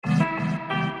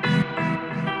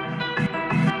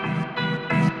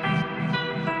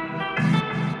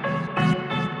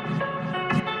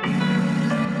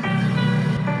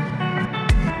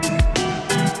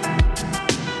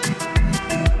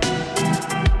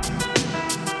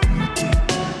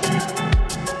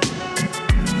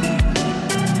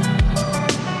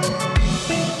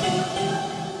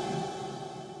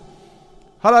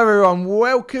Hello everyone,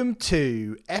 welcome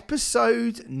to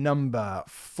episode number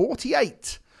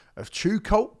 48 of True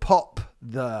Cult Pop,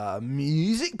 the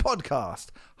music podcast.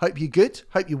 Hope you're good,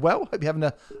 hope you're well, hope you're having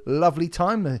a lovely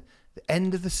time. The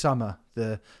end of the summer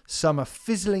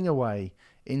fizzling away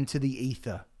into the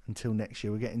ether until next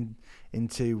year. We're getting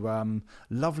into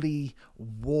lovely,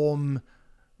 warm,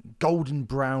 golden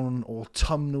brown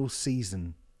autumnal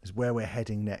season is where we're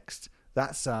heading next.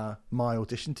 That's my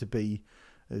audition to be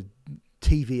a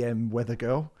TVM weather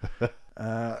girl.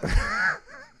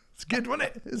 It's good, wasn't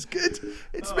it? It's good.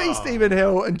 It's me, Stephen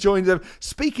Hill, and joined them.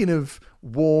 Speaking of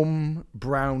warm,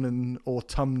 brown, and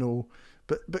autumnal,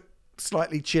 but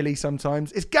slightly chilly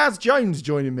sometimes, it's Gaz Jones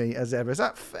joining me as ever. Is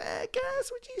that fair,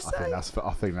 Gaz? Would you say?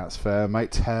 I think that's fair,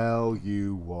 mate. Tell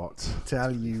you what.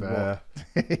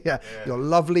 Yeah, your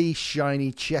lovely,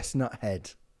 shiny chestnut head.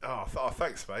 Oh,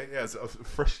 thanks, mate. Yeah, it's a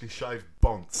freshly shaved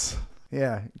bonce.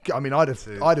 Yeah, I mean, I'd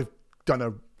have done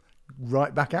a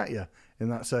right back at you in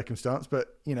that circumstance,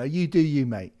 but you know, you do you,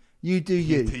 mate. You do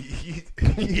you.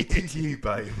 You do you,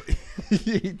 baby.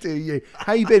 You do you.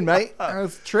 How you been, mate?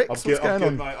 How's tricks? What's going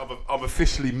on? Mate. I'm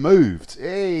officially moved.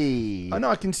 Hey. I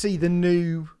know. I can see the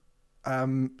new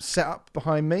setup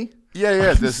behind me.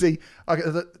 Yeah. I can see.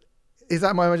 Is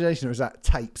that my imagination or is that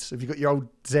tapes? Have you got your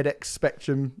old ZX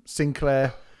Spectrum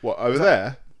Sinclair? What, over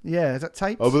there? Yeah, is that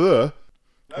tapes? Over there?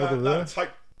 No,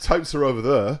 Tapes are over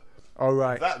there. Oh,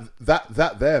 right.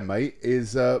 That there, mate,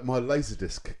 is my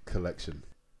Laserdisc collection.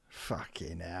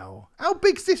 Fucking hell. How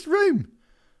big's this room?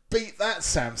 Beat that,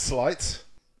 Sam Slight.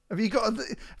 Have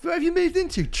you moved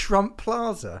into Trump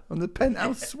Plaza on the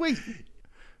penthouse suite?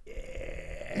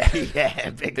 Yeah,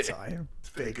 big time.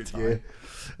 Big time. Yeah.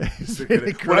 It's been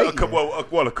a great year.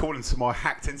 Well, according to my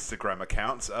hacked Instagram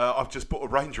account, I've just bought a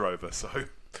Range Rover, so...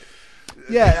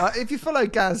 Yeah, if you follow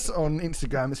Gaz on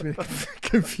Instagram, it's been a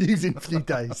confusing few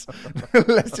days.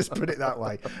 Let's just put it that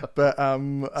way. But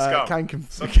Scum.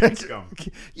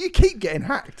 You keep getting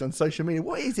hacked on social media.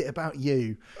 What is it about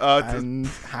you and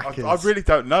hackers? I really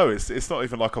don't know. It's not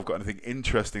even like I've got anything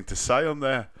interesting to say on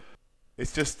there.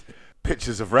 It's just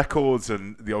pictures of records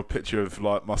and the old picture of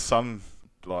like my son,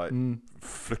 like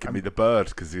flicking me the bird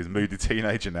because he's a moody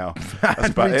teenager now. That's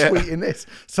about retweeting it. This.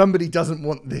 Somebody doesn't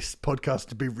want this podcast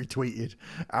to be retweeted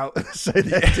out, so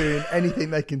they're doing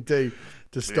anything they can do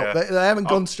to stop. Yeah. They haven't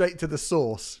gone straight to the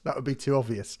source. That would be too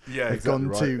obvious. Yeah, they've exactly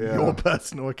gone to your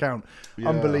personal account. Yeah.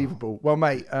 Unbelievable. Well,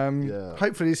 mate,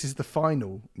 hopefully this is the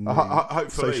final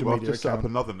Hopefully, social I've media just set account.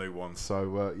 up another new one.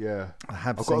 So yeah,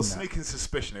 I've got a sneaking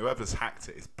suspicion whoever's hacked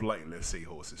it is blatantly a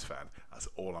Seahorses fan. That's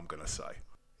all I'm gonna say.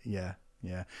 Yeah.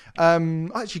 I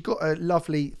actually got a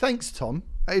lovely... Thanks, Tom.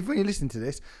 If when you listen to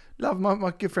this,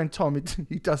 my good friend Tom, who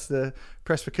does the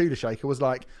press for Cooler Shaker, was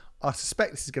like, I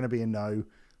suspect this is going to be a no.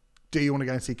 Do you want to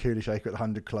go and see Cooler Shaker at the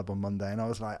 100 Club on Monday? And I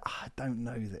was like, I don't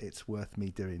know that it's worth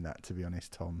me doing that, to be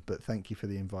honest, Tom. But thank you for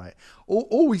the invite.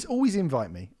 Always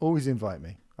invite me. Always invite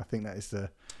me. I think that is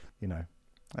the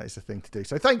thing to do.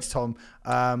 So thanks, Tom.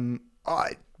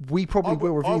 We probably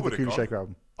will review the Cooler Shaker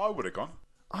album. I would have gone.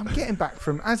 I'm getting back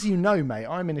from, as you know, mate,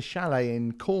 I'm in a chalet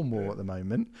in Cornwall at the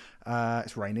moment.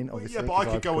 It's raining, obviously. Yeah, but I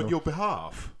could go on your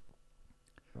behalf.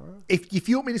 If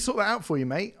you want me to sort that out for you,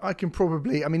 mate, I can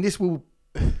probably. I mean, this will.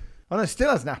 I know it still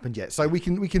hasn't happened yet, so we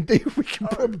can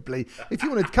probably. If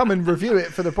you want to come and review it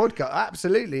for the podcast,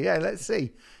 absolutely, yeah. Let's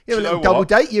see. You have a little double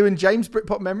date, you and James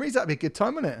Britpop Memories. That'd be a good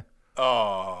time, wouldn't it?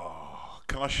 Oh,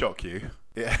 can I shock you?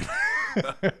 Yeah.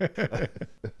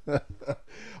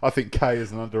 I think K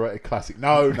is an underrated classic.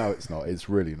 No, it's not. It's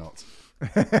really not.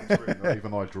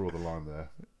 Even I draw the line there.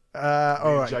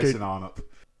 All right, Jason good. Arnott,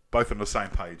 both on the same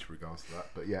page with regards to that.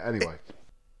 But yeah, anyway.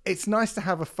 It's nice to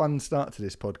have a fun start to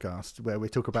this podcast where we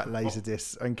talk about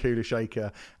Laserdisc and Cooler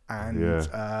Shaker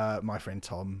and my friend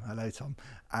Tom. Hello, Tom.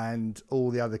 And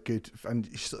all the other good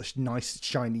and sort of nice,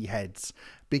 shiny heads.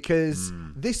 Because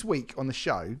this week on the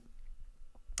show...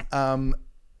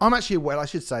 I'm actually away. I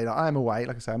should say that I am away.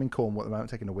 Like I say, I'm in Cornwall at the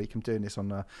moment, taking a week. I'm doing this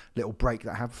on a little break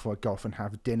that I have before I go off and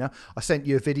have dinner. I sent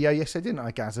you a video yesterday, didn't I,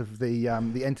 Gaz, of the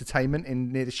entertainment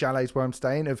near the chalets where I'm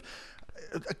staying, of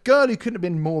a girl who couldn't have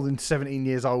been more than 17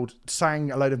 years old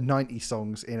sang a load of 90s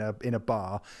songs in a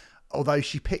bar. Although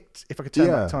she picked If I Could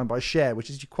Turn Back Time by Cher, which,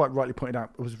 as you quite rightly pointed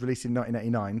out, was released in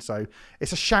 1989. So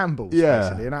it's a shambles,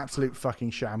 basically, an absolute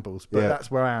fucking shambles. But that's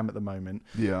where I am at the moment.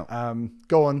 Yeah.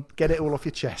 Go on, get it all off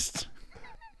your chest.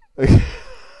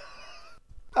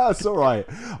 That's all right.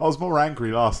 I was more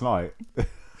angry last night.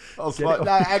 I was like,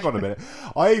 no, hang on a minute.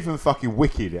 I even fucking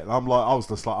wikied it. And I was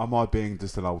just like, am I being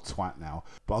just an old twat now?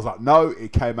 But I was like, no,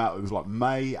 it came out. It was like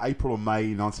April or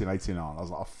May 1989. I was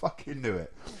like, I fucking knew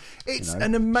it. It's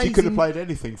an amazing... She could have played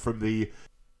anything from the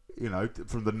you know,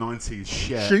 from the 90s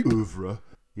Cher Shoop. oeuvre,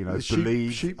 you know, Shoop,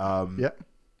 Believe. Shoop.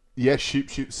 Yeah,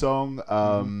 Shoop song.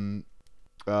 One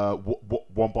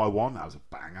by One. That was a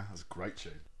banger. That was a great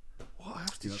tune. What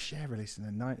else did Cher release in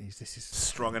the 90s? This is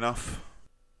Strong Enough.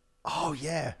 Oh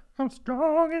yeah, I'm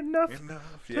strong enough.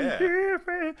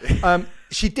 Yeah.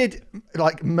 She did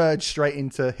like merge straight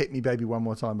into "Hit Me Baby One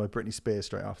More Time" by Britney Spears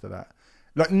straight after that.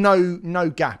 Like no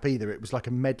gap either. It was like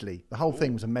a medley. The whole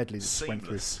thing was a medley that just went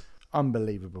through. Seamless.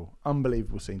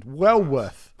 Unbelievable scenes. Well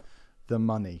worth the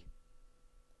money.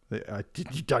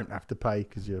 You don't have to pay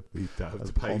because you're You don't have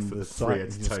to pay on for the site free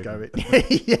and just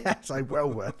entertainment. yeah, so well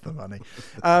worth the money.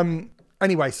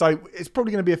 Anyway, so it's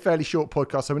probably going to be a fairly short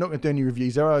podcast, so we're not going to do any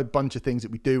reviews. There are a bunch of things that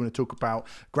we do want to talk about.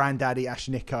 Granddaddy,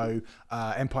 Ashnikko,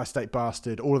 Empire State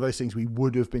Bastard, all of those things we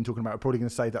would have been talking about. We're probably going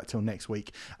to save that till next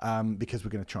week because we're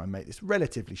going to try and make this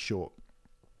relatively short,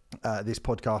 this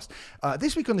podcast.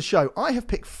 This week on the show, I have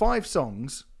picked 5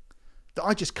 songs that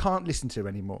I just can't listen to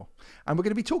anymore. And we're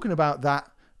going to be talking about that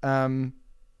oh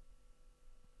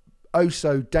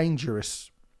so dangerous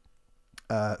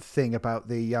thing about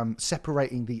the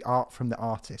separating the art from the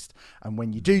artist, and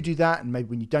when you do that, and maybe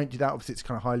when you don't do that, obviously it's a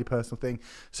kind of highly personal thing.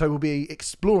 So we'll be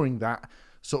exploring that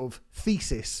sort of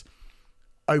thesis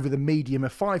over the medium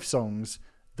of 5 songs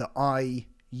that I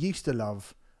used to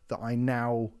love that I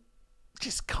now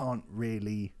just can't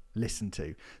really listen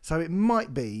to. So it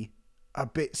might be a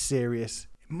bit serious,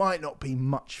 it might not be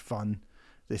much fun,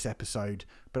 this episode,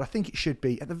 but I think it should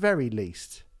be at the very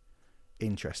least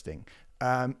interesting.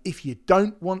 If you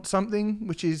don't want something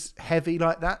which is heavy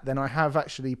like that, then I have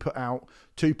actually put out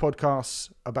 2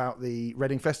 podcasts about the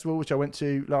Reading Festival, which I went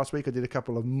to last week. I did a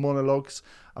couple of monologues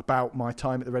about my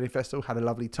time at the Reading Festival, had a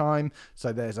lovely time.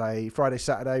 So there's a Friday,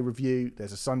 Saturday review,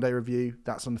 there's a Sunday review.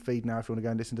 That's on the feed now if you want to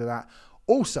go and listen to that.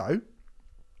 Also,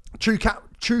 True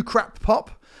Crap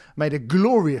Pop made a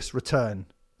glorious return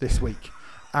this week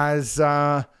as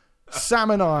Sam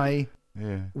and I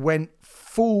went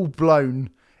full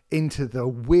blown into the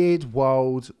weird,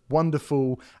 wild,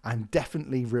 wonderful, and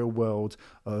definitely real world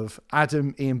of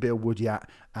Adam Ian Bill Woodyat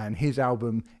and his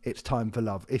album It's Time for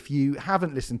Love. If you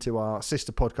haven't listened to our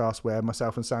sister podcast where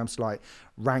myself and Sam Slight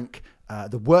rank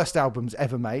the worst albums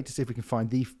ever made to see if we can find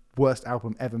the worst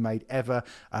album ever made ever,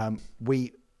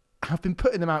 we have been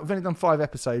putting them out. We've only done 5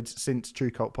 episodes since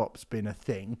True Cult Pop's been a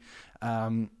thing.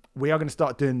 We are going to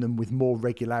start doing them with more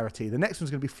regularity. The next one's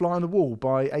going to be Fly on the Wall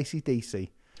by AC/DC.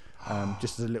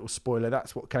 Just as a little spoiler,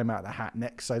 that's what came out of the hat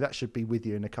next. So that should be with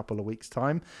you in a couple of weeks'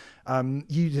 time.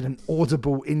 You did an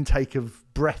audible intake of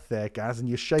breath there, Gaz, and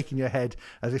you're shaking your head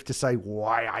as if to say,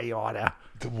 why are you on it?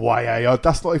 Why are you?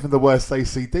 That's not even the worst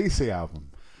AC/DC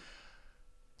album.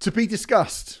 To be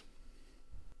discussed.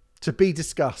 To be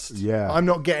discussed. Yeah. I'm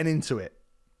not getting into it.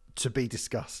 To be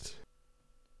discussed.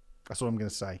 That's all I'm going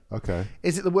to say. Okay.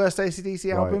 Is it the worst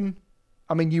AC/DC album?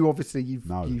 I mean, you obviously,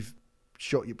 you've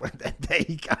shot your brain. There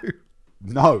you go.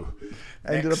 No.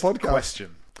 End of the podcast.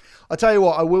 Question. I'll tell you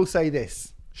what, I will say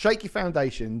this. Shaky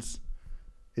Foundations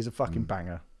is a fucking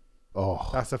banger. Oh.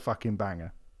 That's a fucking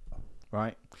banger.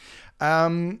 Right?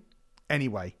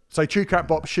 Anyway, so True Crap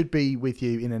Bop should be with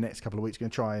you in the next couple of weeks. We're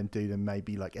going to try and do them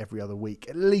maybe like every other week,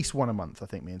 at least one a month, I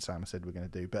think me and Sam said we're going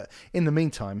to do. But in the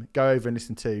meantime, go over and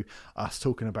listen to us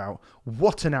talking about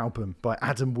What an Album by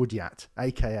Adam Woodyat,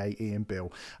 a.k.a. Ian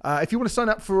Bill. If you want to sign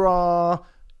up for our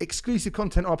exclusive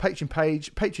content on our Patreon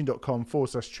page,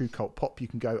 patreon.com/True Cult Pop, you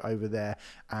can go over there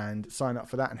and sign up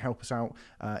for that and help us out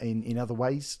in other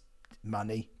ways.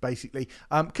 Money, basically.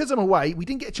 Because I'm away, we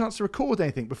didn't get a chance to record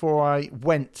anything before I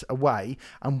went away,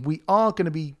 and we are going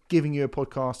to be giving you a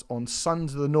podcast on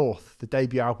Sons of the North, the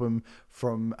debut album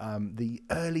from the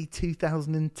early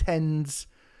 2010s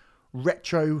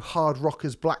retro hard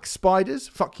rockers Black Spiders.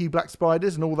 Fuck you, Black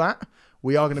Spiders, and all that.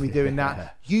 We are going to be doing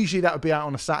that. Usually that would be out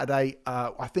on a Saturday.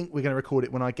 I think we're going to record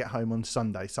it when I get home on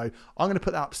Sunday. So I'm going to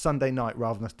put that up Sunday night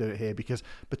rather than us do it here, because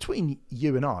between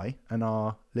you and I and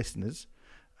our listeners,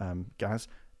 Gaz,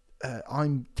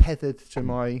 I'm tethered to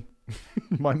my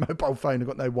my mobile phone. I've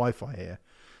got no Wi-Fi here,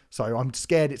 so I'm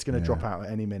scared it's going to drop out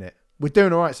at any minute. We're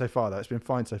doing all right so far, though. It's been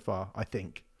fine so far, I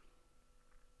think.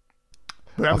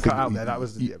 We haven't cut out there. That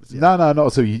was no, not at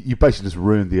all. You basically just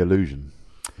ruined the illusion.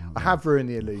 I have ruined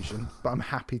the illusion, but I'm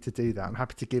happy to do that. I'm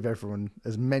happy to give everyone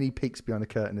as many peeks behind the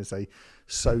curtain as they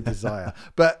so desire.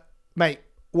 But mate,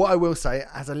 what I will say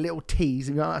as a little tease,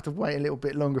 and you might have to wait a little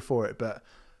bit longer for it, but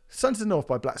Sons of the North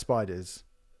by Black Spiders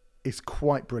is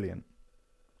quite brilliant.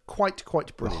 Quite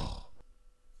brilliant. Oh.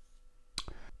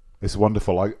 It's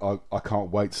wonderful. I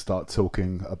can't wait to start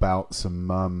talking about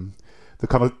some the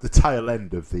kind of the tail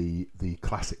end of the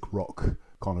classic rock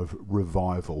kind of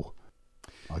revival,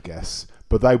 I guess.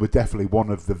 but they were definitely one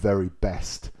of the very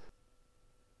best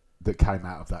that came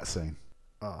out of that scene.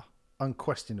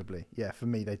 Unquestionably, yeah. For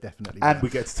me, they definitely. And were.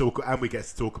 we get to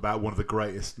talk about one of the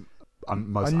greatest,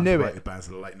 most I knew underrated bands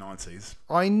of the late 90s.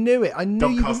 I knew it. I knew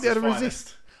you wouldn't be able to Doncaster's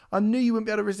resist. I knew you wouldn't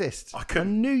be able to resist. I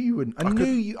knew you wouldn't. I knew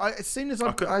you. As soon as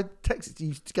I texted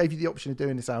you, gave you the option of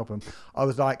doing this album, I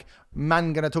was like,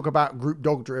 "Man, gonna talk about Group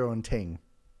Dog Drill and Ting,"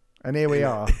 and here we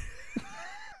are.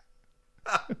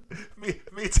 me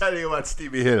telling you about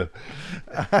Stevie Hill.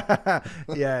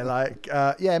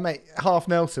 Yeah, mate. Half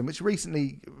Nelson, which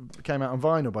recently came out on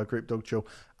vinyl by Group Dog Drill,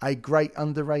 a great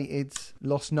underrated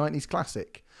lost 90s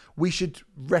classic. We should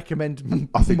recommend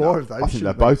more of those. I think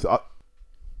they're both.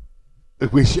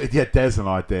 We should, there's an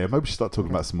idea. Maybe we should start talking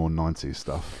about some more 90s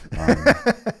stuff.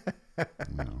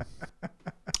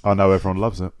 I know everyone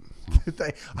loves it.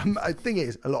 The thing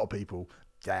is, a lot of people,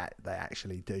 they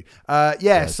actually do.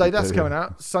 So that's coming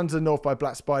out. Sons of the North by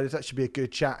Black Spiders. That should be a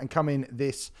good chat. And coming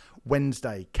this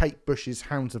Wednesday, Kate Bush's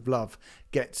Hounds of Love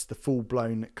gets the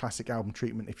full-blown classic album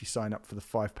treatment if you sign up for the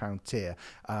 £5 tier.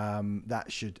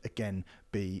 That should, again,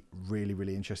 be really,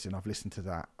 really interesting. I've listened to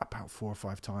that about 4 or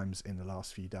 5 times in the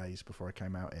last few days before I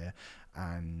came out here,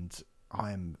 and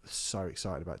I am so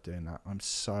excited about doing that. I'm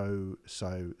so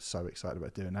excited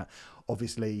about doing that.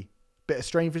 Obviously, bit of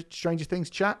Stranger Things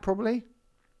chat, probably.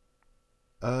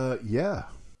 Yeah.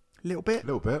 A little bit.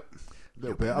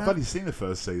 I've only seen the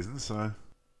first season, so...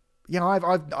 Yeah,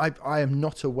 I am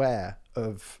not aware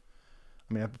of...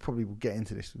 I mean, I probably will get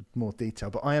into this with more detail,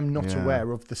 but I am not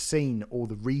aware of the scene or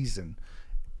the reason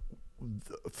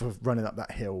for running up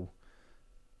that hill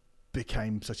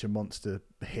became such a monster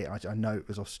hit. I know it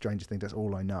was off Stranger Things. That's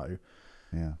all I know.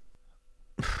 Yeah.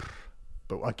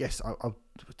 But I guess I'll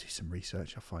do some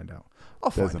research. I'll find out.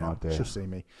 There's an idea. She'll see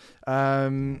me.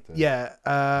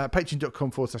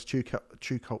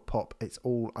 Patreon.com/True Cult Pop. It's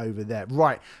all over there.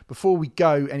 Right. Before we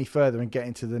go any further and get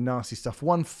into the nasty stuff,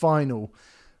 one final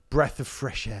breath of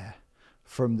fresh air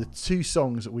from the 2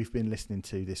 songs that we've been listening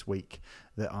to this week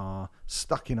that are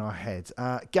stuck in our heads.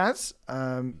 Gaz,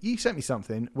 you sent me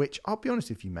something which, I'll be honest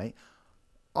with you, mate,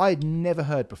 I'd never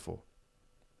heard before.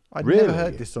 I'd never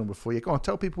heard this song before. Yeah, go on,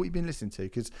 tell people what you've been listening to,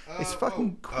 because it's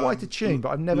fucking quite a tune, but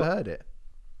I've never heard it.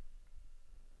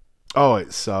 Oh,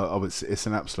 it's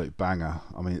an absolute banger.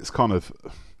 I mean, it's kind of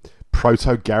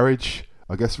proto garage,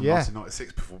 I guess, from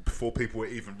 1996, before people were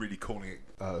even really calling it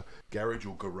garage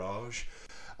or garage.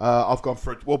 I've gone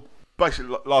for it. Well,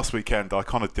 basically, last weekend I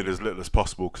kind of did as little as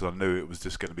possible because I knew it was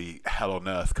just going to be hell on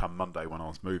earth come Monday when I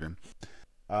was moving.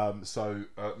 So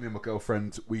me and my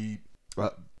girlfriend, we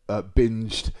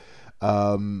binged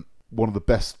one of the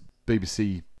best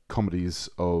BBC comedies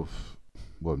of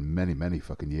many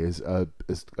fucking years.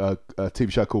 It's a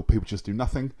TV show called People Just Do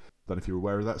Nothing. Don't know if you're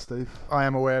aware of that, Steve. I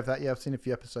am aware of that. Yeah, I've seen a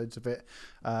few episodes of it.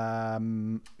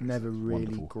 Never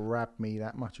really grabbed me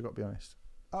that much, I've got to be honest.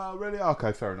 Oh, really?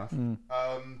 Okay, fair enough.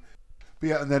 But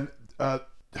yeah, and then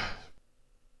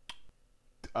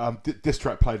this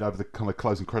track played over the kind of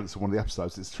closing credits of one of the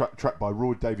episodes. It's tracked by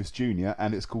Roy Davis Jr.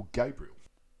 and it's called Gabriel.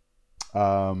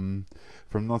 From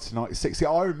 1996. See,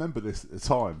 I remember this at the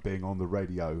time being on the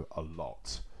radio a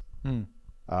lot. And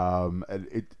I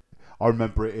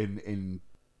remember it in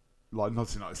like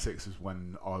 1996 was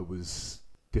when I was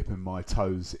dipping my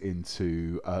toes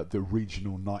into the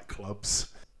regional nightclubs,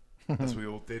 as we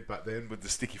all did back then with the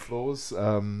sticky floors.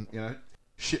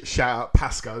 Shout out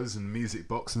Pasco's and Music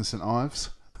Box and St Ives.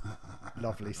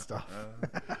 Lovely stuff.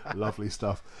 Lovely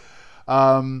stuff.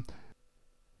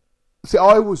 See,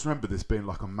 I always remember this being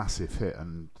like a massive hit,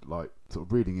 and like sort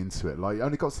of reading into it, like it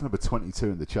only got to number 22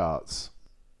 in the charts,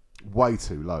 way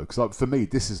too low. Because like, for me,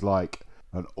 this is like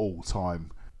an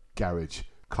all-time garage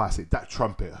classic. That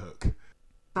trumpet hook.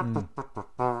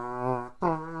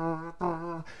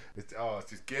 It's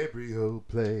just Gabriel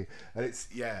play, and it's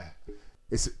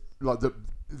like the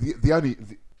only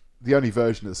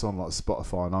version that's on like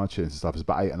Spotify and iTunes and stuff is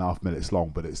about 8.5 minutes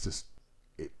long, but it's just.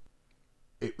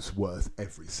 It's worth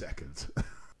every second.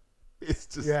 It's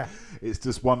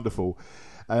just wonderful,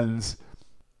 and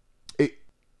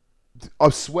I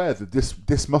swear that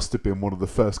this must have been one of the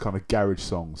first kind of garage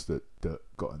songs that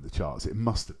got in the charts. It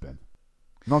must have been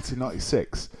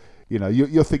 1996.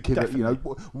 You're thinking Definitely. that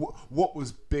what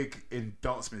was big in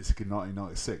dance music in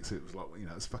 1996. It was like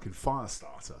it's fucking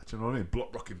Firestarter. Do you know what I mean?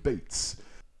 Block rocking beats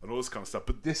and all this kind of stuff.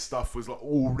 But this stuff was like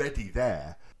already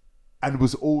there and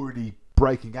was already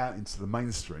breaking out into the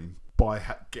mainstream by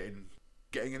getting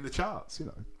in the charts,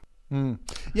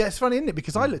 Yeah, it's funny, isn't it?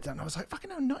 Because I looked at it and I was like,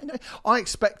 fucking hell, 99. I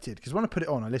expected, because when I put it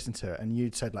on, I listened to it and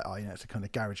you'd said like, oh, it's a kind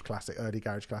of garage classic, early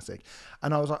garage classic.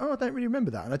 And I was like, oh, I don't really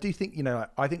remember that. And I do think,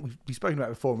 I think we've spoken about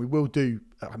it before, and we will do,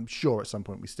 I'm sure at some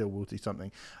point we still will do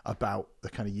something about the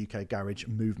kind of UK garage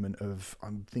movement of,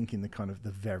 I'm thinking the kind of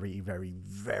the very, very,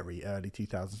 very early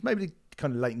 2000s, maybe the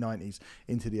kind of late 90s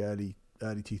into the early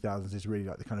 2000s is really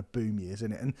like the kind of boom years,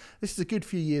 isn't it? And this is a good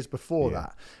few years before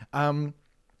that.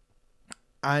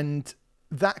 And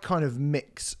that kind of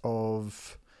mix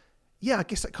of, I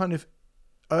guess that kind of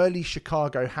early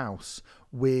Chicago house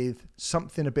with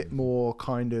something a bit more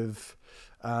kind of,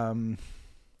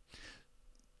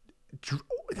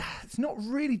 it's not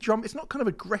really drum. It's not kind of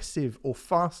aggressive or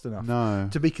fast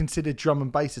enough to be considered drum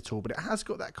and bass at all, but it has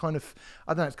got that kind of,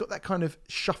 I don't know, it's got that kind of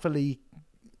shuffly,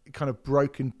 kind of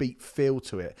broken beat feel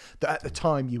to it that at the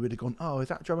time you would have gone, oh, is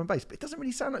that drum and bass? But it doesn't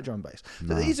really sound like drum and bass.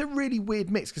 So it is a really weird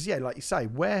mix because, like you say,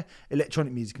 where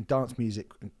electronic music and dance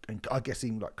music and I guess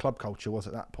even like club culture was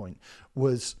at that point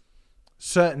was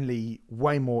certainly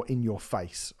way more in your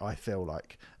face, I feel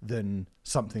like, than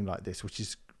something like this, which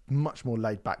is much more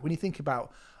laid back. When you think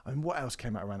about, what else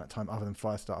came out around that time other than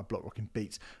Firestarter, Block Rockin'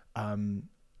 Beats,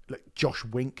 like Josh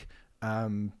Wink,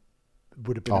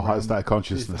 would have been High State of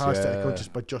Consciousness. High State of Consciousness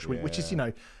by Josh Wink, which is,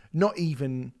 not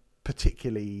even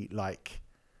particularly like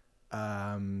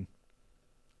hyper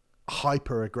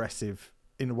aggressive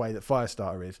in a way that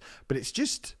Firestarter is, but it's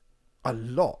just a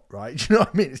lot, right? Do you know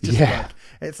what I mean? It's just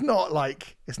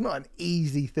like, it's not an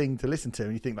easy thing to listen to.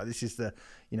 And you think like this is the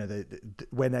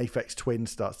when Aphex Twin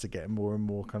starts to get more and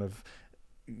more kind of,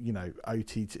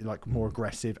 OT, like more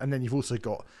aggressive. And then you've also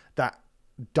got that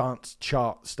dance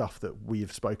chart stuff that we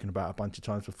have spoken about a bunch of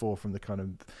times before from the kind of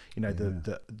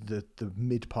the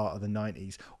mid part of the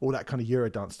 90s. All that kind of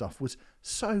Eurodance stuff was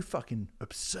so fucking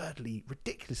absurdly,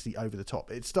 ridiculously over the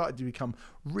top. It started to become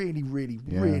really, really,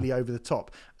 really over the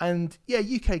top. And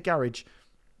UK garage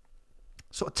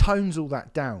sort of tones all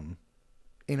that down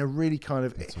in a really kind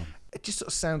of it just sort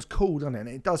of sounds cool, doesn't it? And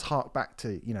it does hark back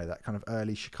to that kind of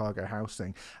early Chicago house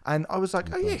thing. And I was like,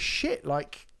 shit,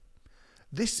 like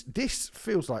This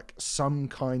feels like some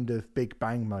kind of Big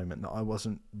Bang moment that I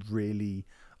wasn't really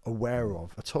aware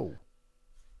of at all.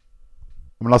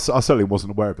 I mean, I certainly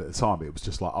wasn't aware of it at the time. It was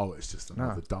just like, it's just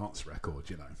another dance record,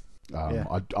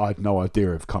 I had no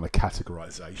idea of kind of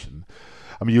categorization.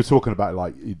 I mean, you were talking about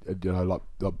like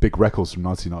big records from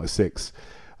 1996.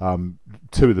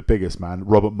 Two of the biggest, man,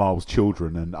 Robert Miles'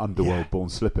 Children and Underworld Born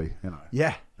Slippy,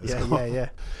 Yeah.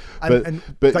 And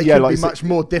but they could be much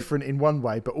more different in one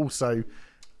way, but also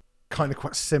kind of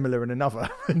quite similar in another.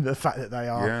 In the fact that they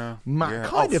are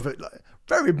kind of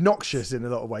very obnoxious in a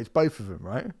lot of ways, both of them,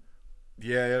 right?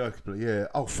 Yeah.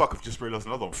 Oh fuck! I've just realised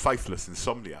another one. Faithless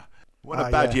Insomnia. What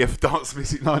a bad year for dance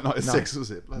music. 1996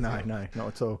 was it? No, not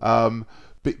at all.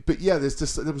 But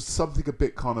there was something a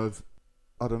bit kind of,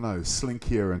 I don't know,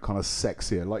 slinkier and kind of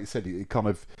sexier. Like you said, it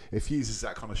fuses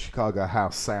that kind of Chicago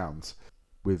house sound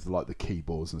with like the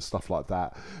keyboards and stuff like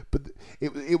that. But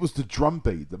it was the drum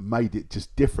beat that made it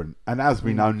just different. And as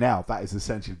we know now, that is a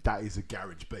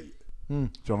garage beat. Do you know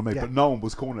what I mean? Yeah. But no one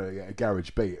was calling it a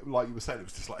garage beat. Like you were saying, it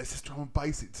was just like, it's just drum and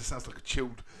bass. It just sounds like a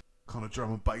chilled kind of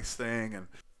drum and bass thing. And,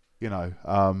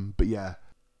 but yeah,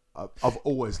 I've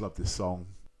always loved this song.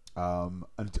 And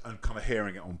kind of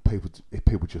hearing it on People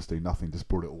Just Do Nothing just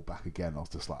brought it all back again. I was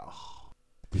just like,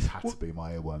 this had to be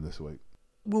my earworm this week.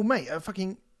 Well, mate,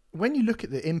 when you look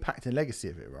at the impact and legacy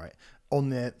of it, right, on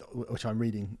there, which I'm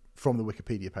reading from the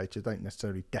Wikipedia page, I don't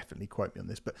necessarily definitely quote me on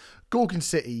this, but Gorgon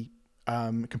City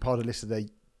compiled a list of their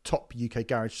top UK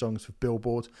garage songs for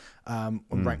Billboard and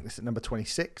ranked this at number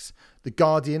 26. The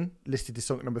Guardian listed this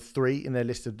song at number 3 in their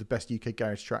list of the best UK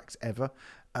garage tracks ever.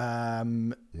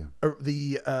 The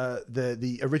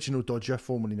original Dodger,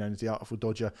 formerly known as the Artful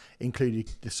Dodger,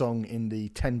 included the song in the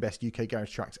 10 best UK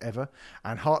garage tracks ever,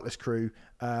 and Heartless Crew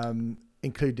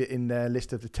included it in their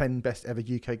list of the 10 best ever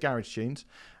UK garage tunes.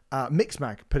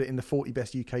 Mixmag put it in the 40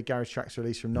 best UK garage tracks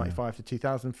released from 95 to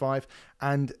 2005,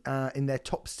 and in their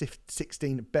top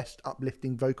 16 best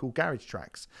uplifting vocal garage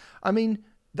tracks. I mean,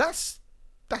 that's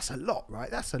a lot,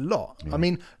 right? That's a lot. Yeah. I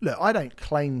mean, look, I don't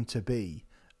claim to be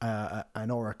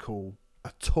an oracle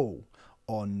at all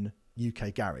on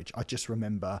UK garage. I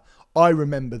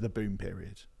remember the boom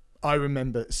period. I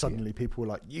remember suddenly people were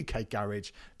like, UK garage,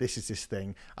 this is this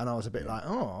thing. And I was a bit like,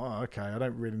 okay, I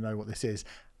don't really know what this is.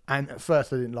 And at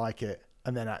first I didn't like it.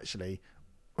 And then actually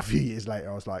a few years later,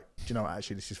 I was like, do you know what?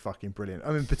 Actually, this is fucking brilliant.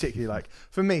 I mean, particularly like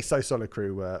for me, So Solid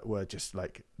Crew were just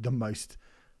like the most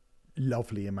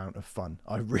lovely amount of fun.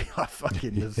 I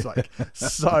fucking was like,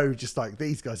 so just like,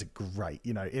 these guys are great,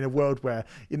 you know, in a world where,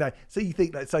 you know, so you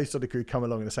think that So Solid Crew come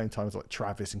along at the same time as like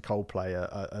Travis and Coldplay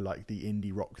are like the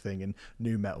indie rock thing, and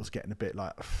new metal's getting a bit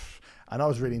like, and I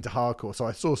was really into hardcore. So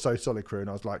I saw So Solid Crew and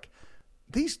I was like,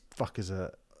 these fuckers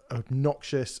are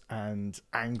obnoxious and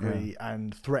angry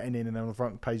and threatening, and they're on the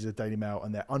front page of the Daily Mail,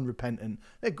 and they're unrepentant.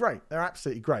 They're great. They're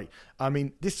absolutely great. I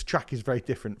mean, this track is very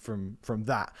different from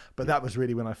that, but that was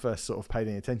really when I first sort of paid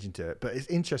any attention to it. But it's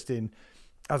interesting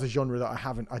as a genre that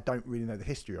I don't really know the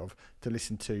history of, to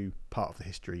listen to part of the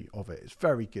history of it. It's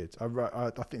very good. I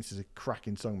think this is a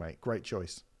cracking song, mate. Great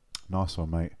choice. Nice one,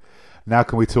 mate. Now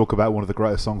can we talk about one of the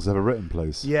greatest songs ever written,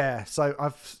 please? Yeah, so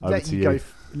I've let you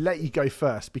go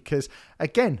first because,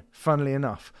 again, funnily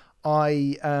enough,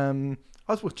 I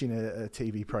was watching a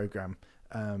TV program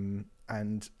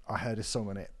and I heard a song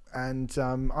on it, and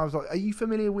I was like, "Are you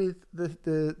familiar with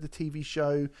the TV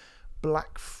show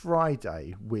Black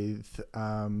Friday with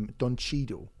Don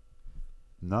Cheadle?"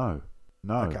 No.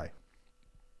 Okay,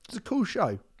 it's a cool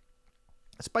show.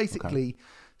 It's basically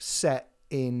set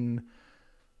in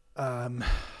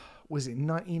was it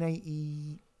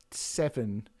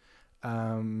 1987,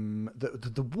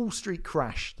 the Wall Street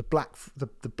crash, the Black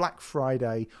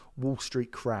Friday Wall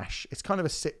Street crash. It's kind of a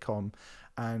sitcom,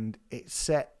 and it's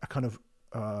set a kind of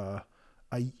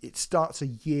it starts a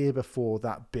year before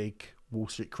that big Wall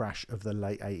Street crash of the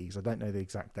late 80s. I don't know the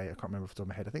exact date, I can't remember off the top of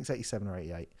my head. I think it's 87 or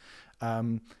 88.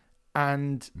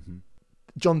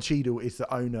 John Cheadle is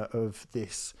the owner of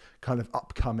this kind of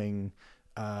upcoming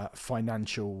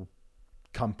financial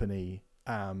company,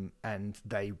 and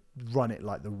they run it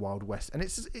like the Wild West, and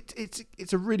it's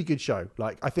a really good show.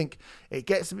 Like, I think it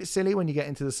gets a bit silly when you get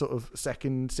into the sort of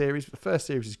second series, but the first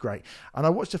series is great. And I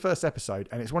watched the first episode,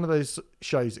 and it's one of those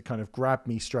shows that kind of grabbed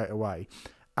me straight away.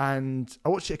 And I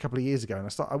watched it a couple of years ago, and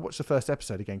I watched the first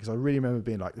episode again because I really remember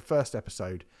being like, the first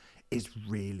episode is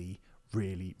really,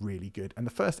 really, really good. And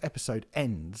the first episode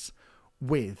ends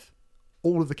with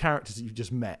all of the characters that you've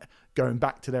just met going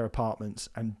back to their apartments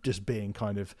and just being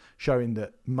kind of showing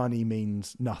that money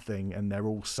means nothing, and they're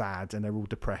all sad and they're all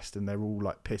depressed and they're all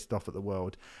like pissed off at the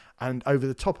world. And over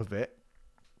the top of it,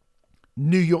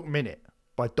 New York Minute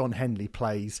by Don Henley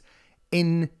plays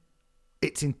in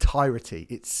its entirety.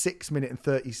 It's 6 minute and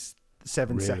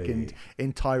 37 second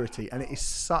entirety. And it is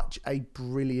such a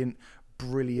brilliant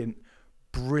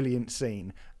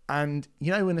scene. And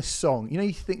you know, in a song, you know,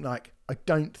 you think like, I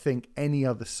don't think any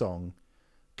other song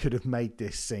could have made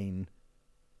this scene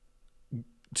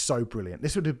so brilliant.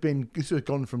 This would have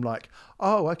gone from like,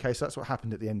 oh, okay, so that's what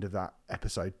happened at the end of that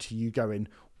episode, to you going,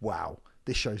 wow,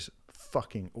 this show's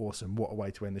fucking awesome. What a way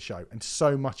to end the show. And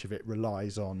so much of it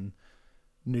relies on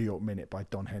New York Minute by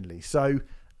Don Henley. So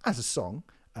as a song,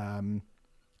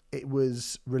 it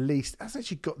was released, I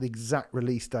actually got the exact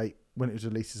release date when it was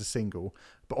released as a single,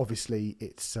 but obviously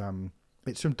it's from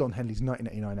Don Henley's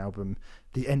 1989 album,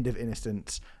 The End of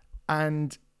Innocence.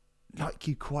 And like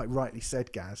you quite rightly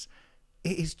said, Gaz,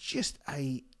 it is just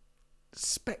a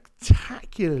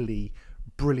spectacularly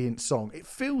brilliant song. It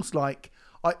feels like,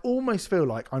 I almost feel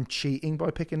like I'm cheating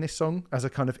by picking this song as a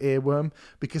kind of earworm,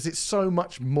 because it's so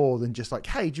much more than just like,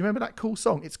 hey, do you remember that cool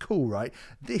song? It's cool, right?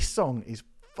 This song is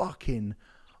fucking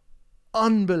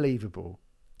unbelievable.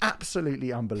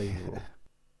 Absolutely unbelievable.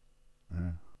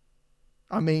 Yeah.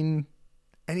 I mean,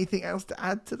 anything else to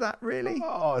add to that, really?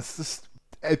 Oh, it's just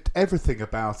everything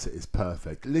about it is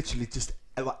perfect. Literally, just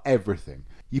like everything.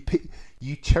 You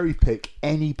cherry pick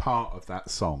any part of that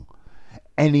song,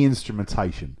 any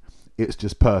instrumentation. It's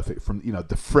just perfect. From, you know,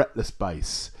 the fretless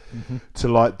bass to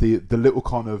like the little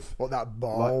kind of what, that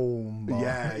boom. Like,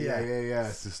 yeah.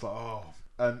 It's just like, oh,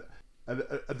 and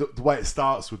the way it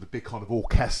starts with the big kind of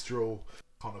orchestral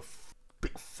kind of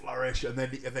big flourish, and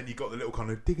then you got the little kind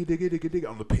of digga digga digga digga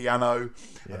on the piano,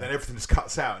 and then everything just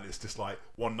cuts out, and it's just like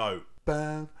one note,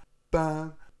 bam,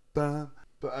 bam, bam,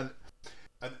 and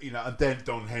you know, and then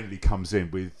Don Henley comes in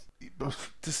with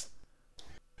just,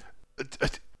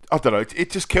 I don't know, it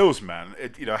just kills, man.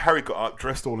 You know, Harry got up,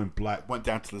 dressed all in black, went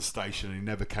down to the station, and he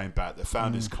never came back. They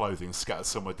found his clothing scattered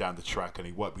somewhere down the track, and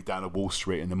he won't be down to Wall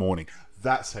Street in the morning.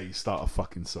 That's how you start a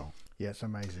fucking song. Yeah, it's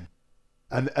amazing.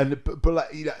 But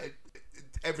like, you know,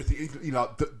 everything, you know,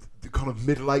 the kind of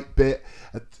middle eight bit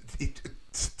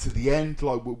to the end,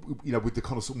 like, you know, with the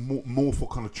kind of, sort of more for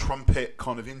kind of trumpet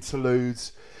kind of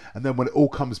interludes, and then when it all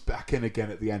comes back in again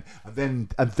at the end,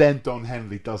 and then Don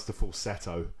Henley does the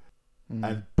falsetto,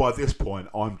 and by this point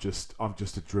I'm just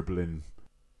a dribbling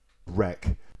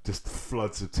wreck, just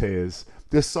floods of tears.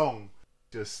 This song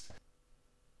just,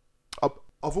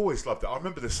 I've always loved it. I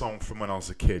remember this song from when I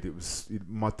was a kid. It was,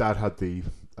 my dad had the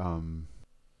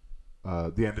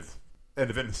the end of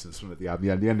Innocence, wasn't it? The album,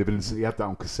 yeah, the End of Innocence. He had that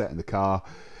on cassette in the car.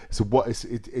 So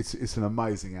it's an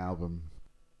amazing album.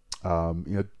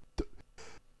 Don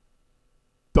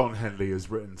Henley has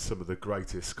written some of the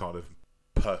greatest kind of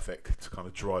perfect kind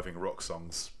of driving rock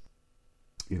songs.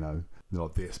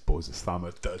 Like this, Boys of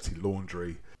Summer, Dirty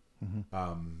Laundry,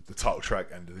 the title track,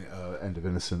 End of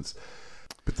Innocence.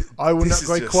 But I Will Not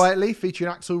Go Quietly,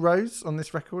 featuring Axl Rose on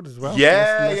this record as well.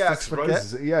 Axl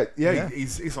Rose. Yeah.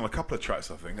 He's on a couple of tracks.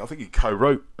 I think he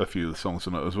co-wrote a few of the songs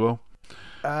on it as well.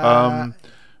 I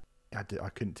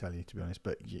couldn't tell you, to be honest,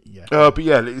 but yeah. But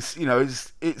yeah,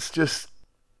 it's just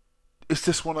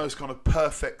one of those kind of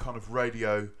perfect kind of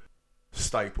radio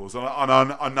staples, and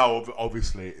I know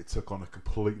obviously it took on a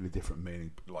completely different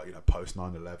meaning, like post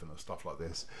 9/11 and stuff like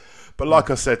this. But like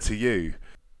I said to you,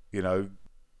 and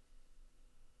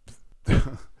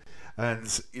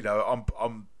I'm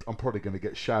probably going to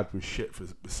get shagged with shit for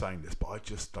saying this, but I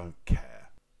just don't care.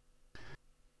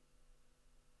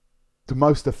 The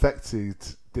most affected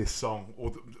this song,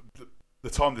 or the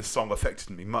time this song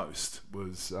affected me most,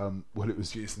 was when it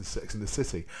was used in Sex and the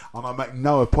City, and I make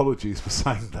no apologies for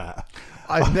saying that.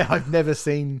 I've never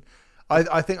seen.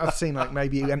 I think I've seen like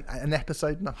maybe an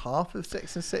episode and a half of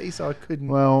Sex and the City, so I couldn't.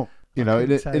 Well, in a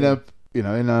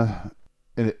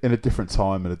different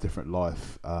time and a different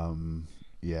life, I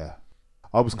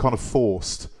was kind of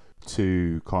forced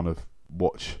to kind of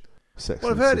watch Sex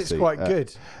and the City. Well, I've heard it's quite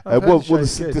good.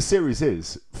 The series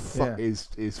is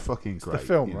fucking great. It's the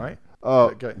film, right?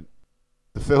 The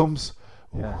films.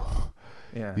 Yeah.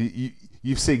 Yeah.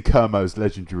 You've seen Kermo's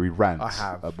legendary rant. I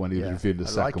have. When he was reviewing the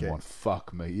second like one.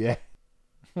 Fuck me, yeah.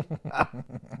 But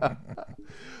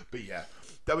yeah,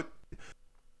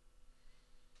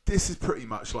 this is pretty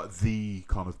much like the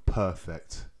kind of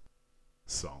perfect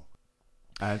song,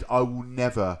 and I will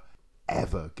never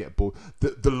ever get bored.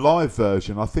 The live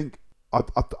version, I think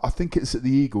it's at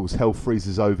the Eagles' Hell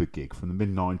Freezes Over gig from the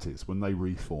mid-90s when they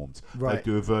reformed. Right. They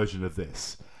do a version of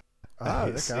this. Okay,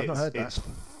 I've not heard that. It's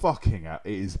fucking out.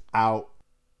 It is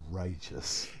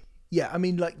outrageous. Yeah, I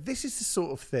mean, like, this is the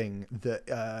sort of thing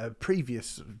that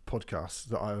previous podcasts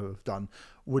that I've done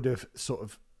would have sort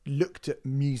of looked at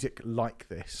music like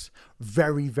this.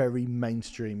 Very, very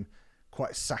mainstream,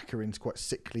 quite saccharine, quite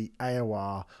sickly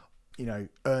AOR,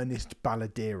 earnest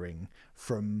balladeering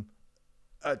from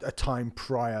a time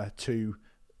prior to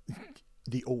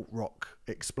the alt-rock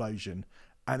explosion,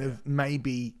 and have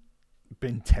maybe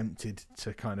been tempted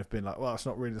to kind of been like, well, it's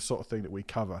not really the sort of thing that we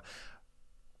cover.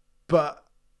 But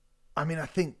I mean, I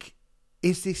think,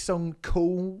 is this song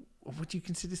cool? Would you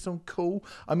consider this song cool?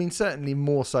 I mean, certainly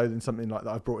more so than something like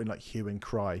that I've brought in, like Hue and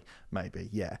Cry, maybe,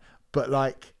 yeah. But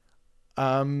like,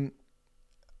 I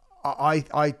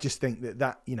just think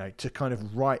that to kind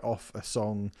of write off a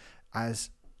song as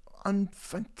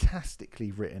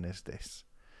fantastically written as this,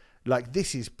 like,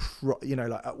 this is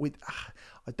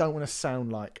I don't want to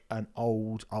sound like an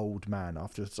old man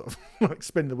after sort of like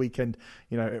spending the weekend,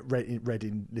 at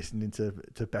Reading listening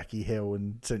to Becky Hill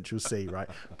and Central C, right?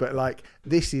 But like,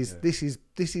 this is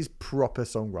proper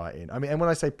songwriting. I mean, and when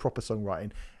I say proper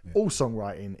songwriting, all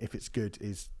songwriting, if it's good,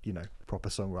 is proper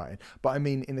songwriting. But I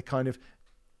mean, in the kind of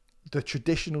the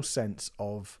traditional sense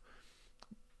of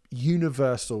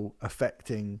universal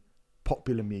affecting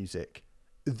popular music,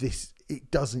 it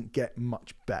doesn't get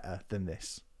much better than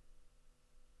this.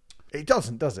 It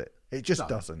doesn't, does it? It just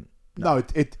doesn't. No,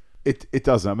 it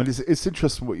doesn't. I mean, it's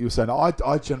interesting what you were saying.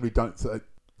 I generally don't.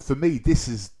 For me, this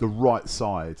is the right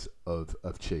side of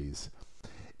cheese.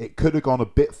 It could have gone a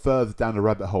bit further down the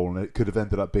rabbit hole, and it could have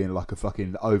ended up being like a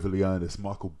fucking overly earnest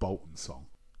Michael Bolton song.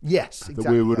 Yes, exactly.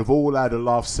 That we would have all had a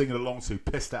laugh singing along to,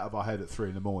 pissed out of our head at 3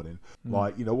 a.m.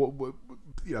 Like,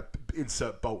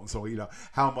 insert Bolton song.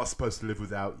 How am I supposed to live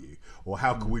without you? Or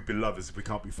how can we be lovers if we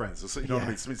can't be friends? Or so, what I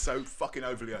mean? It's so fucking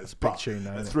overly earnest. But tune,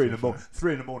 at 3 in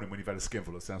the morning when you've had a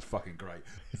skinful, it sounds fucking great.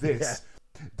 This,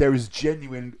 there is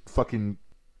genuine fucking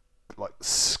like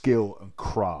skill and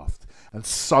craft, and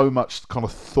so much kind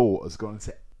of thought has gone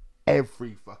into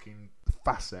every fucking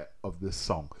facet of this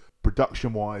song.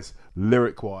 Production wise,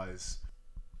 lyric wise,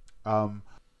 and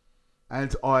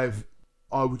I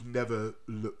would never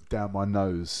look down my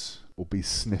nose or be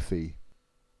sniffy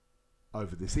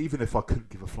over this, even if I couldn't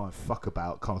give a flying fuck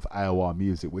about kind of AOR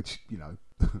music, which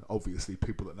obviously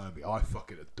people that know me, I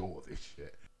fucking adore this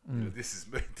shit. This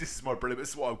is my brilliant. This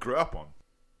is what I grew up on.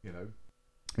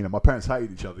 My parents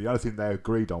hated each other. The only thing they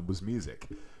agreed on was music.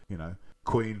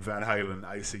 Queen, Van Halen,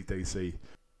 AC/DC,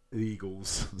 the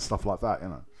Eagles, and stuff like that.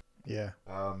 Yeah.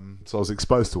 So I was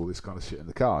exposed to all this kind of shit in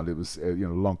the car, and it was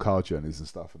long car journeys and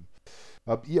stuff. And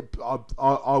I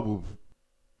will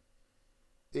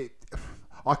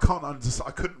I can't understand.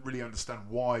 I couldn't really understand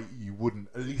why you wouldn't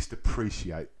at least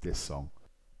appreciate this song.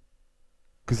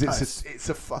 Because it's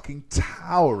a fucking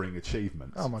towering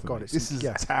achievement. Oh my God, this is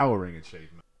a towering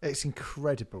achievement. It's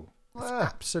incredible. It's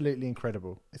absolutely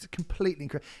incredible. It's completely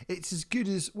incredible. It's as good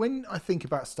as when I think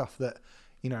about stuff that,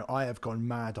 you know, I have gone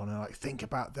mad on, and I think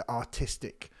about the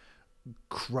artistic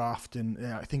craft, and you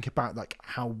know, I think about like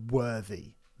how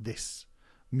worthy this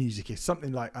music is.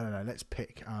 Something like, I don't know, let's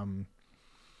pick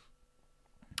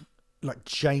like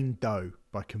Jane Doe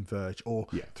by Converge, or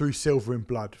Through Silver and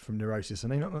Blood from Neurosis.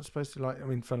 And I'm not supposed to like, I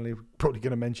mean, funnily, we're probably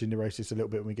going to mention Neurosis a little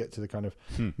bit when we get to the kind of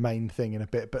main thing in a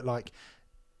bit, but like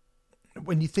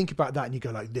when you think about that and you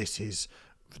go like, this is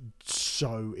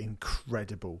so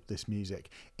incredible, this music,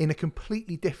 in a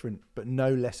completely different but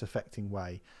no less affecting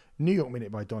way. New York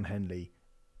Minute by Don Henley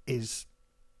is,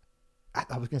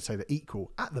 I was going to say the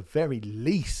equal, at the very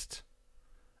least,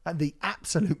 at the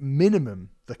absolute minimum,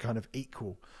 the kind of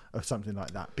equal of something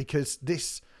like that, because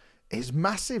this is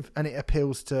massive and it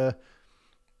appeals to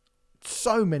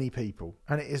so many people,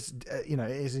 and it is, you know,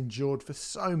 it is endured for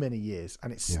so many years,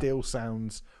 and it still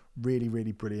sounds really,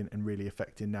 really brilliant and really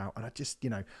affecting now. And I just, you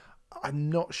know, I'm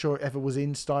not sure it ever was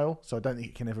in style, so I don't think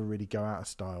it can ever really go out of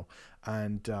style.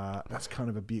 And that's kind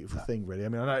of a beautiful thing, really. I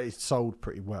mean, I know it's sold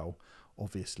pretty well,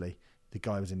 obviously. The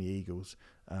guy was in the Eagles.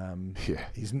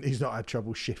 He's not had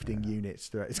trouble shifting units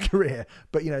throughout his career.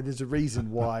 But, you know, there's a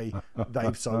reason why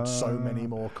they've sold so many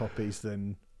more copies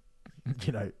than,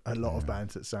 you know, a lot of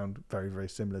bands that sound very, very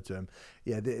similar to him.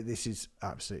 Yeah, this is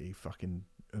absolutely fucking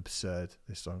absurd,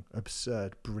 this song.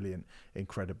 Absurd, brilliant,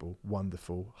 incredible,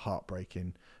 wonderful,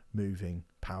 heartbreaking, moving,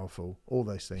 powerful, all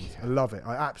those things. I love it.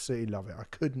 I absolutely love it. I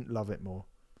couldn't love it more.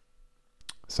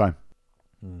 Same.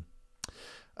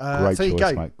 Great so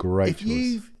choice, mate. Great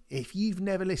choice. If you've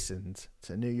never listened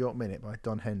to New York Minute by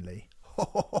Don Henley,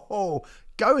 go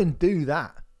and do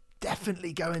that.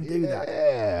 Definitely go and do that.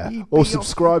 Yeah. Or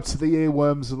subscribe to the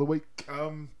Earworms of the Week.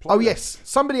 Oh, yes.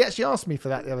 Somebody actually asked me for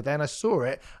that the other day, and I saw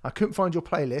it. I couldn't find your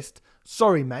playlist.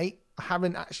 Sorry, mate. I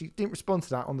didn't respond to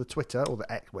that on the Twitter or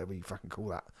the X, whatever you fucking call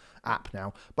that app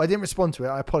now. But I didn't respond to it.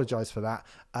 I apologise for that.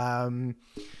 I'll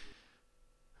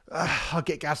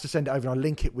get Gaz to send it over, and I'll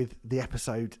link it with the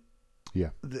episode.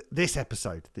 Yeah. This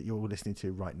episode that you're listening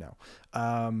to right now,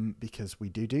 because we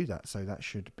do that, so that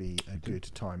should be a good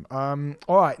time. All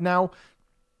right, now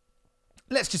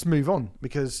let's just move on,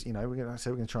 because you know we're going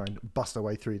to try and bust our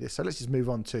way through this. So let's just move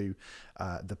on to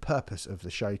the purpose of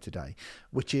the show today,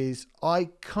 which is I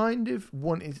kind of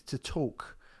wanted to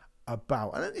talk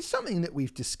about, and it's something that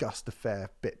we've discussed a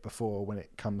fair bit before when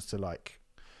it comes to like,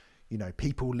 you know,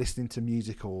 people listening to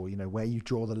music, or, you know, where you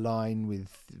draw the line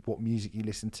with what music you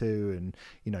listen to, and,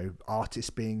 you know, artists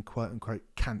being quote unquote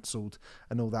cancelled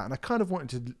and all that. And I kind of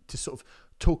wanted to sort of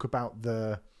talk about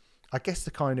the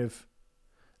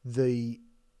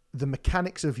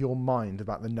mechanics of your mind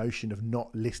about the notion of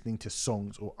not listening to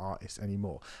songs or artists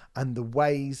anymore, and the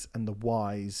ways and the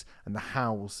whys and the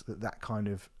hows that kind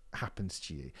of happens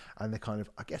to you, and the kind of,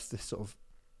 I guess, this sort of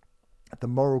the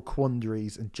moral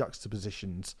quandaries and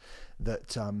juxtapositions that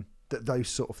that those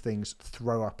sort of things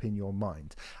throw up in your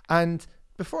mind. And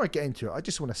before I get into it, I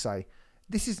just want to say,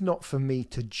 this is not for me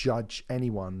to judge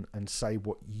anyone and say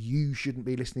what you shouldn't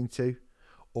be listening to,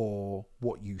 or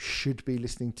what you should be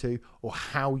listening to, or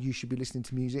how you should be listening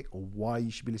to music, or why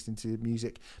you should be listening to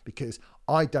music, because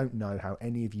I don't know how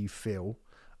any of you feel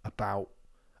about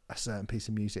a certain piece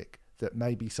of music that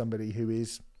may be somebody who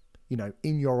is, you know,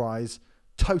 in your eyes,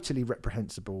 totally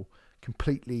reprehensible,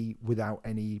 completely without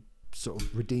any sort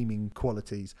of redeeming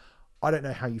qualities. I don't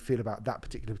know how you feel about that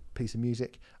particular piece of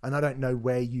music, and I don't know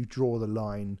where you draw the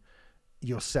line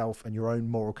yourself and your own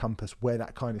moral compass, where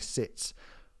that kind of sits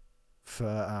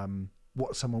for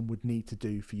what someone would need to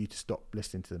do for you to stop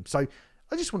listening to them. So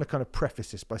I just want to kind of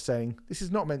preface this by saying this is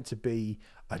not meant to be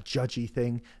a judgy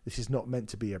thing. This is not meant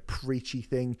to be a preachy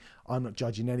thing. I'm not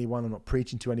judging anyone. I'm not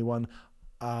preaching to anyone.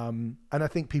 And I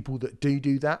think people that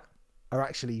do that are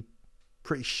actually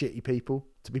pretty shitty people,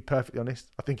 to be perfectly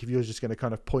honest. I think if you're just going to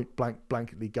kind of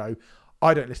blanketly go,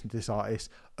 I don't listen to this artist,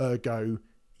 ergo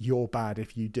you're bad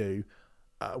if you do,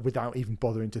 without even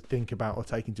bothering to think about or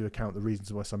take into account the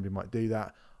reasons why somebody might do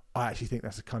that, I actually think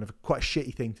that's a kind of quite a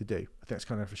shitty thing to do. I think it's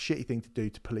kind of a shitty thing to do,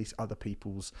 to police other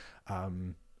people's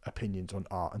opinions on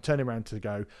art, and turn around to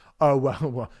go, oh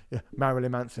well, yeah,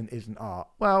 Marilyn Manson isn't art.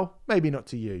 Well, maybe not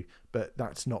to you, but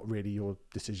that's not really your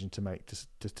decision to make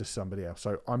to somebody else.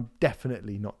 So I'm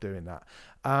definitely not doing that.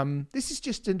 This is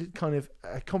just a kind of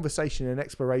a conversation and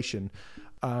exploration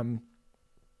on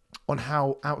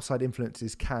how outside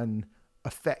influences can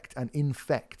affect and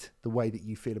infect the way that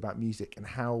you feel about music and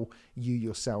how you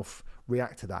yourself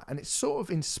react to that. And it's sort of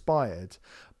inspired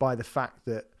by the fact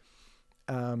that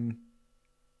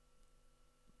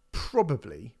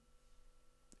probably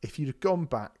if you'd have gone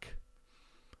back,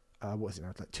 what is it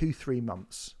now, like 2-3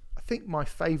 months, I think my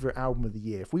favourite album of the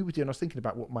year, if we were doing, I was thinking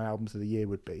about what my albums of the year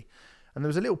would be. And there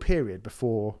was a little period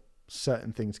before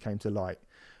certain things came to light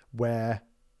where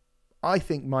I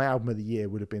think my album of the year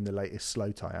would have been the latest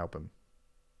Slow Tie album.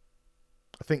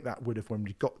 I think that would have, when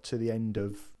we got to the end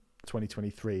of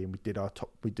 2023 and we did our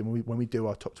top, when we do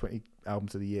our top 20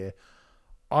 albums of the year,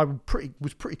 I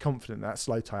was pretty confident that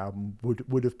Slow Tie album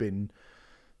would have been,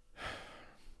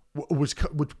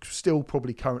 would still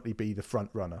probably currently be the front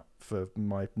runner for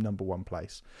my number one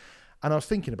place. And I was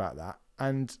thinking about that,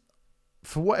 and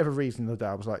for whatever reason the other day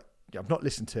I was like, I've not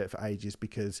listened to it for ages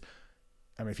because,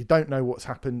 I mean, if you don't know what's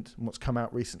happened and what's come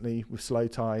out recently with Slow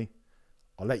Tie,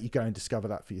 I'll let you go and discover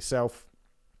that for yourself.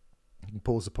 You can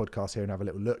pause the podcast here and have a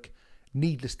little look.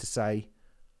 Needless to say,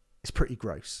 it's pretty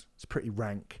gross. It's pretty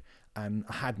rank. And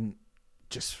I hadn't,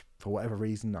 just for whatever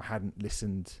reason, I hadn't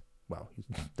listened. Well,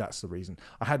 that's the reason.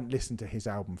 I hadn't listened to his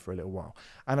album for a little while.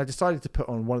 And I decided to put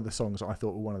on one of the songs that I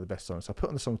thought were one of the best songs. So I put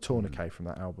on the song Tourniquet from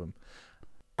that album.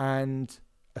 And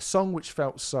a song which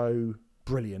felt so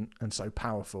brilliant and so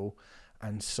powerful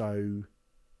and so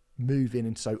moving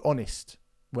and so honest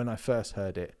when I first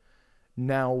heard it,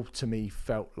 now to me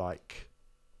felt like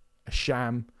a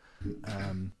sham.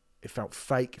 It felt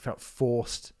fake. It felt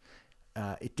forced.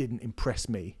 It didn't impress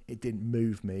me. It didn't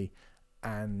move me.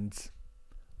 And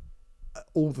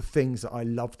all the things that I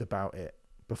loved about it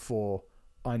before,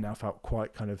 I now felt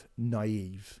quite kind of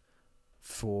naive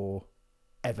for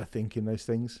ever thinking those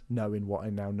things, knowing what I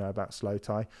now know about Slow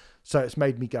Tie. So it's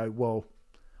made me go, well,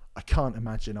 I can't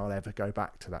imagine I'll ever go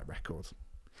back to that record.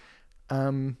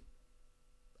 And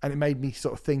it made me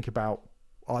sort of think about,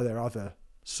 are there other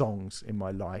songs in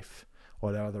my life, or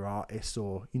are there other artists,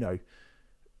 or, you know,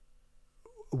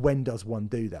 when does one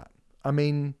do that? I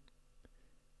mean,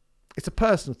 it's a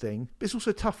personal thing, but it's also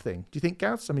a tough thing. Do you think,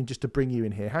 Gaz? I mean, just to bring you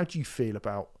in here, how do you feel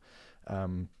about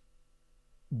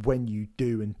when you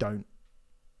do and don't,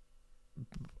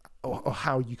 or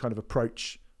how you kind of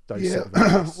approach those sort of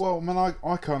things? Well, I mean,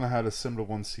 I kind of had a similar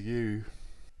one to you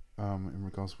in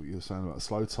regards to what you were saying about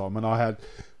Slow Time. And I had,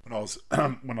 when I was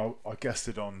when I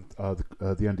guested on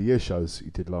the end of year shows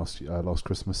you did last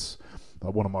Christmas,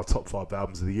 one of my top 5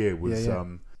 albums of the year was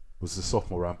was the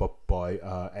sophomore round by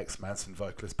ex-Manson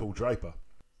vocalist Paul Draper,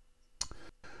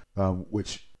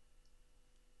 which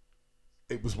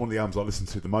it was one of the albums I listened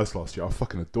to the most last year. I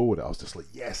fucking adored it. I was just like,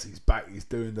 yes, he's back. He's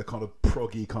doing the kind of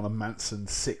proggy kind of Manson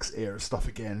 6 era stuff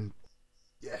again.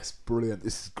 Yes, brilliant.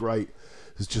 This is great.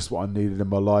 This is just what I needed in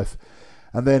my life.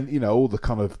 And then, you know, all the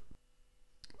kind of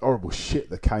horrible shit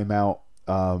that came out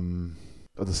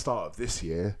at the start of this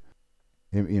year,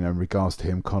 you know, in regards to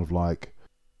him kind of like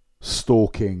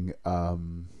stalking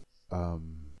an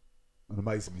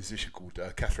amazing musician called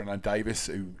Catherine Ann Davis,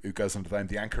 who goes under the name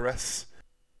The Anchoress.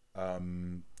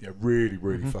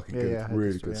 Really fucking good,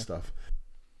 really good stuff.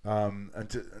 And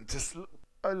just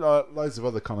loads of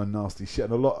other kind of nasty shit,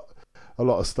 and a lot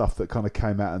of stuff that kind of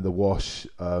came out in the wash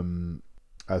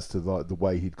as to like the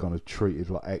way he'd kind of treated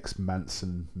like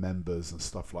ex-Manson members and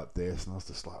stuff like this. And I was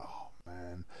just like, oh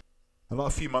man. And like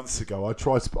a few months ago, I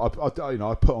tried to, I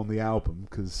put on the album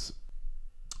because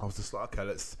I was just like, okay,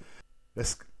 let's.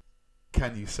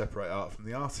 Can you separate art from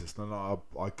the artist? And I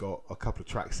got a couple of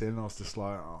tracks in, and I was just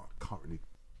like, oh, I can't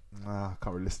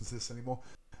really listen to this anymore.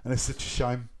 And it's such a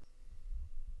shame.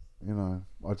 You know,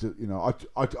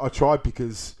 I tried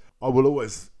because I will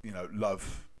always, you know,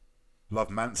 love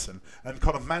Manson, and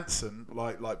kind of Manson,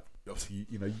 like obviously,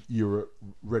 you know, you were at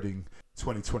Reading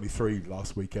 2023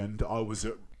 last weekend. I was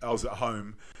at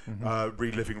home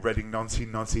reliving Reading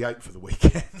 1998 for the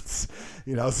weekends.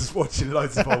 You know, I was just watching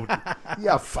loads of old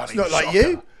funny. It's not like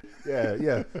you.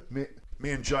 Yeah.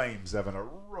 Me and James having a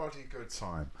ruddy good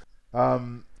time.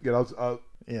 You know,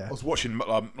 I was watching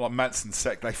like Manson's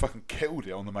set. They fucking killed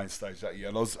it on the main stage that year.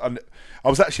 And I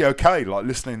was actually okay, like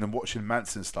listening and watching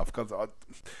Manson stuff, because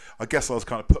I guess I was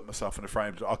kind of putting myself in the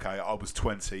frame. Okay, I was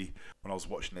 20 when I was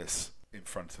watching this in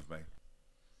front of me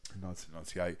in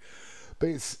 1998. But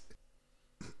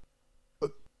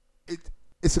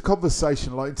it's a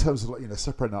conversation, like in terms of, like, you know,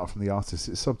 separating out from the artist.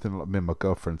 It's something like me and my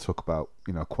girlfriend talk about,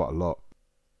 you know, quite a lot.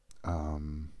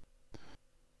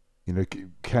 You know,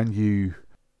 can you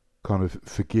kind of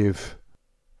forgive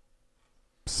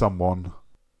someone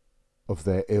of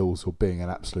their ills or being an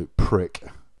absolute prick,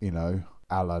 you know,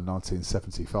 a la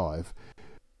 1975,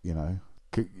 you know,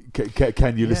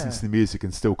 Can you listen Yeah. to the music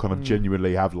and still kind of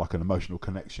genuinely have like an emotional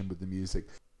connection with the music?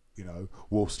 You know,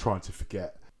 whilst trying to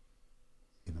forget,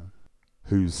 you know,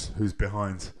 who's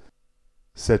behind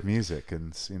said music,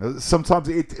 and you know, sometimes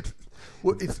I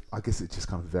guess it just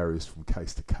kind of varies from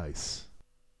case to case.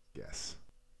 Yes.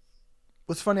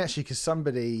 What's funny actually, because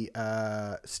somebody,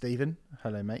 Stephen,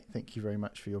 hello mate, thank you very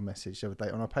much for your message the other day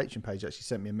on our Patreon page. Actually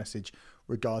sent me a message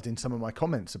regarding some of my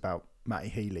comments about Matty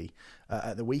Healy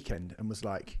at the weekend, and was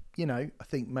like, you know, I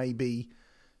think maybe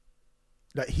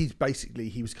that he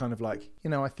was kind of like, you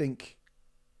know, I think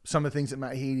some of the things that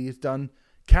Matty Healy has done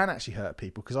can actually hurt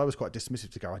people, because I was quite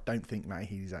dismissive to go, I don't think Matty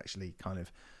Healy's actually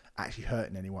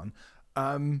hurting anyone.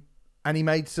 And he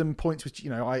made some points which, you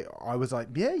know, I was like,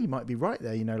 yeah, you might be right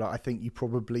there. You know, like, I think you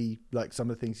probably, like, some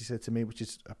of the things he said to me, which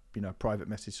is, you know, a private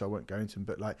message, so I won't go into them.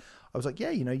 But, like, I was like, yeah,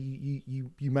 you know,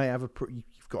 you may have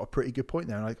you've got a pretty good point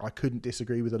there. And I couldn't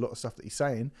disagree with a lot of stuff that he's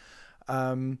saying.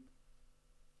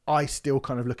 I still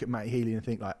kind of look at Matty Healy and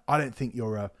think, like, I don't think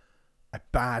you're a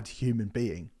bad human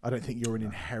being. I don't think you're an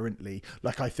inherently,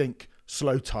 like, I think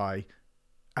Slow Tie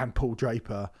and Paul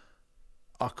Draper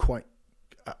are quite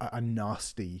a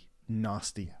nasty,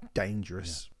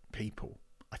 dangerous people.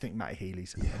 I think Matty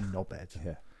Healy's a knobhead.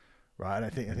 Yeah. Right. And I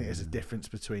think there's a difference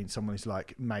between someone who's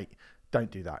like, mate,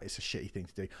 don't do that. It's a shitty thing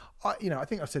to do. I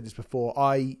think I've said this before.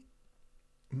 I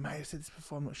may have said this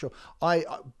before. I'm not sure. I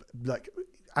like,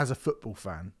 as a football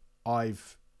fan,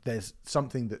 there's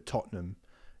something that Tottenham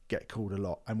get called a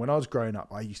lot. And when I was growing up,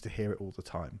 I used to hear it all the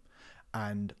time,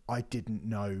 and I didn't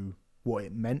know what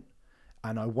it meant.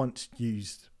 And I once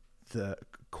used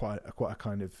quite a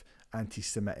kind of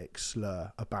anti-Semitic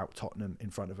slur about Tottenham in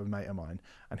front of a mate of mine,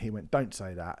 and he went, "Don't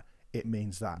say that. It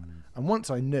means that." And once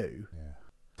I knew,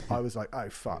 I was like, "Oh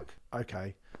fuck,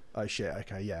 okay, oh shit,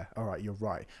 okay, yeah, all right, you're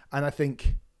right." And I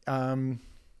think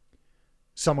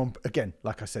someone, again,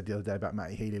 like I said the other day about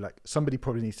Matty Healy, like, somebody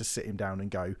probably needs to sit him down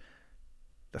and go,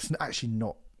 "That's actually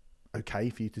not okay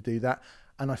for you to do that."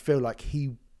 And I feel like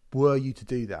were you to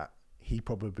do that, he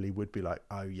probably would be like,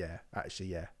 "Oh yeah, actually,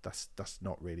 yeah, that's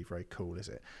not really very cool, is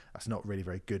it? That's not really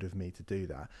very good of me to do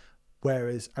that."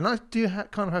 Whereas, and I do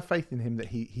kind of have faith in him that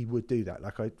he would do that.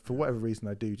 Like, for whatever reason,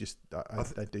 I do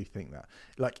think that,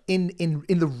 like, in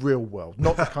the real world,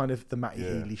 not the kind of the Matty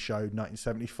Healy show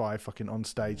 1975 fucking on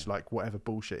stage, like, whatever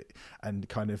bullshit and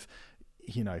kind of,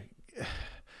 you know,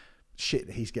 shit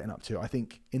that he's getting up to. I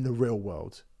think in the real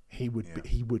world, he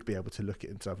would be able to look at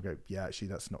himself and go, "Yeah, actually,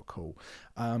 that's not cool."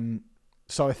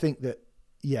 So I think that,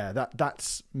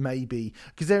 that's maybe,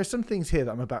 because there are some things here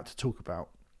that I'm about to talk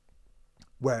about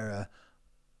where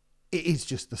it is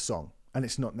just the song and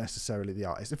it's not necessarily the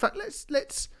artist. In fact,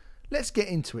 let's get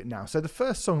into it now. So the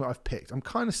first song that I've picked, I'm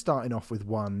kind of starting off with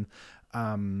one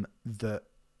that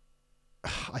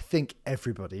I think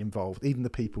everybody involved, even the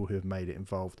people who have made it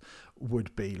involved,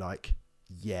 would be like,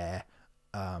 yeah,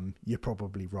 you're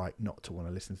probably right not to want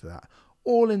to listen to that.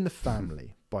 All in the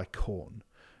Family by Korn.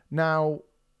 Now,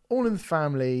 All in the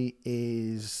Family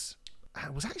was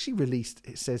actually released,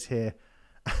 it says here,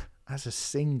 as a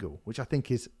single, which I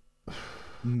think is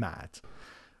mad.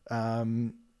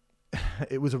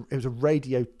 It was a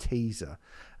radio teaser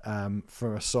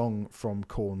for a song from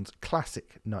Korn's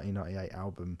classic 1998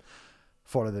 album,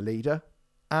 Follow the Leader.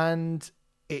 And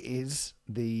it is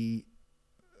the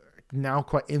now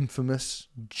quite infamous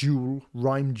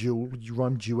rhyme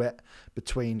duet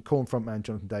between Korn frontman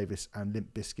Jonathan Davis and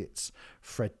Limp Bizkit's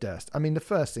Fred Durst. I mean, the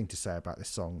first thing to say about this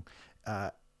song,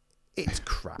 it's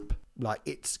crap. Like,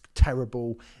 it's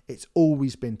terrible. It's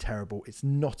always been terrible. It's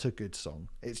not a good song.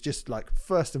 It's just, like,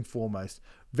 first and foremost,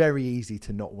 very easy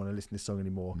to not want to listen to this song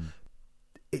anymore.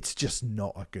 It's just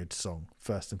not a good song,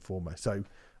 first and foremost. So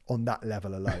on that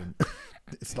level alone,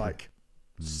 it's like,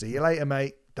 see you later,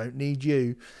 mate. Don't need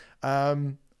you.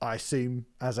 I assume,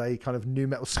 as a kind of new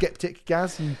metal skeptic,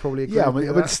 Gaz, you probably agree. Yeah, with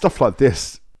I mean, stuff like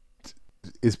this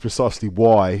is precisely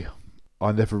why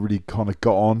I never really kind of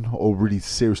got on or really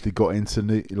seriously got into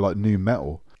new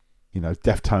metal. You know,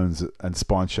 Deftones and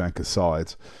Spineshank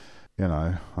aside, you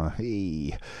know,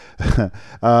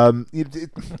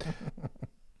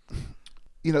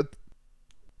 you know,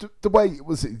 the way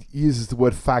it uses the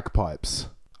word fagpipes.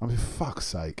 I mean, for fuck's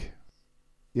sake,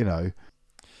 you know,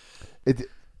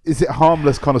 is it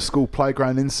harmless kind of school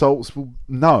playground insults? Well,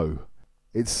 no,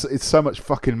 it's so much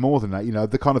fucking more than that. You know,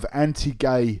 the kind of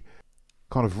anti-gay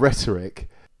kind of rhetoric,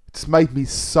 it's made me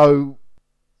so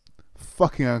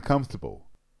fucking uncomfortable.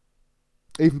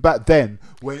 Even back then,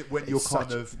 when you're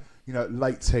kind of, you know,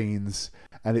 late teens,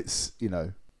 and it's, you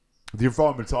know, the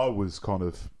environment I was kind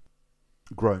of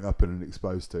growing up in and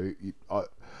exposed to,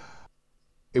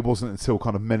 it wasn't until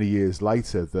kind of many years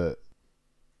later that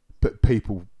but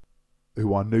people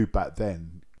who I knew back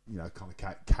then, you know, kind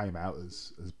of came out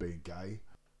as being gay.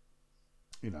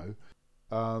 You know,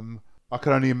 I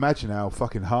can only imagine how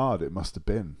fucking hard it must have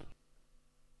been.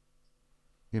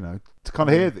 You know, to kind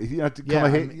of hear, you know, to kind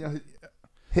of hear, you know,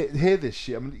 hear this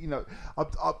shit. I mean, you know,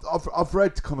 I've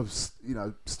read kind of, you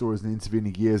know, stories in the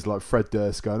intervening years like Fred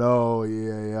Durst going, oh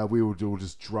yeah, we were all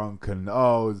just drunk, and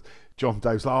John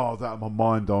Davis, that had my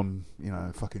mind on, you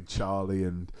know, fucking Charlie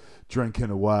and drinking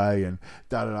away and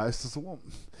da. It's just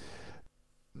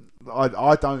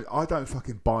I don't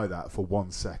fucking buy that for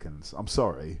 1 second. I'm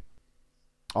sorry,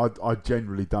 I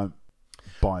generally don't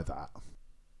buy that.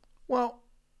 Well,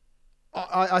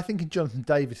 I think in Jonathan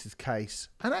Davis's case,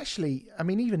 and actually, I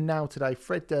mean, even now today,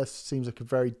 Fred Durst seems like a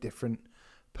very different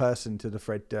person to the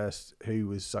Fred Durst who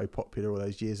was so popular all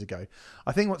those years ago.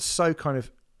 I think what's so kind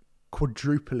of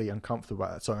quadruply uncomfortable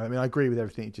about that song, I mean, I agree with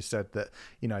everything you just said, that,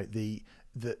 you know, the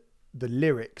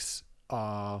lyrics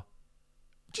are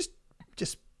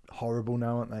just horrible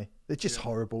now, aren't they? They're just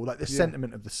horrible. Like the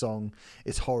sentiment of the song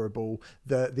is horrible.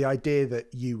 The idea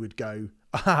that you would go,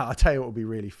 I'll tell you what would be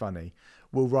really funny.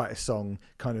 We'll write a song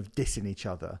kind of dissing each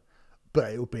other,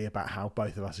 but it'll be about how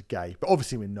both of us are gay. But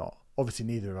obviously we're not. Obviously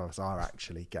neither of us are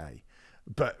actually gay.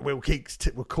 But we'll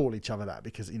call each other that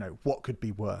because, you know, what could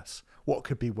be worse? What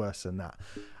could be worse than that?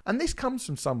 And this comes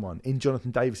from someone, in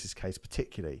Jonathan Davis's case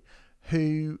particularly,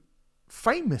 who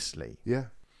famously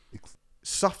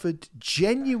suffered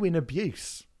genuine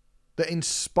abuse that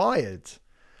inspired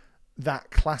that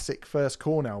classic first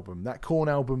Korn album. That Korn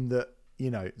album that,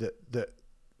 you know, that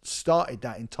started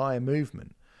that entire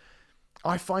movement.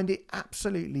 I find it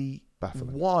absolutely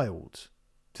baffling, wild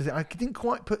to think. I didn't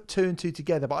quite put two and two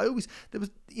together, but there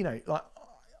was, you know, like,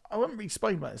 I haven't really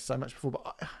spoken about this so much before,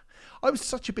 but I was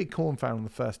such a big Korn fan on the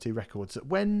first two records that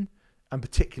and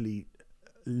particularly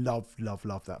love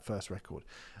that first record,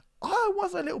 I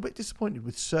was a little bit disappointed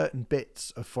with certain bits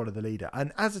of Follow the Leader.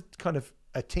 And as a kind of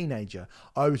a teenager,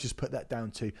 I always just put that down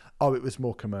to, it was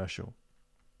more commercial.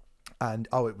 And,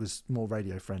 it was more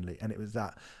radio friendly. And it was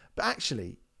that. But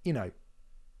actually, you know,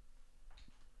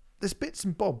 there's bits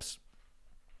and bobs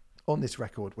on this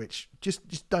record which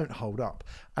just don't hold up.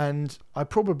 And I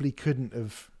probably couldn't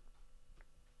have,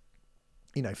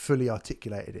 you know, fully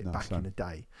articulated it back in the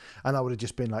day. And I would have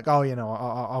just been like, you know,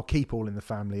 I'll keep All in the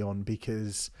Family on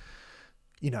because,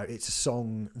 you know, it's a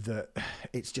song that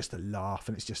it's just a laugh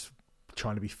and it's just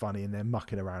trying to be funny and they're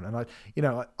mucking around. And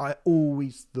I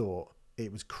always thought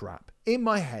it was crap. In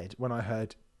my head, when I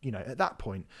heard, you know, at that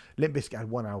point, Limp Bizkit had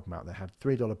one album out. They had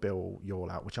 $3 Bill Y'all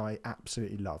out, which I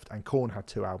absolutely loved. And Korn had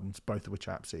two albums, both of which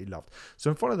I absolutely loved. So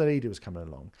when Follow the Leader was coming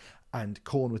along and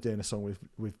Korn was doing a song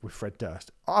with Fred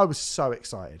Durst, I was so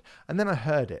excited. And then I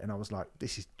heard it and I was like,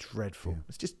 this is dreadful.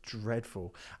 It's just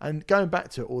dreadful. And going back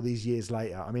to it all these years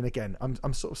later, I mean, again,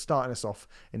 I'm sort of starting us off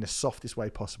in the softest way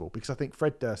possible because I think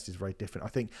Fred Durst is very different. I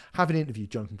think having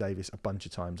interviewed Jonathan Davis a bunch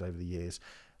of times over the years,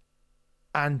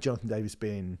 and Jonathan Davis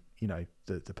being, you know,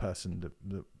 the person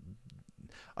that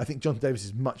I think Jonathan Davis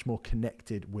is much more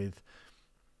connected with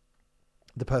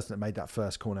the person that made that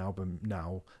first Korn album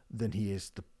now than he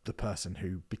is the person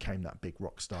who became that big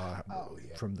rock star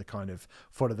from the kind of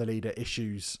Follow the Leader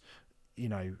issues, you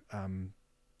know,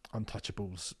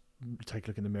 Untouchables, Take a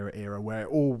Look in the Mirror era, where it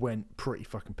all went pretty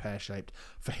fucking pear-shaped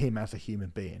for him as a human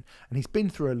being. And he's been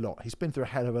through a lot. He's been through a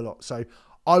hell of a lot. So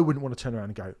I wouldn't want to turn around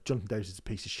and go, Jonathan Davis is a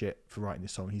piece of shit for writing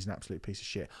this song. He's an absolute piece of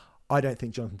shit. I don't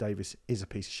think Jonathan Davis is a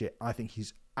piece of shit. I think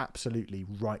he's absolutely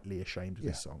rightly ashamed of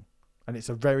this song. And it's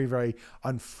a very, very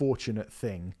unfortunate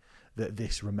thing that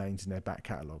this remains in their back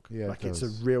catalogue. Yeah, like, it's a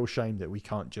real shame that we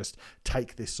can't just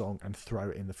take this song and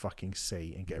throw it in the fucking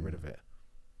sea and get rid of it.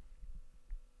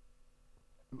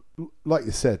 Like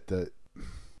you said, that,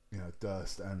 you know,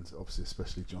 Durst and obviously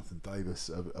especially Jonathan Davis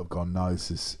have gone, no, this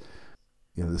is,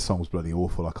 you know, the song's bloody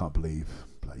awful. I can't believe,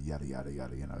 bloody yada yada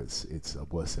yada. You know, it's the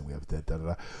worst thing we ever did. Da, da,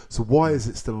 da. So why is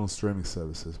it still on streaming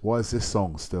services? Why is this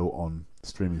song still on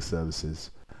streaming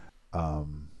services? Why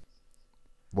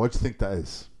do you think that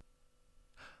is?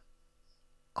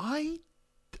 I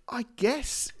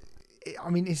guess, I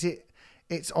mean,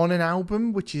 it's on an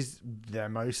album which is their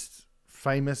most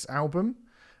famous album.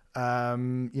 You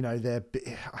know,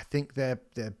 I think their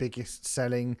biggest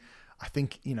selling. I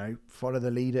think, you know, Follow the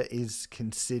Leader is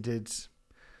considered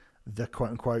the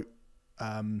quote unquote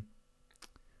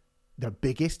the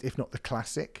biggest, if not the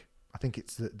classic. I think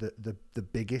it's the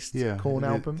biggest Korn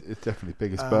album. It's definitely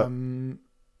biggest, but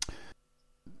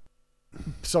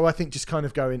so I think just kind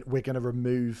of going, we're going to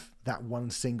remove that one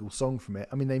single song from it.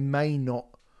 I mean, they may not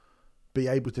be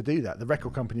able to do that. The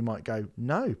record company might go,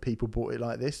 no, people bought it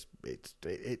like this.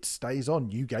 It stays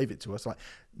on. You gave it to us. Like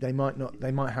they might not.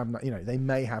 They might have no, they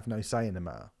may have no say in the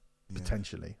matter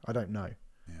potentially. I don't know.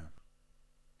 Yeah.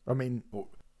 I mean, Well,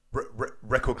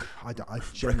 record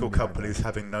genuinely companies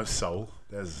having no soul.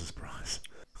 There's a surprise.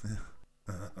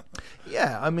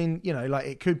 Yeah, I mean, like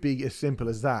it could be as simple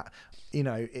as that.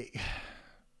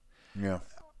 Yeah.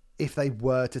 If they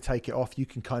were to take it off, you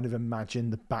can kind of imagine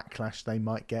the backlash they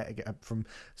might get from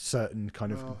certain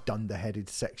kind of dunderheaded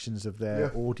sections of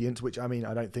their audience, which, I mean,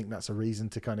 I don't think that's a reason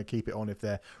to kind of keep it on if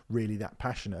they're really that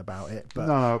passionate about it.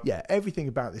 But yeah, everything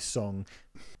about this song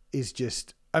is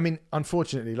just, I mean,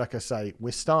 unfortunately, like I say,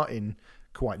 we're starting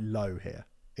quite low here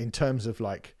in terms of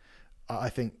like, I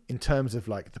think in terms of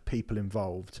like the people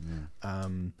involved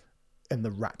and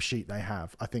the rap sheet they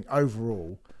have, I think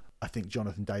overall, I think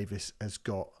Jonathan Davis has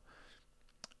got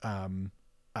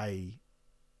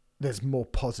there's more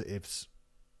positives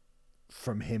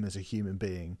from him as a human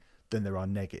being than there are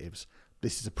negatives.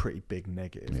 This is a pretty big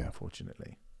negative,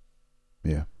 unfortunately.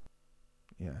 Yeah.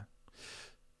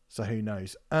 So who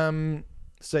knows? So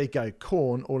there you go.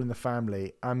 Korn, All in the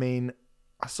Family. I mean,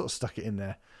 I sort of stuck it in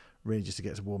there really just to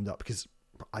get us warmed up because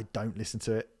I don't listen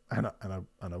to it and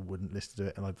I wouldn't listen to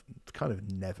it, and I've kind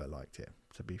of never liked it.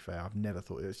 To be fair, I've never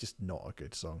thought it was just not a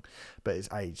good song, but it's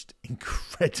aged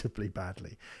incredibly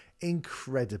badly.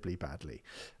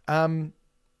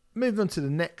 Moving on to the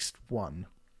next one,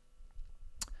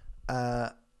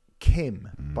 Kim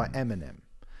by Eminem,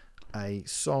 a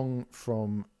song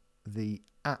from the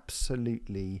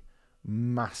absolutely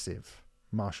massive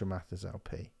Marshall Mathers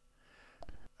LP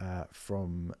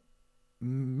from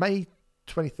May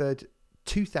 23rd,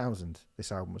 2000.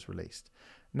 This album was released.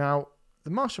 Now, the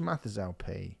Marshall Mathers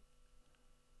LP,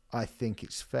 I think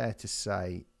it's fair to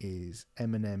say, is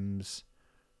Eminem's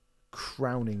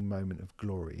crowning moment of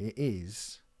glory. It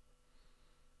is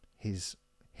his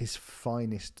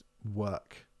finest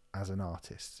work as an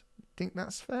artist. Think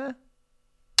that's fair?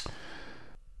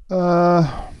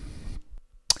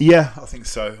 Yeah, I think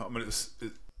so. I mean, it was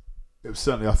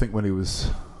certainly, I think when he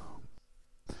was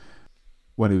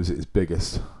at his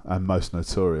biggest and most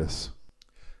notorious.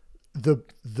 The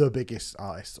biggest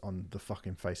artist on the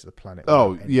fucking face of the planet.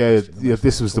 Oh yeah.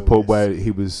 This was the point where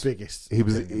he was biggest. He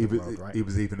was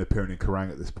even appearing in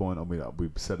Kerrang at this point. I mean,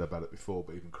 we've said about it before,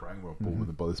 but even Kerrang were on board with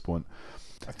him by this point.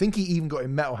 I think he even got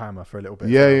in Metal Hammer for a little bit.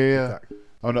 Yeah.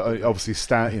 Oh no, obviously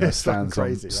Stan's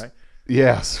crazy, right?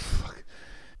 Yes. Fuck.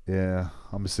 Yeah,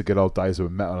 I miss the good old days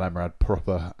when Metal Hammer had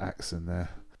proper acts in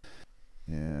there.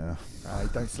 Yeah.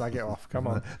 Don't slag it off. Come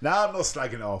on. No, I'm not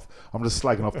slagging it off. I'm just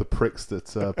slagging off the pricks that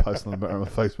post on my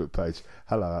Facebook page.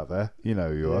 Hello out there. You know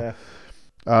who you are.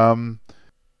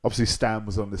 Obviously Stan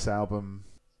was on this album,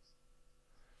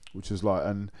 which is like,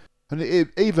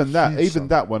 even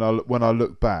that when I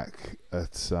look back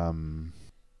at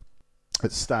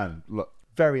Stan, look,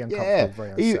 very uncomfortable.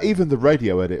 Very unsettling. Even the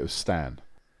radio edit of Stan,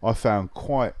 I found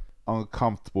quite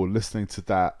uncomfortable listening to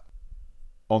that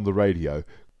on the radio.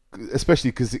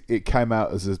 Especially because it came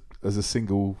out as a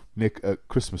single Nick at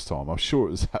Christmas time. I'm sure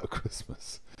it was at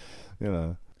Christmas.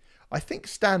 I think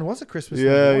Stan was a Christmas.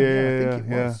 Yeah. I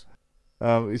think it was.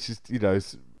 It's just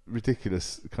it's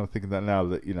ridiculous kind of thinking that now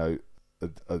that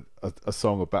a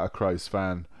song about a Crows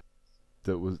fan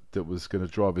that was going to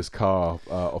drive his car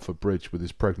off a bridge with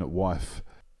his pregnant wife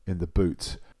in the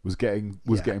boot was getting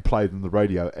played on the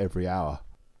radio every hour.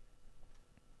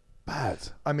 Bad.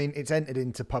 I mean, it's entered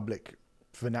into public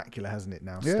vernacular, hasn't it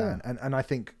now, Stan? And I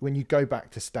think when you go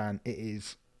back to Stan, it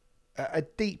is a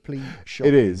deeply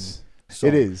shocking song.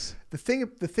 It is. The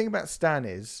thing about Stan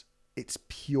is it's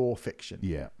pure fiction.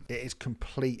 Yeah. It is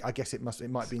complete. I guess it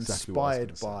might be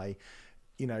inspired by,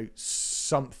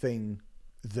 something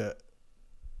that,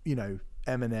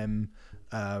 Eminem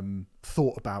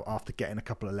thought about after getting a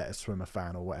couple of letters from a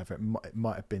fan or whatever. It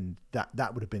might have been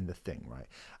that would have been the thing, right?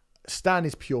 Stan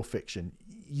is pure fiction.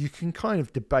 You can kind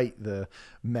of debate the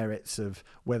merits of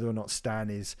whether or not Stan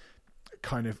is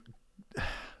kind of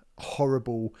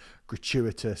horrible,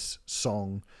 gratuitous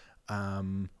song,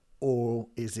 or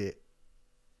is it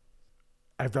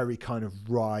a very kind of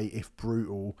wry, if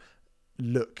brutal,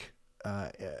 look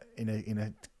in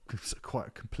a quite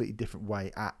a completely different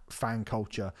way at fan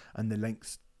culture and the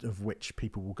lengths of which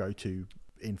people will go to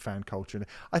in fan culture. And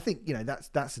I think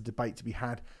that's a debate to be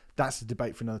had. That's a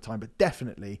debate for another time. But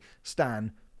definitely,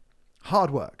 Stan,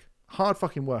 hard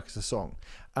fucking work as a song.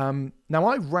 Now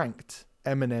I ranked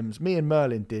Eminem's. Me and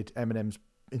Merlin did Eminem's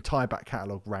entire back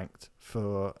catalogue ranked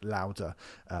for Louder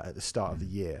at the start of the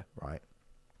year, right?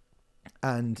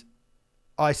 And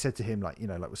I said to him,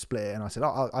 we'll split it, and I said,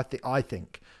 I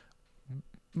think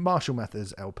Marshall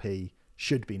Mathers LP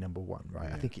should be number one, right?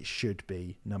 Yeah. I think it should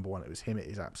be number one. It was him at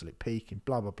his absolute peak and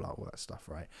blah, blah, blah, all that stuff,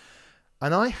 right?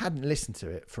 And I hadn't listened to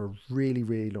it for a really,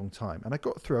 really long time. And I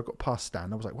got past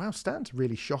Stan. I was like, wow, Stan's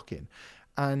really shocking.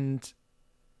 And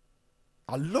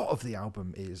a lot of the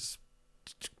album is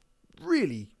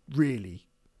really, really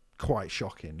quite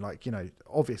shocking. Like, you know,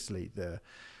 obviously the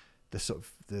sort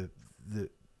of the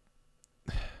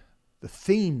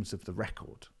themes of the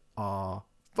record are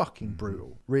fucking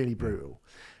brutal, really brutal.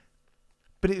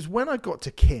 But it was when I got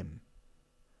to Kim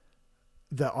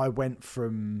that I went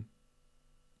from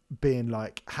being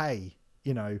like, hey,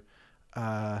 you know,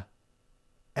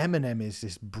 Eminem is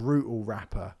this brutal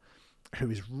rapper who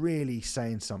is really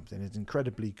saying something, is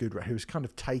incredibly good, who's kind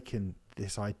of taken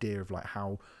this idea of like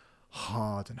how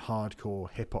hard and hardcore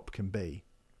hip hop can be,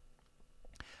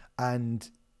 and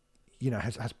you know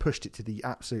has pushed it to the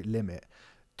absolute limit.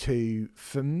 To,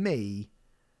 for me,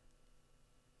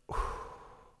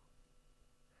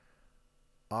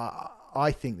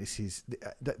 I think this is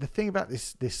the thing about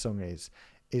this song is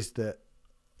that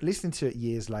listening to it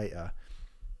years later,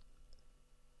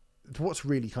 what's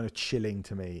really kind of chilling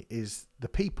to me is the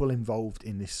people involved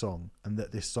in this song, and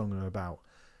that this song are about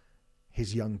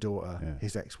his young daughter,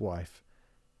 his ex-wife,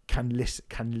 can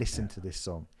listen to this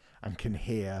song and can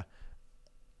hear,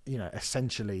 you know,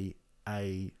 essentially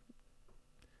a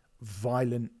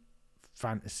violent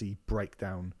fantasy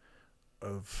breakdown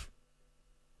of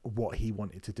what he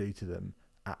wanted to do to them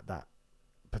at that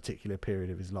particular period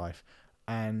of his life.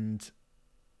 And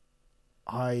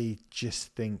I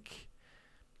just think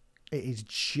it is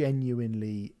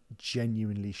genuinely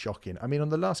shocking. I mean, on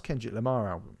the last Kendrick Lamar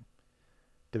album,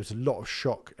 there was a lot of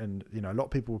shock, and you know, a lot of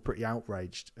people were pretty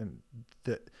outraged, and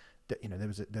that you know, there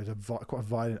was quite a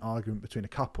violent argument between a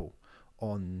couple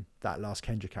on that last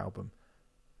Kendrick album.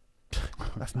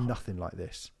 That's nothing like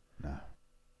this. No.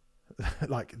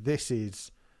 Like this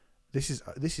is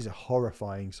a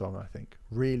horrifying song. I think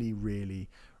really, really,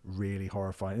 really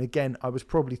horrifying. And again, I was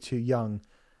probably too young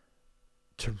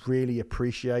to really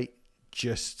appreciate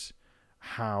just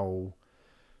how,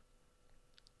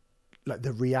 like,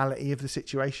 the reality of the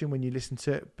situation when you listen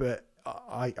to it. But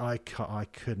I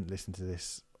couldn't listen to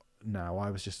this now.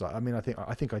 I was just like, I mean, I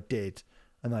think I did,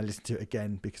 and I listened to it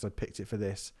again because I picked it for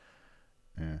this.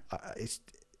 Yeah.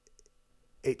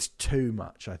 It's too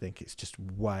much. I think it's just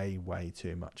way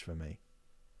too much for me.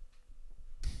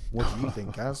 What do you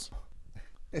think, Gaz?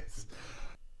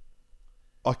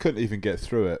 I couldn't even get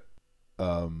through it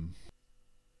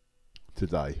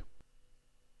today.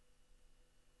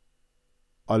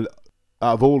 Out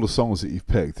of all the songs that you've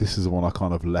picked, this is the one I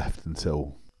kind of left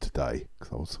until today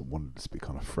because I wanted it to be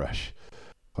kind of fresh,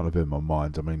 kind of in my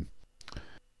mind. I mean,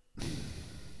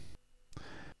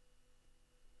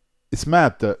 it's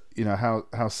mad that, you know,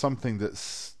 how something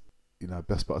that's, you know,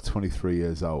 best part of 23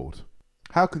 years old,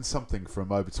 how can something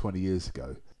from over 20 years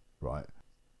ago, right,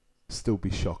 still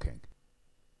be shocking?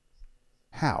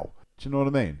 How? Do you know what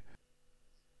I mean?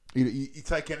 You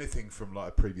take anything from like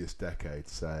a previous decade,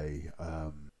 say,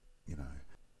 you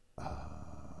know,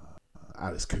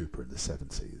 Alice Cooper in the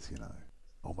 70s, you know.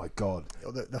 Oh my God.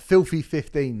 The filthy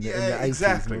 15 in the 80s.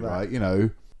 Exactly, right. You know,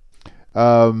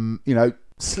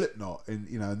 Slipknot in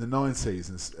the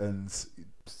 90s and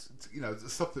you know,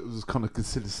 stuff that was kind of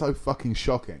considered so fucking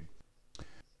shocking.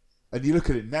 And you look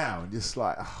at it now and just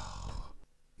like,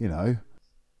 you know,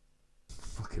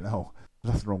 fucking hell,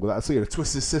 nothing wrong with that. So, you know,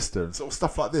 Twisted Sister and sort of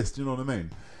stuff like this, do you know what I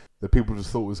mean? That people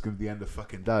just thought was going to be the end of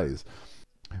fucking days.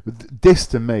 But this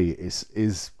to me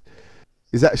is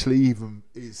actually even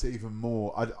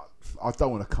more. I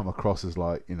don't want to come across as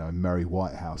like, you know, Merry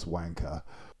Whitehouse wanker,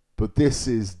 but this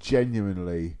is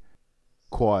genuinely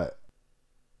quite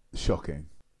shocking.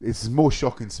 It's more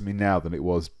shocking to me now than it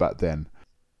was back then.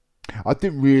 I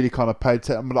didn't really kind of pay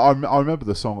attention, but I remember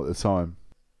the song at the time.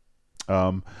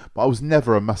 But I was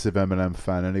never a massive Eminem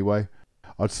fan anyway.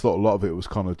 I just thought a lot of it was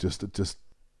kind of just I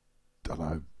don't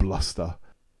know, bluster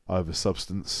over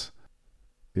substance.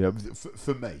 You know,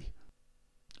 for me,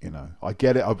 you know, I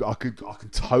get it. I can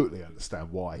totally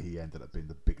understand why he ended up being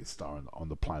the biggest star on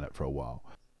the planet for a while.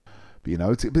 But you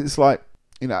know, it's like,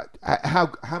 you know,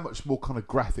 how much more kind of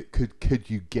graphic could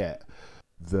you get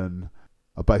than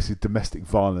a basic domestic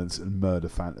violence and murder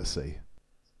fantasy?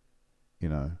 You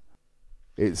know,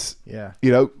 it's, yeah.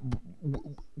 You know,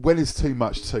 when is too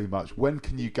much too much? When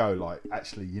can you go like,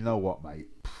 actually, you know what, mate?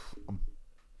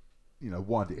 You know,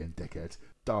 wind it in, dickhead.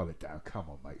 Dial it down. Come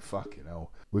on, mate. Fucking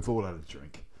hell. We've all had a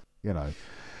drink. You know,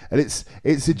 and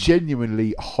it's a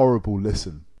genuinely horrible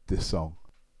listen. This song,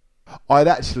 I'd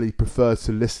actually prefer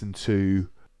to listen to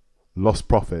Lost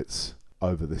Prophets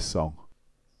over this song.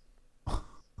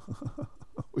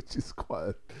 which is quite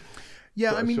a...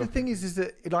 Yeah, quite I mean, the shocking. thing is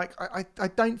that, like, I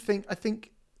don't think, I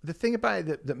think the thing about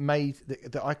it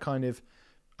that I kind of,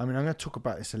 I mean, I'm going to talk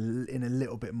about this in a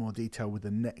little bit more detail with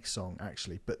the next song,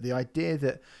 actually, but the idea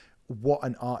that what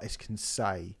an artist can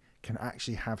say can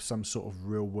actually have some sort of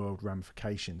real world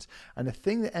ramifications. And the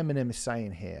thing that Eminem is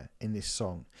saying here in this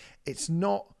song, it's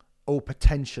not, oh,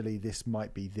 potentially this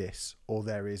might be this, or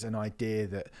there is an idea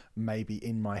that maybe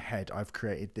in my head I've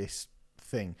created this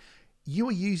thing. You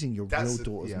are using your real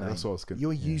daughter's name. That's what I was gonna,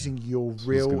 You're using your what I was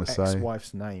real gonna say.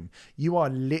 ex-wife's name. You are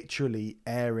literally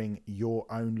airing your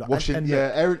own life. Washing,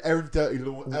 Aaron Dirty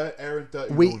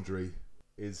Laundry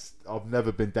is... I've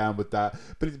never been down with that.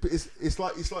 But it's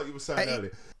like you were saying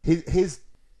earlier. His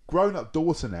grown-up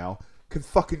daughter now can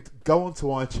fucking go onto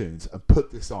iTunes and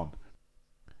put this on.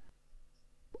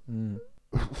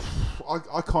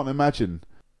 I can't imagine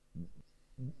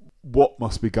what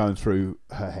must be going through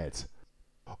her head,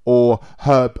 or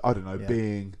her, I don't know,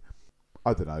 being,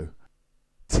 I don't know,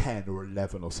 10 or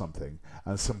 11 or something,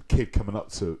 and some kid coming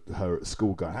up to her at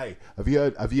school going, "Hey, have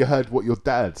you heard what your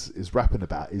dad is rapping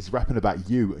about? He's rapping about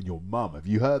you and your mum. Have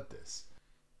you heard this?"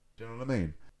 Do you know what I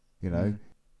mean? You know,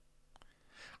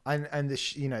 and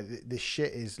the the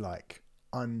shit is like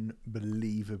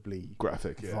unbelievably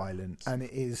graphic, violent, and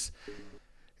it's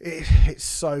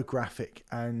so graphic.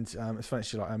 And it's funny,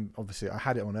 actually, like, obviously I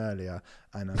had it on earlier,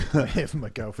 and I'm here for my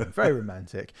girlfriend, very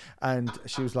romantic, and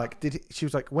she was like,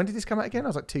 when did this come out again? I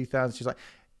was like 2000. She was like,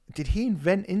 did he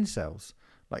invent incels?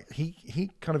 Like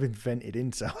he kind of invented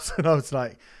incels. And I was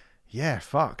like, yeah,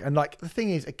 fuck. And like the thing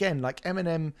is, again, like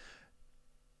Eminem,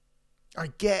 I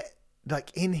get,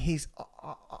 like, in his,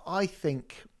 I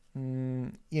think,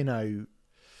 Eminem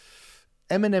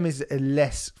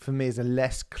is for me, a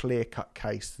less clear-cut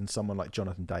case than someone like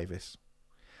Jonathan Davis.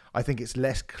 I think it's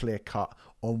less clear-cut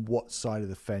on what side of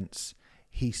the fence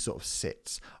he sort of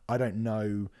sits. I don't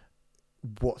know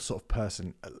what sort of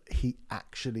person he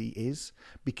actually is,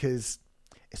 because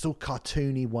it's all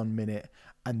cartoony one minute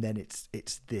and then it's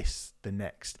this the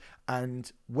next.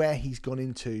 And where he's gone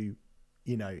into,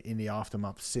 in the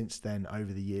aftermath since then,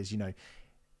 over the years,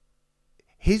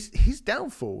 his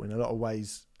downfall in a lot of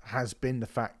ways has been the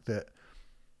fact that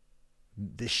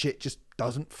this shit just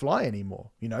doesn't fly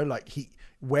anymore. Like,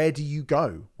 where do you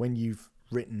go when you've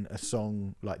written a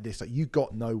song like this? Like, he's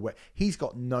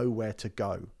got nowhere to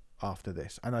go after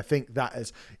this. And I think that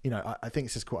is, I think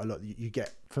it's just quite a lot. You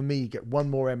get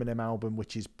one more Eminem album,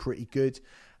 which is pretty good.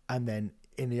 And then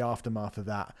in the aftermath of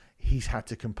that, he's had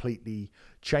to completely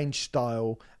change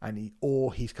style, and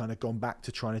he's kind of gone back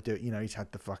to trying to do it. He's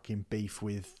had the fucking beef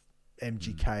with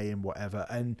MGK and whatever.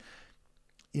 And,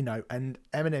 and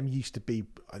Eminem used to be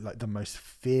like the most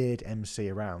feared MC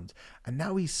around. And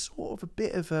now he's sort of a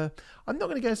bit of I'm not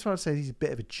going to go as far as say he's a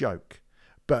bit of a joke,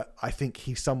 but I think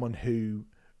he's someone who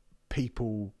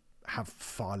people have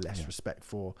far less respect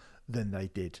for than they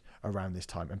did around this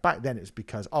time. And back then it's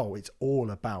because, it's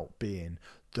all about being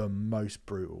the most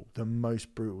brutal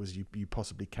as you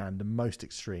possibly can, the most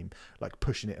extreme, like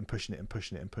pushing it and pushing it and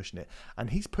pushing it and pushing it. And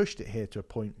he's pushed it here to a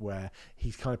point where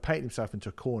he's kind of painted himself into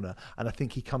a corner, and I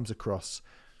think he comes across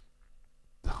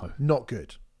not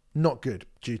good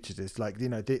due to this. Like,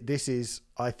 I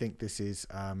think this is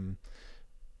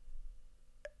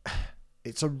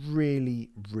it's a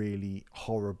really, really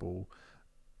horrible,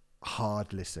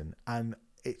 hard listen, and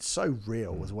it's so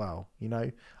real as well.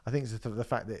 I think it's the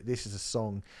fact that this is a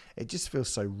song, it just feels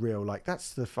so real. Like,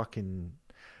 that's the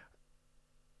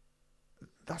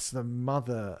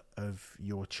mother of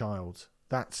your child.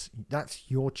 That's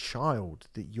your child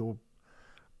that you're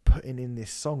putting in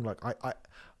this song. Like, I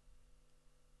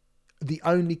the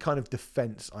only kind of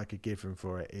defense I could give him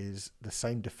for it is the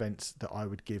same defense that I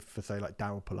would give for, say, like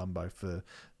Daryl Palumbo for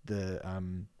the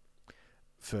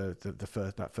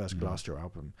first Glassjaw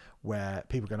album, where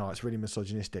people go, it's really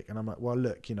misogynistic. And I'm like, well,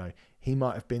 look, he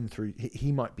might have been through,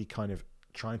 he might be kind of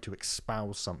trying to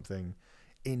espouse something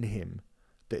in him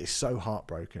that is so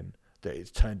heartbroken that it's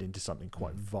turned into something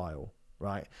quite vile,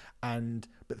 right? But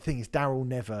the thing is, Daryl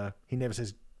never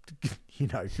says,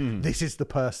 this is the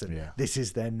person, this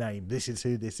is their name, this is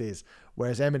who this is,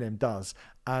 whereas Eminem does.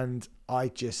 And I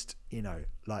just,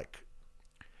 like,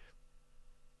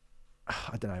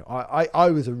 I don't know, I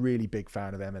was a really big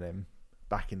fan of Eminem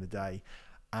back in the day,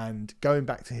 and going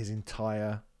back to his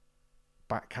entire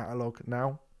back catalogue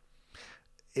now,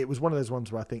 it was one of those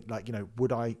ones where I think, like,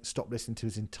 would I stop listening to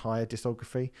his entire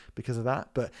discography because of that?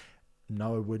 But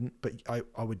no, I wouldn't. But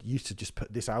I would used to just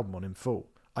put this album on in full.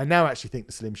 I now actually think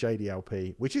the Slim Shady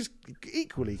LP, which is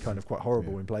equally kind of quite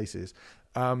horrible in places,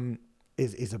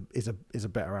 is a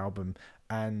better album.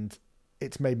 And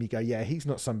it's made me go, yeah, he's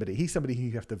somebody who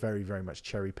you have to very, very much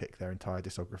cherry pick their entire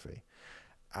discography.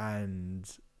 And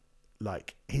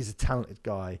like, he's a talented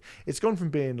guy. It's gone from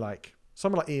being like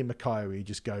someone like Ian MacKaye, where you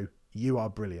just go, you are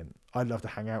brilliant. I'd love to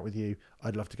hang out with you.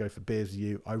 I'd love to go for beers with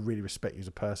you. I really respect you as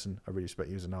a person. I really respect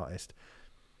you as an artist.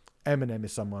 Eminem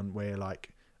is someone where you're like,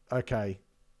 okay,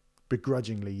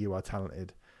 begrudgingly, you are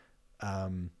talented. I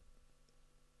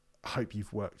hope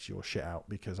you've worked your shit out,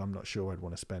 because I'm not sure I'd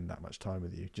want to spend that much time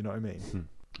with you. Do you know what I mean?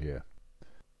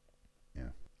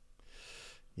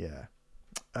 Yeah.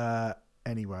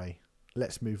 Anyway,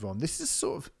 let's move on. This is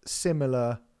sort of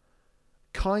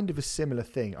kind of a similar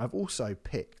thing. I've also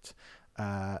picked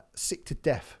Sick to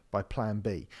Death by Plan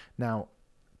B. Now,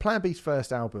 Plan B's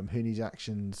first album, Who Needs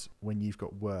Actions When You've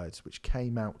Got Words, which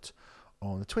came out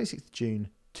on the 26th of June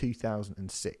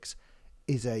 2006,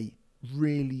 is a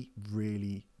really,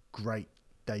 really great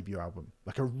debut album.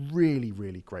 Like a really,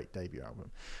 really great debut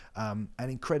album. And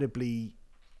incredibly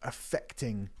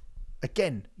affecting,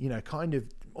 again, kind of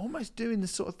almost doing the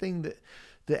sort of thing that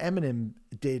Eminem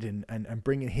did, and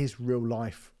bringing his real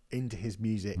life into his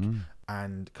music,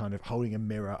 and kind of holding a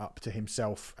mirror up to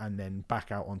himself and then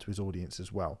back out onto his audience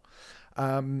as well.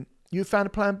 You found a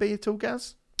Plan B at all,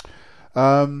 Gaz?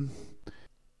 I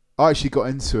actually got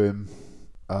into him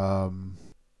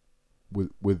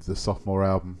with the sophomore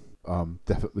album,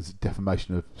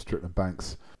 Defamation of Strickland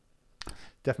Banks.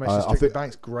 Defamation of Strickland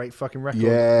Banks, great fucking record.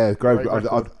 Yeah, great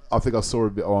record. I think I saw a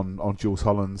bit on Jules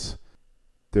Holland's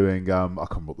doing, I can't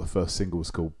remember what the first single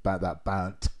was called, that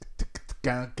band.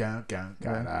 Said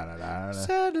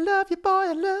I love you, boy,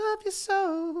 I love you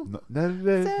so.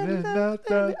 Yeah,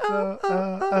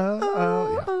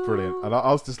 brilliant. And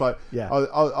I was just like,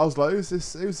 I was like, who's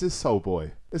this soul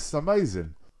boy? This is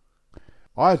amazing.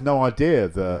 I had no idea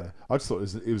that. I just thought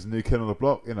it was a new kid on the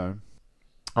block.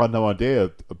 I had no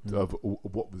idea of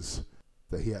what was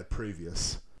that he had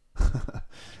previous. I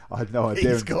had no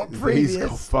idea. He's got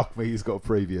previous. He's got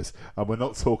previous. And we're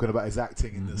not talking about his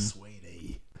acting in The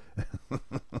Sweeney.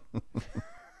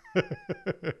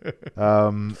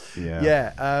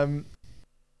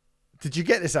 Did you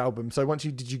get this album? So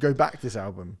did you go back to this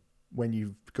album when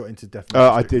you got into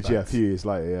Defamation? I did, a few years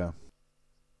later, yeah.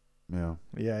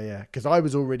 Because I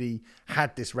was already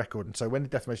had this record, and so when the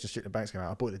Defamation of Strickland Banks came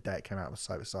out, I bought it the day it came out. I was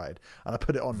so excited, and I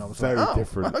put it on, and I was very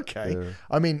different. Okay. Yeah.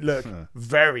 I mean, look,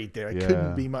 very different. It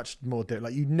couldn't be much more different.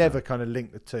 Like, you never kind of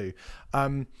link the two.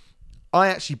 I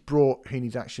actually brought Who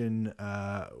Needs Action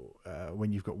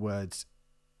When You've Got Words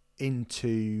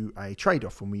into a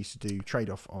trade-off when we used to do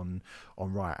trade-off on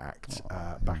Riot Act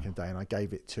back in the day, and I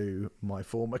gave it to my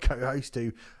former co-host,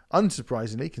 who,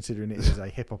 unsurprisingly, considering it is a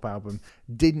hip-hop album,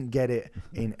 didn't get it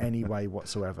in any way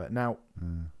whatsoever. Now,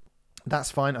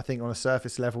 that's fine. I think on a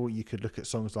surface level, you could look at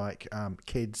songs like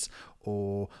Kids,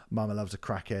 or Mama Loves a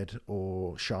Crackhead,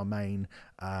 or Charmaine,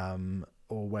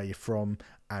 or Where You're From,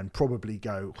 and probably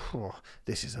go,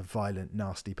 this is a violent,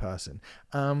 nasty person.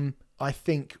 I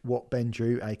think what Ben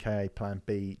Drew, aka Plan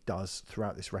B, does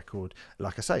throughout this record,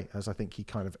 like I say, as I think he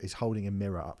kind of is holding a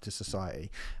mirror up to society.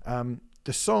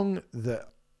 The song that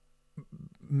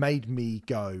made me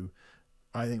go,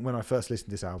 I think when I first listened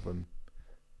to this album,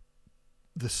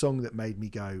 the song that made me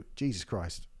go, Jesus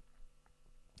Christ,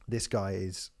 this guy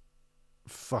is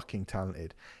fucking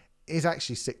talented, is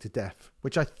actually Sick to Death,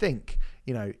 which I think,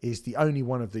 is the only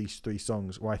one of these three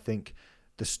songs where I think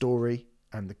the story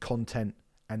and the content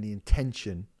and the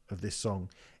intention of this song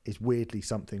is weirdly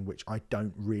something which I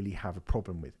don't really have a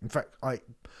problem with. In fact, I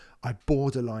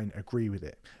borderline agree with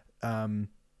it.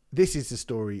 This is the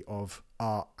story of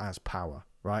art as power,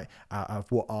 right?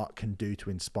 Of what art can do to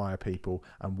inspire people,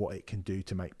 and what it can do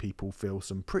to make people feel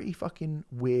some pretty fucking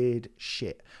weird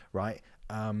shit, right?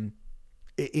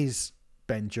 It is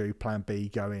Ben Drew, Plan B,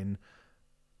 going,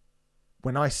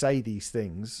 when I say these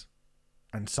things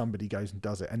and somebody goes and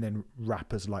does it, and then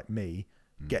rappers like me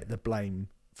get the blame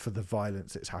for the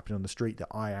violence that's happening on the street that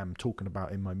I am talking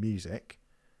about in my music,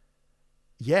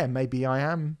 maybe I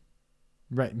am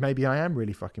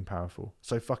really fucking powerful.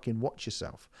 So fucking watch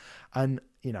yourself. And,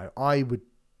 I would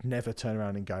never turn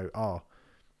around and go,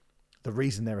 the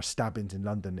reason there are stabbings in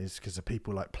London is because of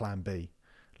people like Plan B.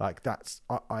 Like, that's,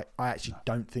 I actually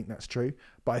don't think that's true.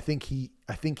 But I think he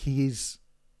is,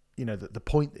 the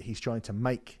point that he's trying to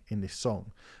make in this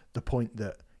song, the point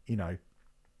that,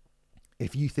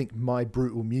 if you think my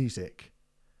brutal music,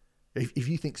 if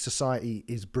you think society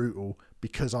is brutal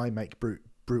because I make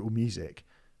brutal music,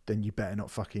 then you better not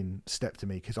fucking step to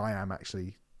me, because I am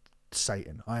actually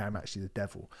Satan. I am actually the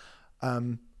devil.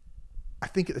 I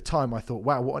think at the time I thought,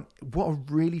 wow, what a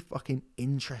really fucking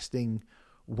interesting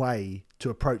way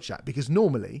to approach that, because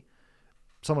normally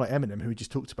someone like Eminem, who we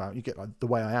just talked about, you get like The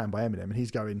Way I Am by Eminem, and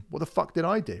he's going, what the fuck did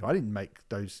I do? I didn't make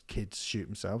those kids shoot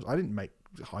themselves. I didn't make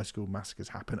high school massacres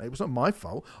happen. It was not my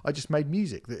fault. I just made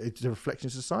music. It's a reflection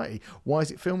of society. Why is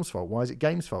it film's fault? Why is it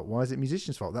games' fault? Why is it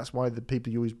musicians' fault? That's why the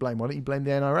people you always blame. Why don't you blame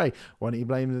the NRA? Why don't you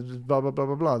blame the blah blah blah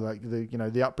blah blah? Like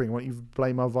the upbringing. Why don't you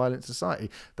blame our violent society?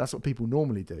 That's what people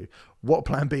normally do. What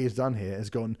Plan B has done here has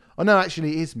gone, oh no,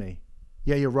 actually it is me.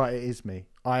 Yeah, you're right, it is me.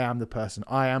 I am the person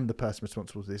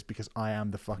responsible for this, because I am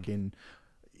the fucking,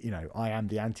 I am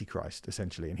the Antichrist,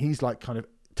 essentially. And he's like kind of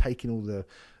taking all the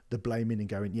blame in and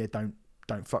going, yeah, don't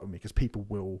fuck with me, because people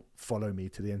will follow me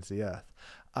to the ends of the earth.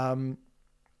 And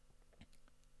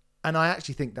I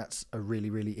actually think that's a really,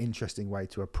 really interesting way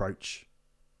to approach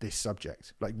this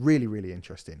subject. Like, really, really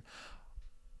interesting.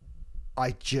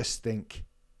 I just think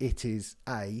it is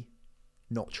A,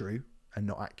 not true and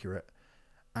not accurate,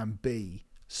 and B,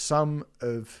 some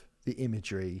of the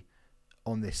imagery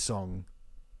on this song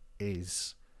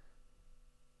is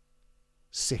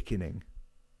sickening.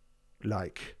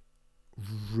 Like,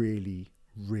 really,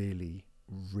 really,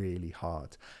 really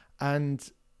hard. And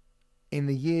in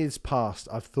the years past,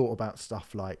 I've thought about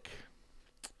stuff like,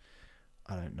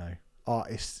 I don't know,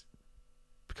 artists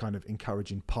kind of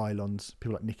encouraging pylons,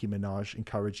 people like Nicki Minaj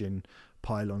encouraging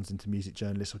pylons into music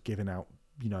journalists, or giving out,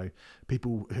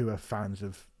 people who are fans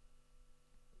of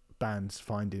bands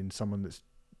finding someone that's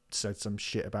said some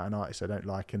shit about an artist they don't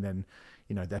like, and then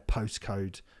their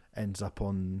postcode ends up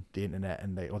on the internet,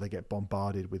 and they get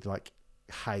bombarded with like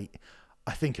hate.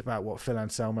 I think about what Phil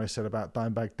Anselmo said about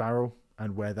Dimebag Darrell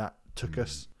and where that took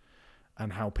us,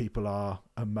 and how people are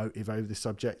emotive over the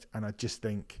subject. And I just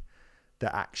think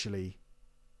that actually,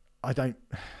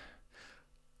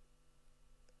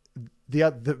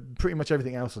 the pretty much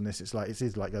everything else on this, it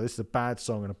is like, oh, this is a bad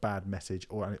song and a bad message,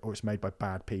 or it's made by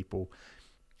bad people.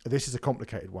 This is a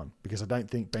complicated one, because I don't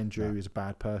think Ben Drew is a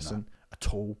bad person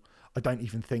at all. I don't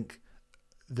even think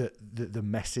that the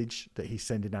message that he's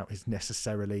sending out is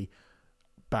necessarily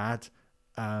bad.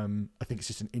 I think it's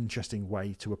just an interesting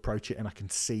way to approach it, and I can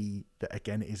see that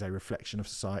again it is a reflection of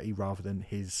society rather than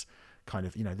his kind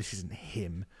of, this isn't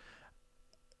him.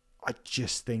 I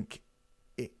just think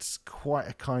it's quite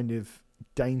a kind of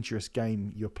dangerous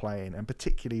game you're playing, and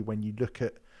particularly when you look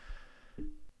at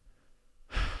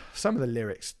some of the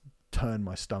lyrics, turn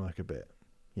my stomach a bit.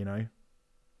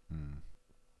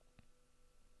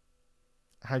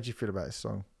 How do you feel about this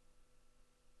song?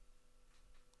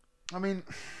 I mean,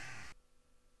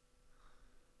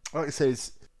 like I say,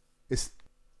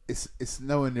 it's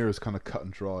nowhere near as kind of cut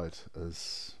and dried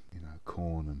as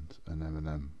Korn and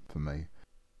Eminem for me.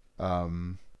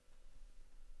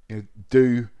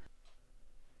 Do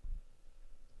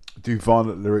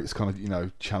violent lyrics kind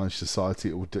of challenge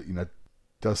society, or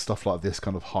does stuff like this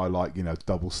kind of highlight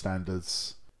double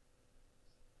standards?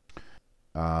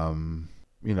 Like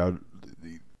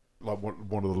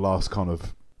one of the last kind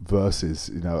of verses,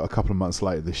 a couple of months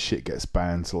later, this shit gets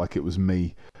banned. Like it was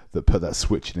me that put that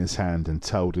switch in his hand and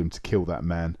told him to kill that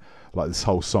man. Like this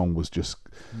whole song was just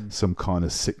some kind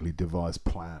of sickly devised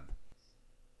plan.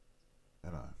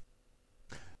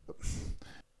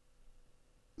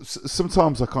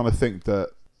 Sometimes I kind of think that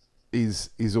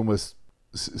he's almost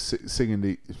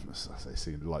singing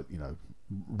like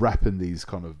rapping these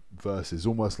kind of verses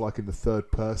almost like in the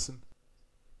third person.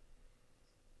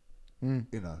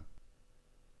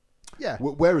 Yeah.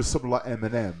 Whereas something like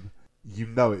Eminem,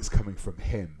 it's coming from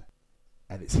him,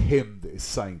 and it's him that is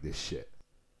saying this shit.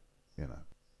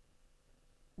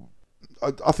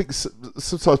 I think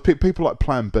sometimes people like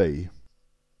Plan B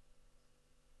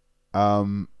are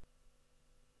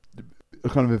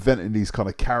kind of inventing these kind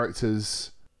of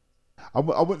characters. I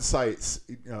wouldn't say it's,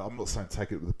 I'm not saying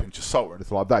take it with a pinch of salt or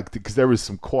anything like that, because there is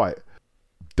some quite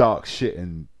dark shit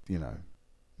in,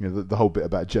 the whole bit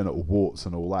about genital warts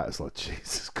and all that. It's like,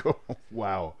 Jesus God,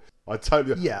 wow. I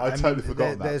totally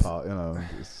forgot that part,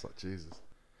 It's like, Jesus.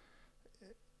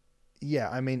 Yeah,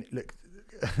 I mean, look,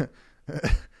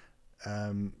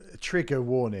 trigger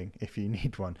warning if you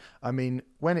need one. I mean,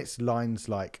 when it's lines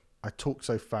like, I talk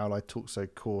so foul, I talk so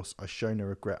coarse, I show no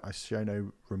regret, I show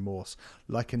no remorse,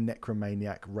 like a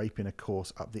necromaniac raping a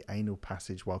corpse up the anal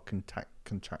passage while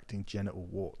contracting genital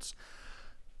warts.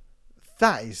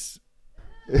 That is...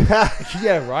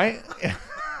 yeah, right?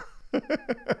 And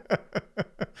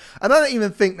I don't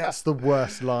even think that's the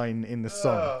worst line in the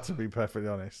song, to be perfectly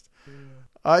honest.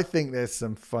 I think there's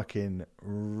some fucking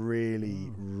really,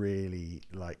 really,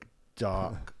 like,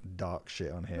 dark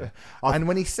shit on here. And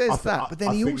when he says that, but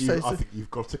then he also says, I think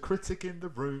you've got a critic in the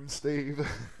room, Steve.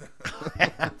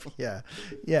 yeah.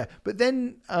 But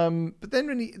then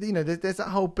when he, there's that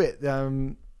whole bit,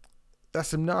 That's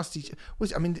some nasty.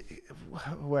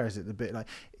 Where is it? The bit like,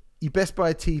 you best buy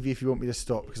a TV if you want me to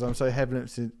stop, because I'm so heavily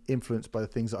influenced by the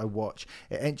things that I watch.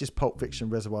 It ain't just Pulp Fiction,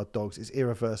 Reservoir Dogs. It's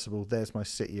irreversible. There's my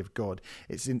city of God.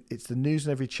 It's the news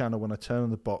on every channel. When I turn on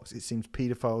the box, it seems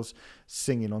paedophiles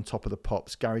singing on top of the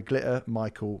pops. Gary Glitter,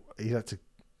 Michael. He had to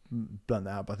blunt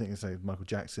that out, but I think it's Michael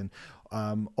Jackson.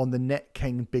 On the net,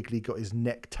 Kane Bigley got his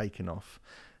neck taken off.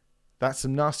 That's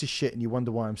some nasty shit, and you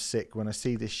wonder why I'm sick when I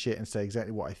see this shit and say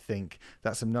exactly what I think.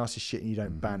 That's some nasty shit, and you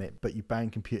don't ban it, but you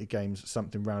ban computer games.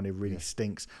 Something around here really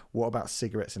stinks. What about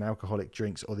cigarettes and alcoholic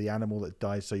drinks, or the animal that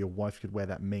died so your wife could wear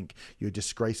that mink? You're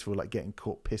disgraceful, like getting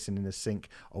caught pissing in the sink.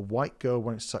 A white girl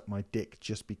won't suck my dick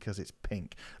just because it's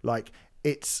pink. Like,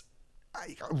 it's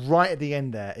right at the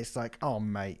end there. It's like, oh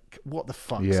mate, what the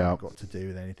fuck's that got to do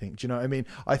with anything? Do you know what I mean?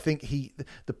 I think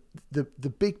the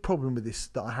big problem with this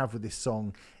that I have with this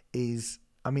song is,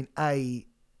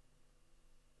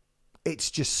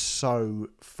 it's just so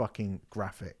fucking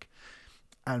graphic,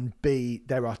 and B,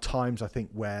 there are times I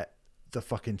think where the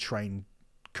fucking train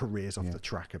careers off the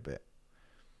track a bit,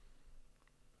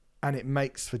 and it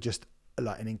makes for just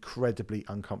like an incredibly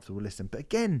uncomfortable listen. But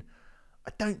again,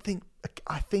 I think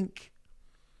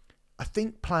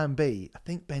Plan B, I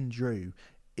think Ben Drew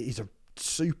is a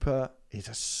super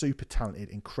talented,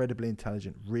 incredibly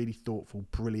intelligent, really thoughtful,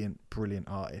 brilliant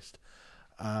artist.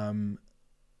 But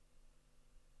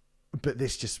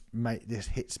this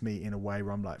hits me in a way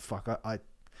where I'm like, fuck, I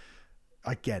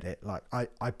get it. Like,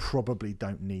 I probably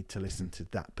don't need to listen to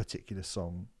that particular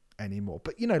song anymore.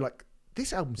 But like,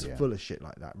 this album's full of shit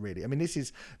like that, really. I mean, this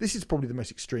is probably the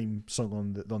most extreme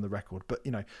song on the record. But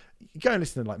you go and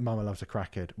listen to like Mama Loves a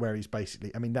Crackhead, where he's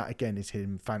basically, that again is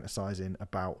him fantasizing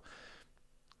about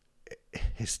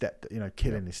his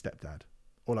killing his stepdad,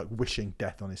 or like wishing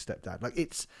death on his stepdad. Like,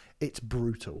 it's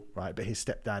brutal, right? But his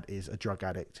stepdad is a drug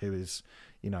addict who is,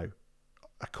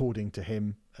 according to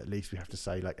him, at least we have to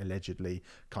say, like, allegedly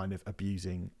kind of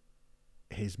abusing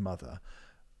his mother.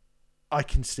 I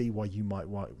can see why you might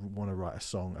want to write a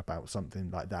song about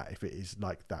something like that if it is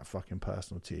like that fucking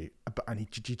personal to you. And he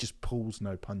just pulls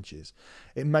no punches.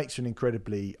 It makes for an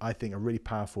incredibly, I think, a really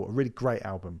powerful, a really great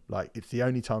album. Like, it's the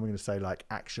only time I'm going to say, like,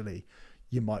 actually,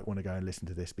 you might want to go and listen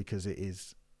to this, because it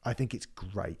is, I think it's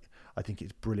great. I think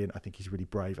it's brilliant. I think he's really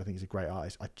brave. I think he's a great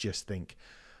artist. I just think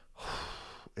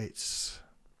it's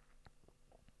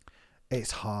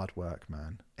hard work,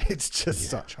 man. It's just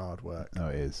such hard work. No,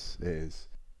 it is. It is.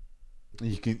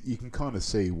 You can kind of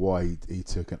see why he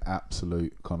took an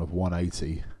absolute kind of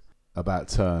 180 about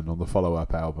turn on the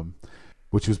follow-up album,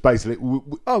 which was basically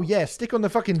stick on the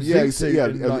fucking zoot suit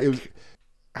and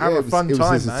have a fun time, man.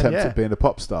 It was his attempt at being a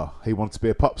pop star. He wanted to be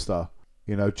a pop star,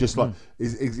 just like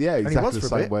exactly the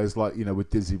same way as, like, with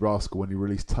Dizzy Rascal when he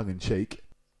released Tongue in Cheek.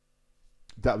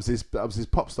 That was his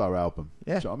pop star album.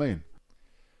 Yeah, do you know what I mean?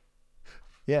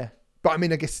 Yeah, but I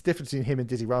mean, I guess the difference between him and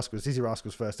Dizzy Rascal is Dizzy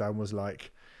Rascal's first album was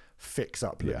like, fix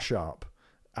up, look sharp,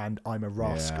 and I'm a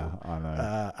rascal. I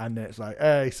know. And then it's like,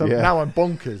 hey, now I'm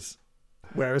bonkers.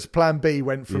 Whereas Plan B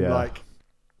went from like,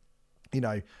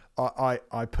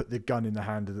 I put the gun in the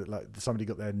hand of like somebody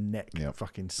got their neck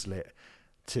fucking slit,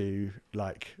 to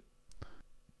like,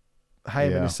 hey,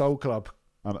 I'm in a soul club,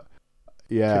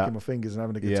 clicking my fingers and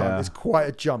having a good time. It's quite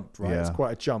a jump, right? It's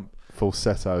quite a jump.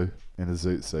 Falsetto in a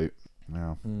zoot suit.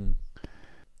 Yeah.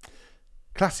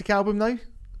 Classic album though.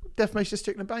 Defamation of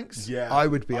Strickland Banks. Yeah, I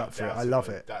would be up for it. I love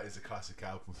it. That is a classic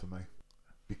album for me,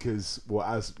 because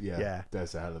there's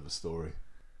a hell of a story.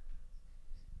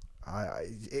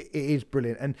 It is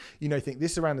brilliant, and think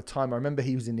this around the time I remember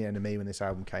he was in the NME when this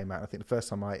album came out. I think the first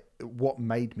time what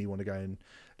made me want to go and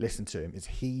listen to him is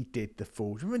he did the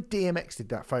full. Remember DMX did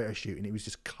that photo shoot and it was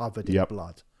just covered in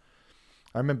blood.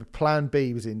 I remember Plan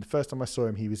B was in the first time I saw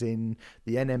him. He was in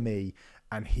the NME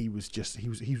and he was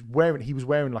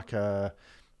wearing like a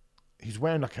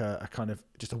kind of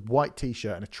just a white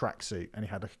t-shirt and a tracksuit, and he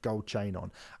had like a gold chain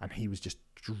on, and he was just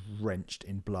drenched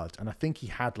in blood. And I think he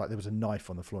had there was a knife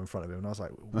on the floor in front of him, and I was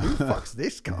like, who the fuck's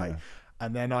this guy? Yeah.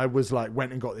 And then I was like,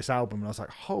 went and got this album, and I was like,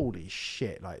 holy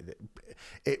shit. Like,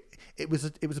 it was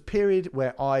a period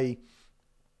where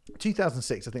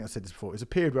 2006, I think I said this before, it was a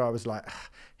period where I was like,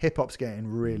 hip hop's getting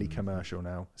really commercial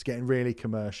now. It's getting really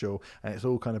commercial, and it's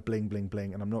all kind of bling, bling,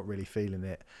 bling, and I'm not really feeling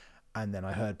it. And then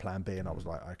I heard Plan B, and I was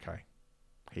like, okay,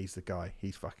 he's the guy.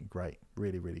 He's fucking great.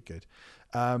 Really, really good.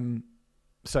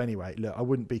 So anyway, look, I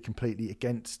wouldn't be completely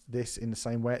against this in the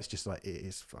same way. It's just like, it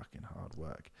is fucking hard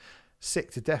work.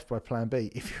 Sick to Death by Plan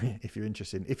B, if you're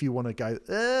interested, if you want to go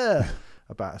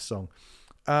about a song.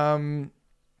 All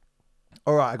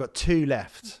right, I got two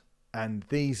left, and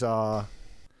these are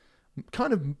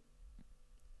kind of,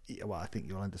 well, I think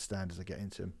you'll understand as I get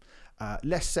into them.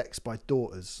 Less Sex by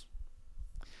Daughters,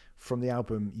 from the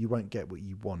album You Won't Get What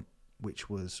You Want, which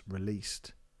was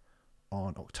released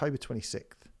on October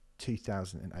 26th,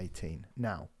 2018.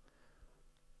 Now,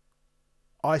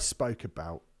 I spoke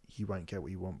about You Won't Get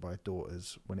What You Want by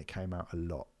Daughters when it came out a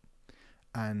lot.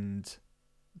 And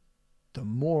the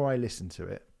more I listened to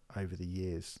it over the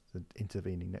years, the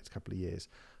intervening next couple of years,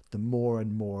 the more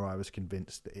and more I was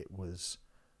convinced that it was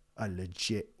a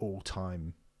legit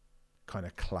all-time kind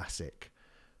of classic,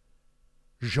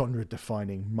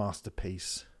 genre-defining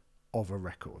masterpiece of a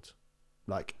record.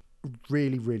 Like,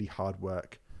 really, really hard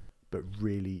work, but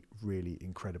really, really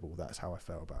incredible. That's how I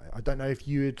felt about it. I don't know if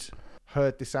you had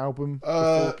heard this album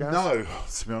before, Gaz? No,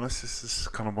 to be honest, this is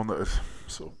kind of one that has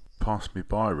sort of passed me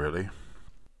by, really.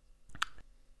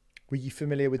 Were you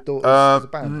familiar with Daughters as a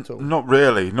band at all? Not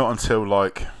really. Not until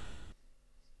like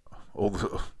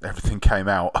everything came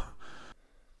out,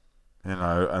 you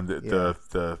know, and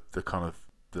the kind of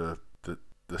the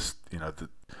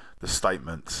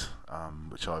statements,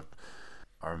 which I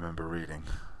remember reading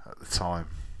at the time.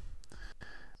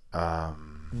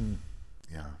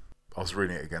 You know, I was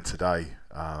reading it again today,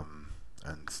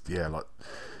 and like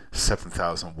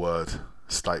 7,000 word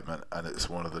statement, and it's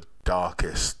one of the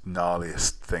darkest,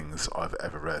 gnarliest things I've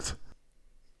ever read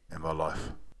in my life.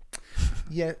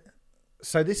 Yeah,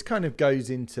 so this kind of goes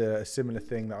into a similar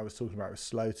thing that I was talking about with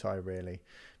Slow Tie, really,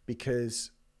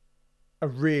 because I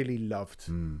really loved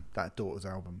that Daughters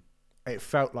album. It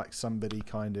felt like somebody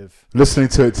kind of... Listening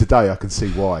to it today, I can see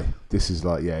why. This is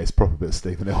like, it's proper bit of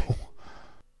Stephen Hill.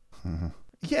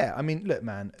 Yeah, I mean, look,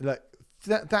 man, like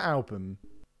that album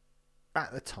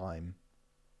at the time,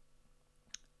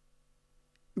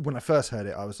 when I first heard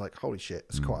it, I was like, holy shit,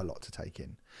 it's quite a lot to take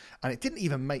in. And it didn't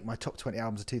even make my top 20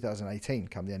 albums of 2018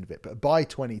 come the end of it. But by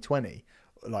 2020,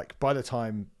 like by the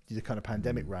time the kind of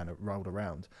pandemic rolled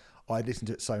around, I listened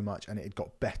to it so much and it had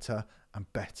got better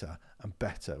and better and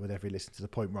better with every listen, to the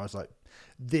point where I was like,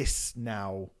 this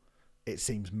now, it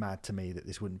seems mad to me that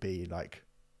this wouldn't be like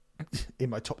in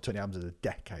my top 20 albums of the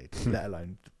decade, let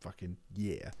alone the fucking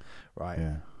year, right?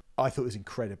 Yeah. I thought it was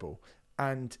incredible.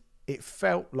 And it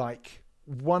felt like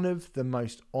one of the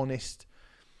most honest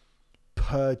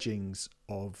purgings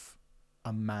of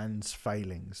a man's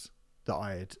failings that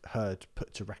I had heard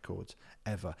put to record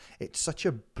ever. It's such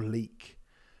a bleak,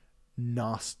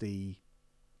 nasty,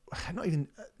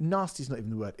 nasty is not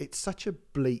even the word. It's such a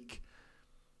bleak,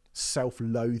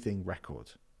 self-loathing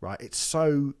record, right? It's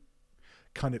so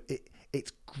kind of,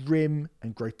 it's grim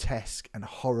and grotesque and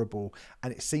horrible,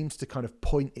 and it seems to kind of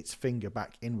point its finger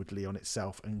back inwardly on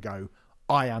itself and go,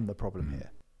 I am the problem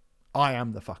here. I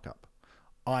am the fuck up.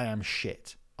 I am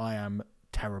shit. I am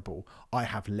terrible. I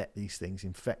have let these things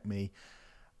infect me.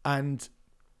 And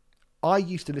I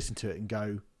used to listen to it and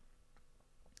go,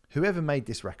 whoever made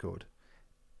this record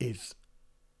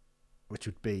which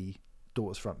would be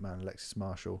Daughters frontman Alexis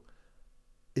Marshall,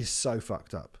 is so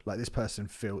fucked up. Like, this person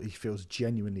feels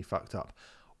genuinely fucked up.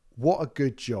 What a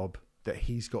good job that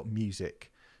he's got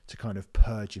music to kind of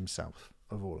purge himself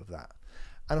of all of that.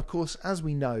 And of course, as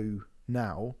we know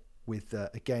now, with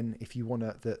again, if you want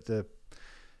to,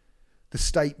 the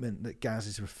statement that Gaz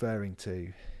is referring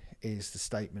to is the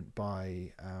statement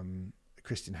by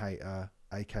Christian Hayter,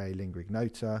 aka Lingua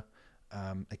Ignota,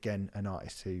 again, an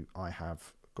artist who I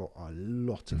have got a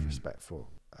lot of respect for,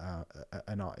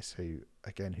 an artist who,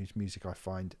 again, whose music I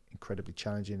find incredibly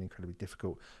challenging, incredibly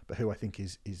difficult, but who I think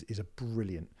is a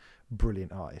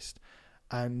brilliant artist.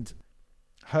 And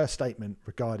her statement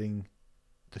regarding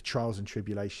the trials and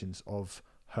tribulations of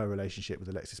her relationship with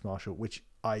Alexis Marshall, which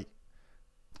I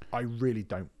really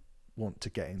don't want to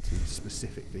get into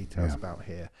specific details about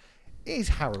here, is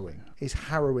harrowing. It's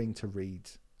harrowing to read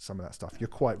some of that stuff. You're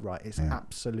quite right. It's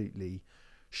absolutely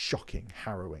shocking,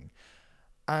 harrowing.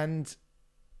 And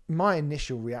my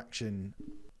initial reaction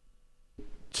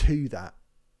to that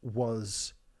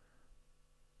was,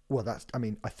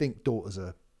 I think Daughters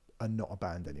are not a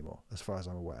band anymore, as far as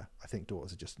I'm aware. I think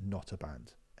Daughters are just not a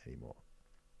band anymore,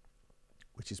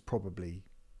 which is probably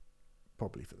for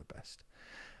the best.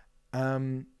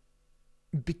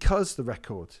 Because the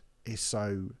record is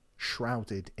so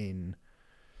shrouded in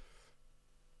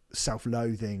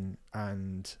self-loathing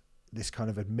and this kind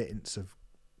of admittance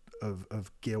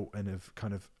of guilt and of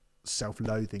kind of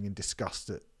self-loathing and disgust,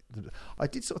 that I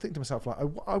did sort of think to myself, like,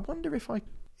 I wonder if I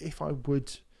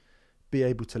would be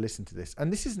able to listen to this.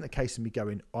 And this isn't a case of me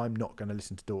going, I'm not going to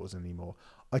listen to Daughters anymore.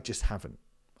 I just haven't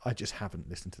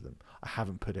listened to them. I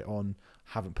haven't put it on,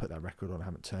 haven't put that record on, I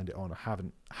haven't turned it on, I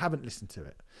haven't listened to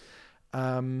it.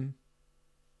 And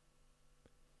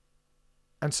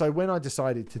so when I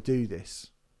decided to do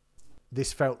this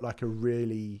this felt like a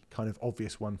really kind of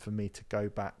obvious one for me to go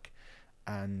back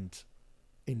and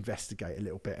investigate a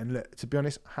little bit. And look, to be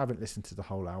honest, I haven't listened to the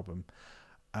whole album,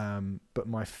 but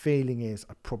my feeling is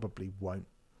I probably won't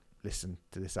listen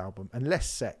to this album, and Less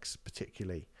Sex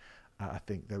particularly. I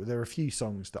think there are a few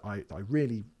songs that I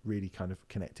really, really kind of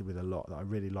connected with a lot, that I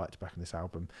really liked back on this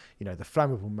album. You know, The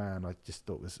Flammable Man I just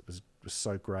thought was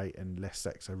so great, and Less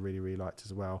Sex I really, really liked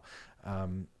as well.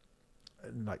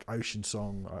 Like Ocean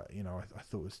Song, I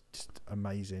thought was just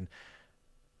amazing.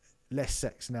 Less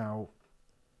Sex now,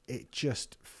 it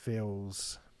just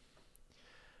feels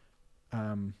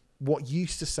what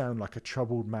used to sound like a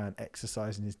troubled man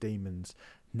exercising his demons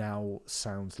now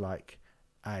sounds like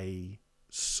a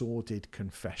sordid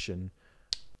confession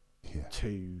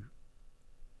to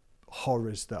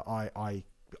horrors that I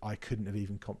couldn't have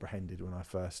even comprehended when I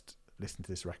first listened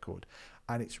to this record.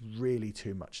 And it's really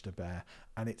too much to bear,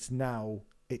 and it's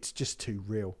just too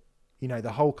real. You know,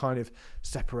 the whole kind of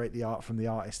separate the art from the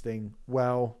artist thing,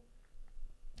 well,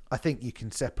 I think you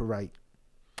can separate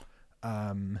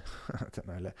I don't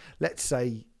know, let's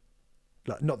say,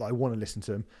 like, not that I want to listen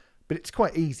to them, but it's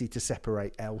quite easy to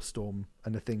separate Elstorm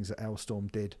and the things that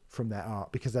Elstorm did from their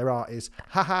art, because their art is,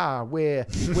 haha, we're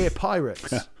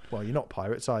pirates. Well, you're not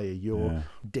pirates, are you? You're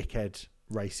dickhead,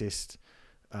 racist,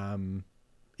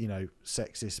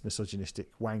 sexist, misogynistic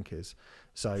wankers.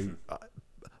 So,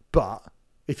 but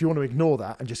if you want to ignore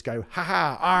that and just go,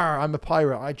 haha, I'm a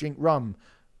pirate, I drink rum,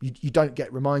 you don't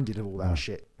get reminded of all that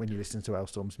shit when you listen to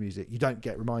Elstorm's music. You don't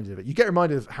get reminded of it. You get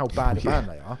reminded of how bad a band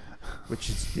they are,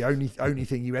 which is the only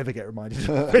thing you ever get reminded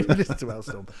of when you listen to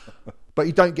Elstorm. But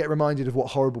you don't get reminded of what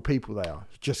horrible people they are.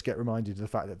 You just get reminded of the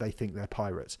fact that they think they're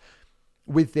pirates.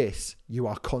 With this, you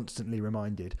are constantly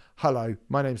reminded, hello,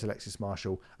 my name's Alexis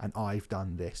Marshall, and I've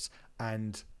done this.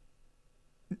 And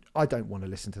I don't want to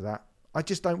listen to that. I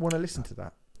just don't want to listen to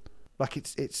that. Like,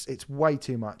 it's way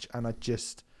too much, and I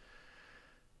just...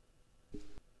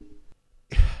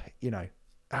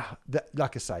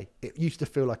 like I say, it used to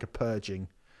feel like a purging,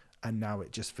 and now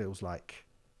it just feels like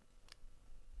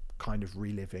kind of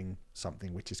reliving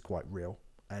something which is quite real.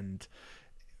 And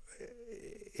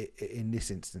in this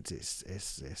instance,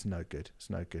 it's no good. It's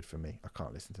no good for me. I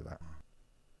can't listen to that.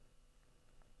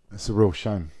 It's a real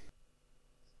shame.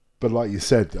 But like you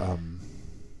said,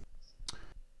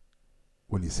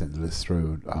 when you sent the list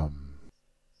through,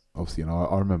 obviously,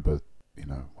 I remember,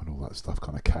 when all that stuff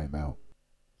kind of came out.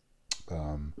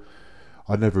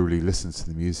 I never really listened to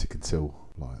the music until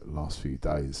like the last few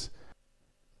days,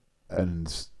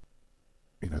 and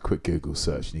quick Google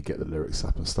search and you get the lyrics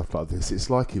up and stuff like this. It's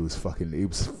like he was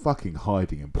fucking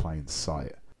hiding in plain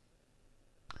sight.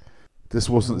 This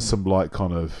wasn't some like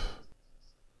kind of,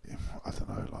 I don't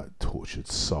know, like tortured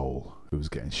soul who was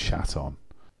getting shat on.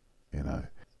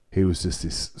 He was just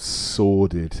this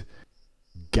sordid,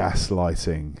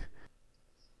 gaslighting,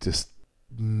 just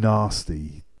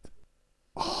nasty,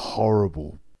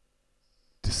 horrible,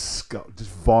 just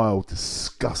vile,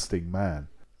 disgusting man.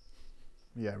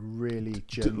 Yeah, really,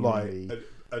 genuinely,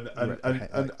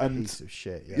 and piece of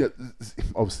shit. Yeah,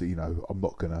 obviously, I'm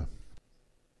not gonna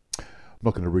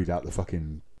read out the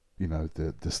fucking,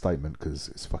 the statement, because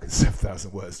it's fucking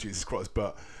 7,000 words, Jesus Christ.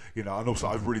 But and also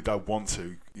I really don't want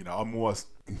to.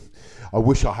 I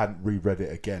wish I hadn't reread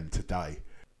it again today,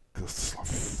 because it's like,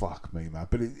 fuck me, man.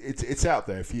 But it's out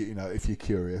there if if you're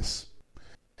curious.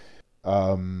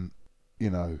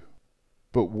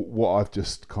 But what I've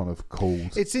just kind of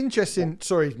called... It's interesting,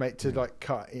 sorry mate, to like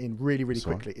cut in really, really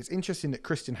quickly. It's interesting that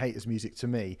Christian Hater's music to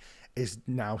me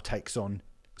now takes on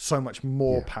so much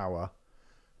more power,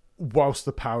 whilst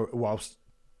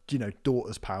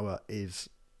Daughter's power is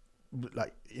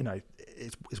like,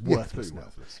 it's worthless now.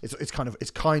 Worthless.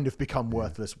 It's kind of become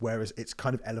worthless, whereas it's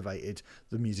kind of elevated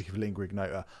the music of Lingua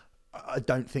Ignota. I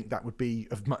don't think that would be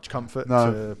of much comfort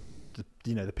to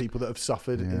the people that have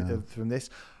suffered from this.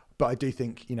 But I do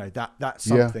think that's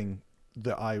something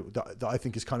that I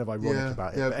think is kind of ironic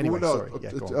about it. But anyway, sorry.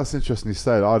 Go on. That's interesting you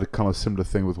say that. I had a kind of similar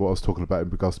thing with what I was talking about in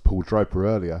regards to Paul Draper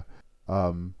earlier.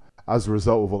 As a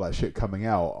result of all that shit coming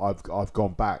out, I've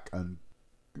gone back and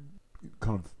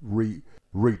kind of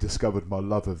rediscovered my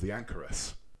love of the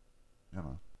Anchoress.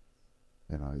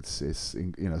 It's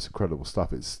incredible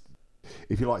stuff.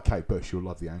 If you like Kate Bush, you'll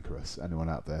love the Anchoress. Anyone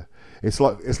out there? It's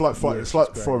like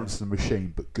Florence and the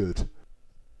Machine, but good.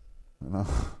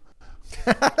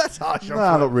 That's harsh. No,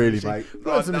 not really, mate.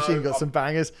 Florence and the Machine got some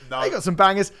bangers. They got some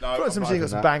bangers. Florence and the Machine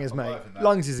got some bangers, mate.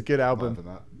 Lungs is a good album.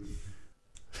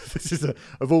 This is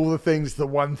of all the things, the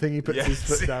one thing he puts his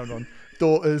foot down on.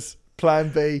 Daughters, Plan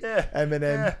B,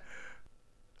 Eminem.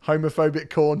 homophobic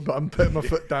corn, but I'm putting my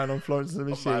foot down on Florence and the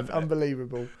Machine. having it.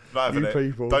 Unbelievable. Not having You it.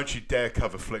 people. Don't you dare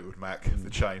cover Fleetwood Mac, the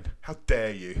chain. How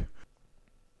dare you?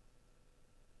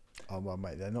 Oh, well,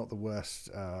 mate, they're not the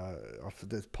worst.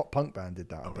 The pop punk band did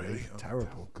that, I believe. Really? Oh,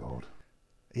 Terrible. God.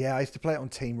 Yeah, I used to play it on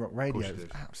Team Rock Radio. you It was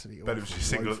did. absolutely Bet it awful. was your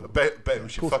single. Woeful. Bet it was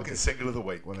of your course I fucking did. single of the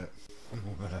week, wasn't it?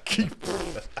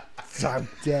 How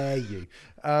dare you?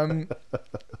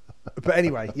 But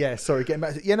anyway, yeah. Sorry, getting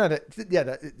back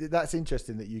to that's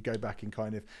interesting that you go back and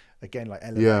kind of again like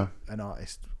elevate an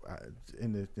artist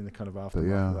in the kind of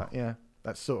aftermath of that. Yeah,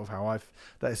 that's sort of how I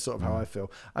feel.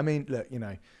 I mean, look,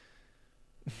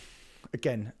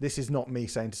 again, this is not me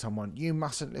saying to someone, you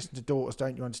mustn't listen to Daughters,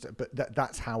 don't you understand? But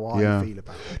that's how I feel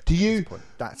about it. Do you?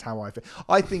 That's how I feel.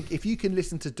 I think if you can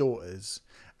listen to Daughters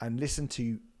and listen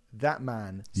to that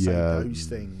man say those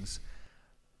things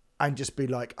and just be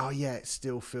like, oh yeah, it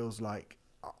still feels like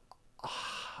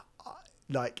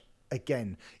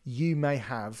again, you may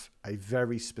have a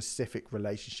very specific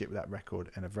relationship with that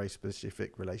record and a very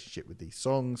specific relationship with these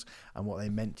songs and what they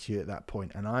meant to you at that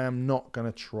point. And I am not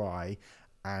going to try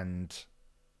and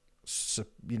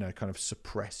kind of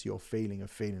suppress your feeling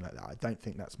of feeling like that. I don't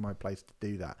think that's my place to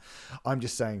do that. I'm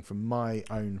just saying from my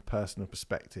own personal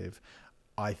perspective,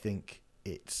 I think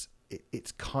it's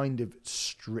kind of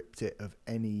stripped it of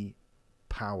any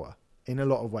power in a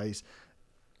lot of ways.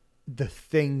 The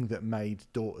thing that made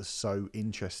Daughters so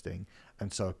interesting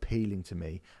and so appealing to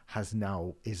me is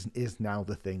now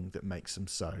the thing that makes them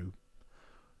so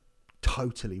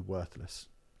totally worthless,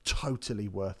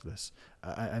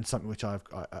 and something which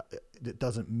that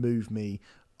doesn't move me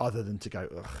other than to go,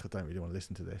 ugh, I don't really want to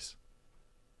listen to this.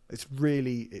 It's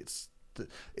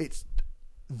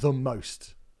the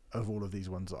most of all of these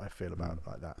ones that I feel about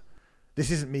like that. This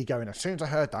isn't me going, as soon as I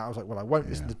heard that, I was like, well, I won't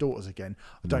listen to Daughters again.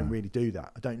 I don't really do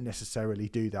that. I don't necessarily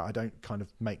do that. I don't kind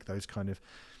of make those kind of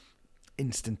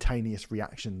instantaneous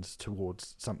reactions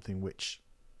towards something which,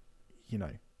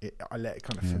 I let it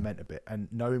kind of ferment a bit. And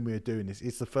knowing we were doing this,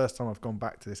 it's the first time I've gone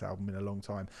back to this album in a long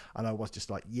time. And I was just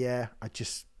like, I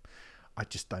just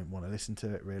don't want to listen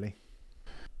to it really.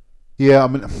 Yeah, I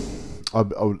mean,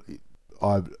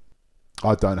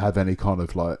 I don't have any kind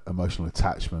of like emotional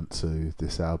attachment to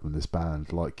this album, this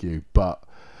band, like you. But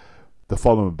the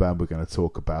following band we're going to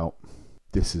talk about,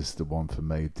 this is the one for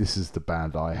me. This is the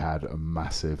band I had a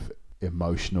massive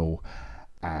emotional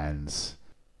and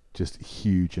just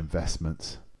huge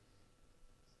investment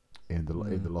in the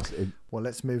loss. Well,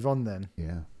 let's move on then.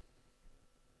 Yeah.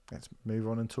 Let's move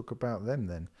on and talk about them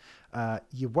then.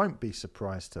 You won't be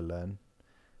surprised to learn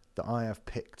that I have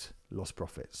picked Lost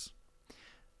Prophets.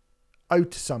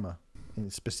 Ode to Summer,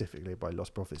 specifically by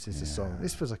Lost Prophets, is the song.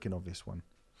 This feels like an obvious one.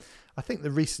 I think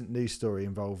the recent news story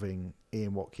involving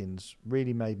Ian Watkins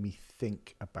really made me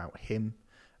think about him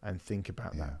and think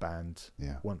about that band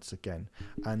once again.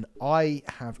 And I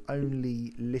have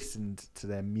only listened to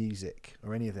their music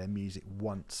or any of their music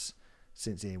once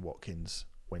since Ian Watkins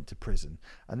went to prison.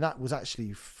 And that was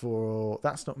actually for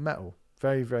That's Not Metal,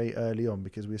 very, very early on,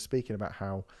 because we were speaking about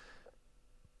how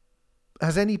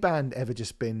has any band ever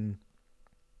just been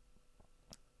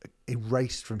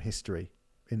erased from history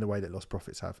in the way that Lost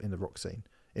Prophets have in the rock scene?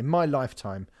 In my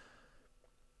lifetime,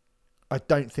 I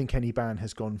don't think any band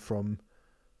has gone from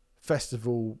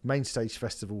main stage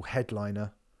festival headlining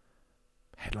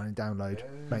Download,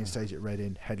 main stage at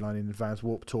Reading, headlining Advanced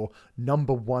Warped Tour,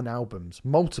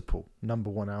 multiple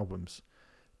number one albums,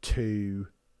 to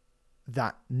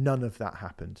that. None of that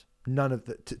happened. None of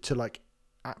that to like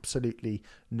absolutely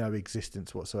no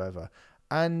existence whatsoever.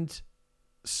 And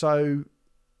so,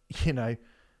 I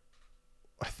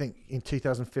think in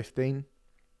 2015,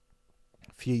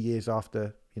 a few years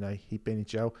after, he'd been in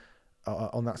jail,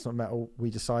 on That's Not Metal, we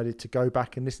decided to go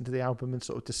back and listen to the album and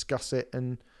sort of discuss it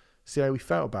and see how we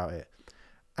felt about it.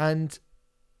 And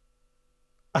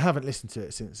I haven't listened to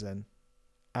it since then.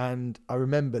 And I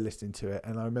remember listening to it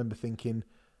and I remember thinking,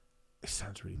 it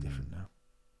sounds really different now.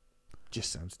 It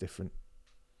just sounds different.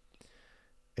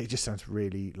 It just sounds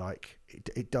really like,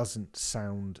 it doesn't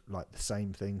sound like the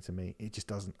same thing to me. It just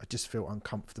doesn't. I just feel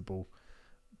uncomfortable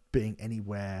being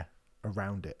anywhere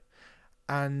around it.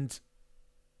 And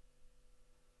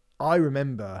I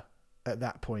remember at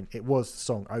that point, it was the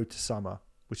song Ode to Summer,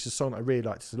 which is a song that I really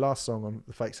liked. It's the last song on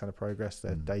the Fake Sound of Progress,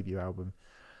 their debut album.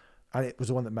 And it was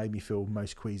the one that made me feel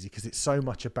most queasy because it's so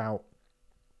much about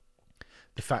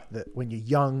the fact that when you're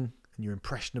young and you're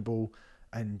impressionable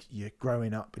and you're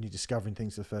growing up and you're discovering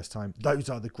things for the first time, those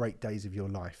are the great days of your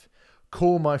life.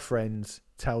 Call my friends,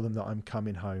 tell them that I'm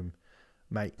coming home.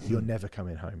 Mate, you're never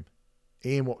coming home.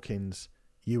 Ian Watkins,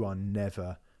 you're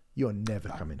never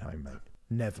coming home, mate.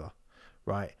 Never.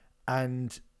 Right?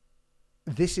 And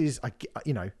this is,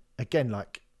 again,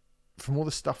 like from all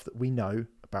the stuff that we know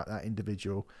about that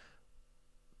individual,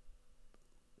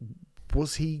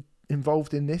 was he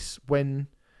involved in this when,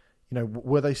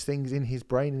 were those things in his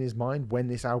brain, in his mind when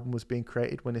this album was being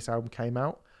created, when this album came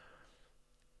out?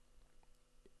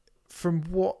 From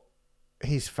what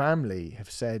his family have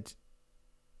said,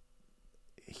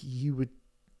 you would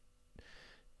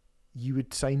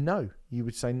say no. You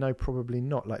would say no, probably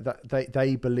not. Like that,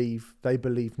 they believe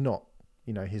not.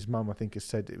 His mum, I think, has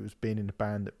said it was being in a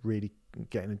band that really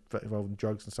getting involved in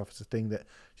drugs and stuff is a thing that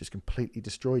just completely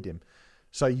destroyed him.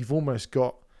 So you've almost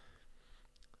got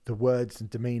the words and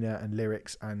demeanor and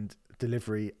lyrics and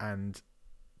delivery and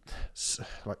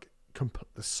like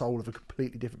the soul of a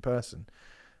completely different person.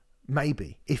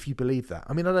 Maybe, if you believe that.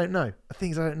 I mean, I don't know.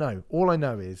 Things I don't know. All I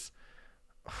know is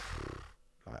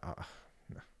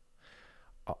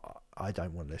I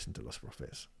don't want to listen to Lost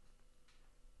Prophets.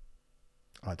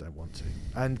 I don't want to.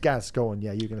 And Gaz, go on.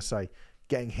 Yeah, you're going to say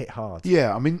getting hit hard.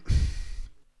 Yeah, I mean,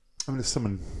 it's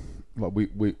someone like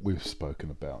we've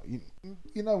spoken about. You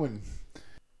know when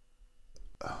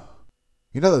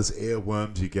those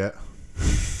earworms you get.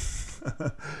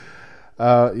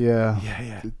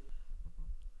 Yeah.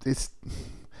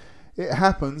 It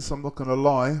happens. I'm not going to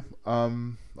lie.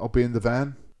 I'll be in the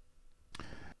van,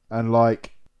 and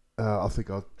like I think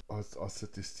I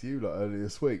said this to you like earlier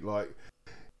this week. Like,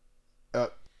 on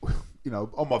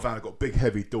my van I've got big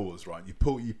heavy doors, right? You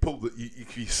pull you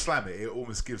slam it. It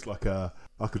almost gives like a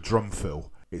drum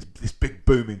fill. It's this big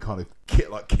booming kind of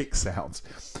kick sounds.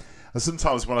 And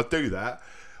sometimes when I do that,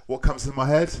 what comes to my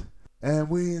head? And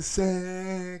we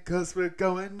say, 'cause we're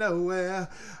going nowhere.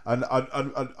 And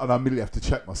I immediately have to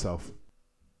check myself.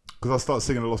 Because I start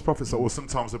singing the Lost Prophets, or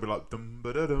sometimes I'll be like, dum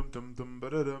ba da dum dum dum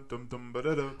ba da dum dum dum ba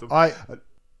da dum dum.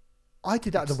 I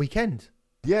did that at the weekend.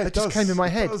 Yeah, it just came in my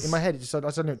head. Does. In my head, it just I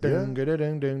don't know. Dung, dung,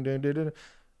 dung, dung, dung, dung, dung.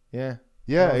 Yeah.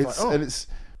 Yeah, and it's.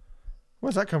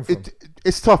 Where's that come from?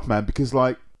 It's tough, man, because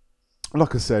like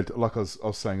I said, like I was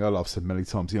saying earlier, I've said many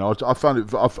times, I found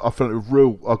it. I found it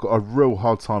I got a real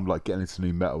hard time like getting into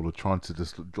new metal or trying to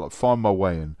just like find my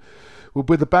way in. Well,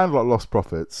 with a band like Lost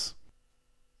Prophets,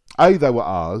 A, they were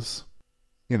ours,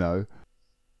 and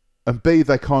B,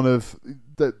 they kind of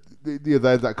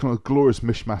they're that kind of glorious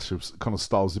mishmash of kind of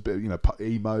styles, a bit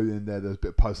emo in there. There's a bit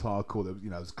of post-hardcore.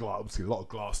 There's obviously a lot of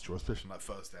Glassjaw, especially on that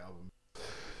first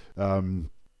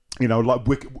album. Like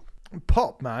Wicked.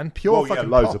 Pop, man, pure fucking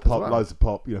pop. Loads of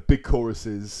pop. Big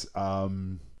choruses.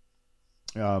 Kind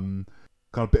of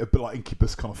a bit like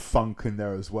Incubus, kind of funk in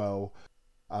there as well.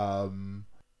 And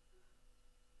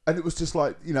it was just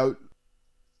like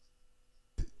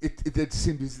it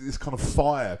seemed this kind of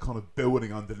fire kind of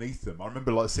building underneath them. I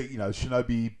remember like seeing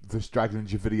Shinobi vs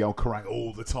Dragon's video Kerrang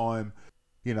all the time.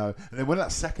 And then when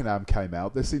that second album came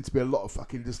out, there seemed to be a lot of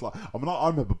fucking just like I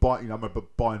remember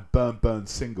buying Burn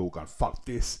single, going fuck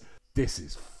this. This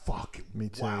is fucking me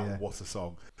too. Wow, yeah. What a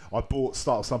song! I bought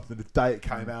Start Something the day it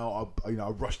came out. I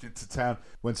rushed into town,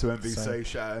 went to MVC,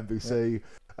 shout out MVC.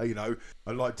 Yeah.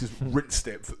 I like just rinsed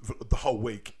it for the whole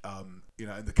week.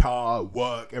 In the car,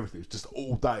 work, everything. It was just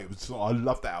all day. It was just, I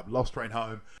loved that album. Lost Train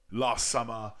Home, Last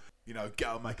Summer. Get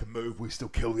Out, Make a Move. We Still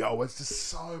Kill the Old. There's just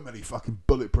so many fucking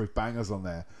bulletproof bangers on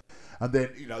there. And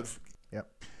then it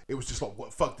was just like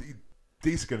what fuck.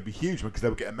 These are going to be huge because they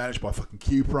were getting managed by fucking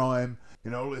Q Prime,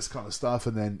 all this kind of stuff.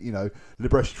 And then,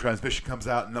 Liberation Transmission comes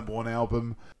out, #1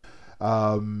 album.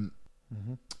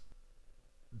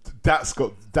 That's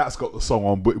got the song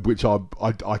on which I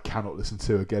cannot listen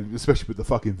to again, especially with the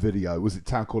fucking video. Was it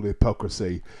Town Called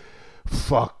Hypocrisy?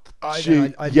 Fuck. I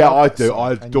do. I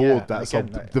adored that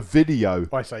song. The video.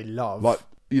 I say love. Like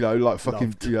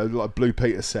fucking, like Blue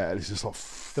Peter set. And it's just like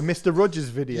the Mr. Rogers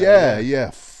video. Yeah.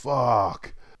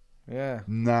 Fuck. Yeah.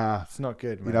 Nah. It's not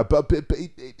good, man. But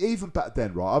even back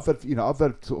then, right? I've had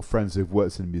sort of friends who've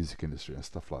worked in the music industry and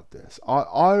stuff like this.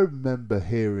 I remember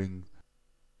hearing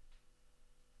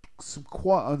some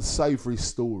quite unsavoury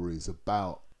stories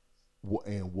about what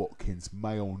Ian Watkins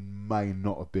may or may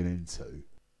not have been into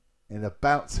in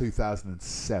about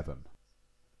 2007.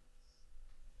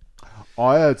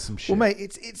 I heard some shit. Well, mate,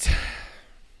 it's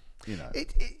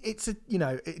it's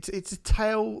a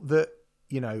tale that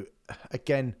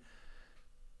again,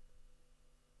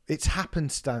 it's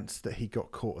happenstance that he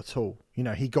got caught at all.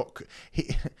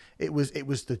 It was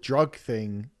the drug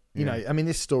thing. I mean,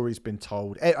 this story's been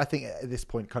told. I think at this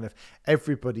point, kind of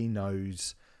everybody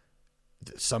knows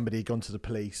that somebody had gone to the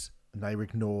police and they were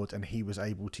ignored, and he was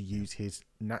able to use his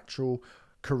natural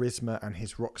charisma and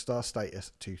his rock star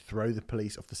status to throw the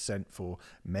police off the scent for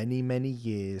many, many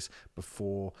years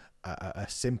before a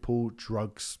simple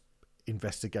drugs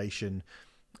investigation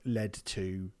led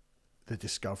to the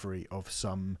discovery of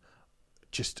some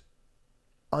just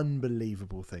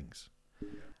unbelievable things.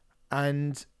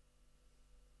 And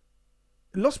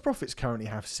Lost Prophets currently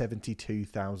have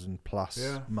 72,000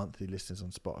 plus monthly listeners on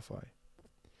Spotify.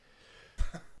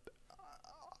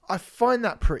 I find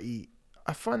that pretty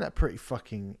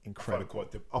fucking incredible.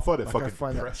 I find it fucking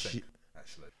depressing,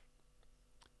 actually.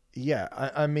 Yeah,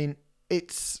 I mean,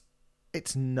 it's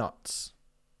nuts.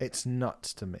 It's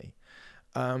nuts to me.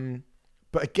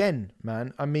 But again,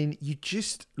 man, I mean, you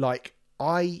just, like,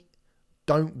 I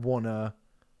don't want to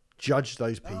judge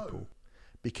those people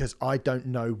because I don't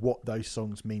know what those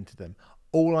songs mean to them.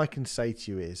 All I can say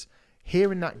to you is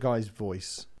hearing that guy's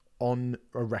voice on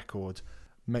a record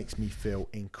makes me feel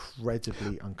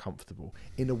incredibly uncomfortable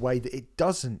in a way that it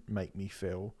doesn't make me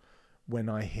feel when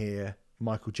I hear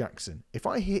Michael Jackson. If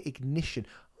I hear Ignition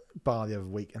bar the other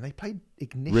week and they played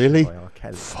Ignition by R.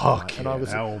 Kelly, Fuck, and I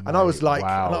was like,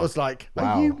 wow.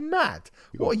 Are you mad?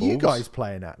 What are balls? you guys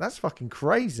playing at? That's fucking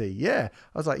crazy. Yeah,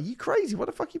 I was like, are you crazy? What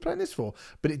the fuck are you playing this for?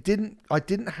 But I didn't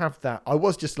have that. I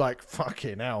was just like,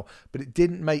 fucking hell. But it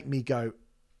didn't make me go,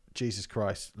 Jesus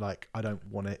Christ, like, I don't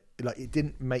want it. Like, it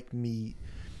didn't make me,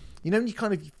 you know, when you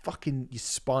kind of, your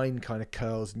spine kind of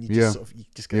curls and you just sort of, you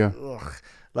just go, ugh.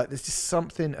 Like, there's just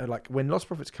something, like, when Lost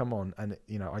Prophets come on and,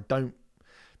 you know, I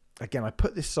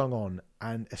put this song on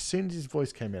and as soon as his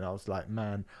voice came in, I was like,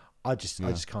 man, I just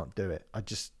can't do it. I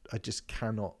just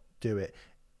cannot do it.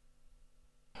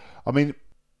 I mean,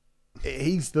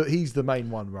 he's the main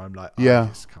one where I'm like, I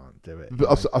just can't do it.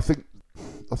 But I think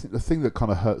the thing that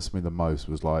kind of hurts me the most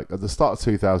was, like, at the start of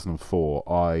 2004,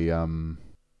 I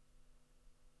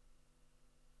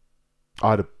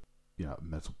had a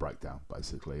mental breakdown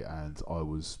basically, and I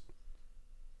was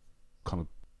kind of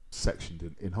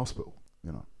sectioned in hospital.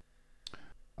 You know,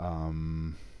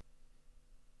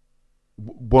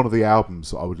 one of the albums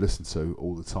that I would listen to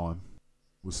all the time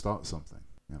was "Start Something,"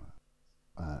 you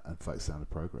know, and "Fate Sound of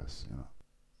Progress," you know,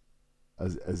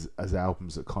 as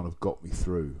albums that kind of got me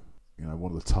through, you know,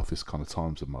 one of the toughest kind of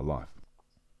times of my life.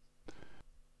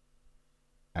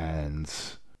 And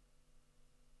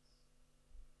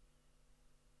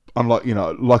unlike, you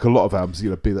know, like a lot of albums, you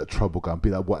know, be that Trouble Gun, be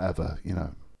that whatever, you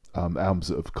know, albums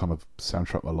that have kind of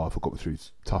soundtracked my life or got me through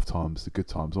tough times, the good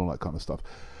times, all that kind of stuff.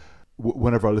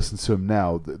 Whenever I listen to them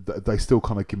now, they still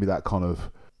kind of give me that kind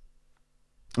of,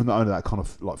 not only that kind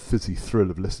of like fizzy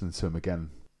thrill of listening to them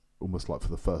again, almost like for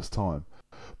the first time,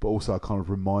 but also kind of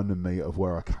reminding me of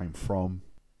where I came from,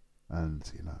 and,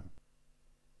 you know,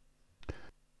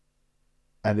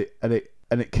 and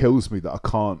it kills me that I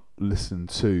can't listen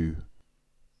to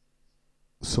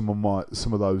some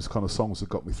of those kind of songs that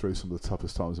got me through some of the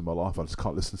toughest times in my life. I just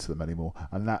can't listen to them anymore,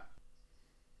 and that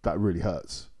really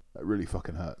hurts. That really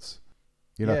fucking hurts.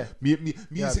 You know,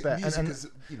 music is,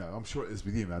 you know, I'm sure it is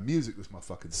with you, man. Music was my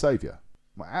fucking saviour,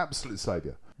 my absolute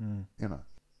saviour. You know,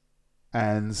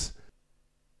 and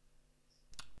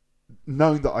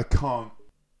knowing that I can't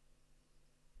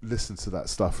listen to that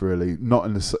stuff really, not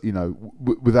in the, you know,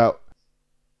 without,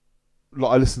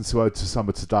 like, I listened to Ode to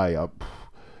Summer today.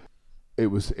 It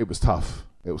was tough.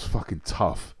 It was fucking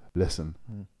tough. Listen,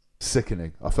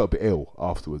 sickening. I felt a bit ill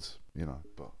afterwards, you know.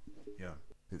 But yeah,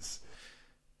 it's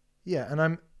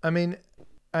and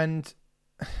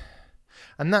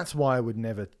that's why I would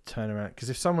never turn around, because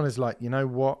if someone is like, you know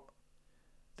what,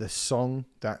 that song,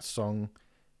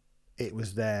 it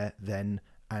was there then,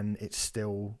 and it's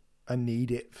still, I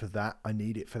need it for that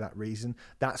reason.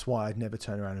 That's why I'd never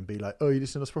turn around and be like, oh, you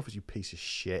listen to Lost Prophets, you piece of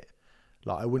shit.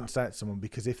 Like, I wouldn't say it to someone,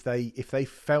 because if they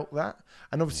felt that,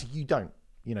 and obviously you don't,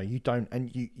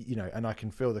 and you know, and I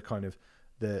can feel the kind of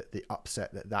the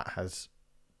upset that has,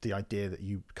 the idea that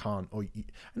you can't, or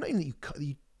not even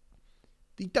that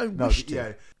you don't wish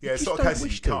to. Yeah, it's not a case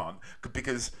that you can't,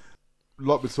 because,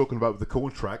 like we're talking about with the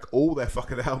Corn track, all their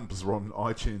fucking albums are on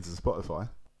iTunes and Spotify.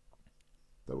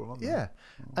 They were on there. Yeah,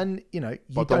 and, you know,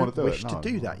 you don't wish to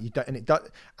do that. You don't, and it does,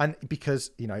 and because,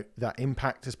 you know, that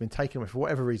impact has been taken away for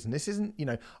whatever reason. This isn't, you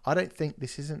know, I don't think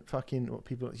this isn't fucking, what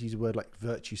people like to use a word like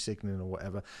virtue signaling or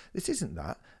whatever. This isn't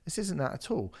that. This isn't that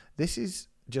at all. This is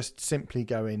just simply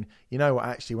going, you know what,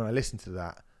 actually, when I listen to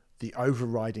that, the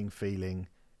overriding feeling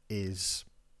is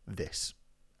this,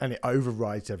 and it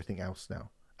overrides everything else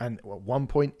now. And at one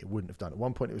point it wouldn't have done. At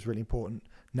one point it was really important.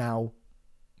 Now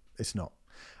it's not.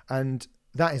 And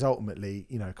that is ultimately,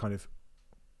 you know, kind of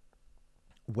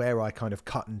where I kind of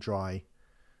cut and dry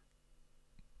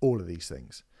all of these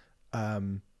things.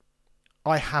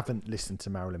 I haven't listened to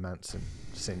Marilyn Manson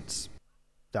since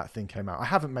that thing came out. I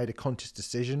haven't made a conscious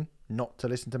decision not to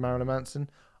listen to Marilyn Manson.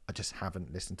 I just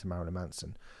haven't listened to Marilyn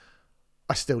Manson.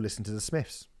 I still listen to the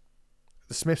Smiths.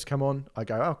 the Smiths come on, I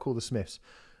go, I'll call the Smiths.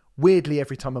 Weirdly,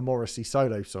 every time a Morrissey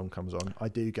solo song comes on, I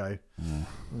do go,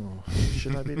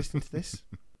 should I be listening to this?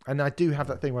 And I do have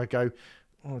that thing where I go,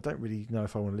 I don't really know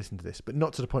if I want to listen to this, but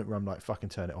not to the point where I'm like, fucking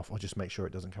turn it off or just make sure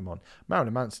it doesn't come on.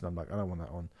 Marilyn Manson, I'm like, I don't want that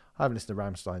on. I haven't listened to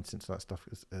Rammstein since that stuff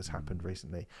has happened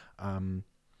recently.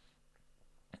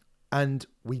 And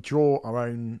we draw our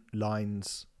own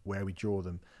lines where we draw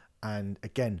them. And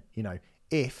again,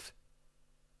 if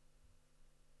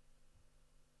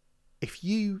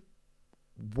you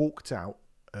walked out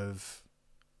of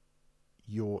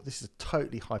this is a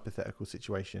totally hypothetical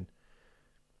situation.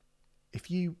 If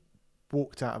you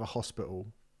walked out of a hospital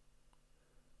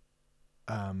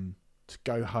to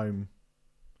go home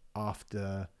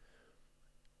after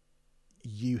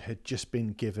you had just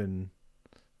been given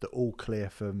the all clear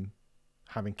from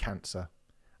having cancer,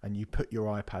 and you put your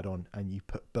iPad on and you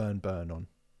put Burn Burn on,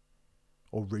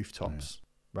 or Rooftops,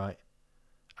 right?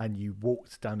 And you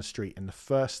walked down the street, and the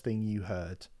first thing you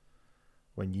heard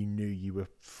when you knew you were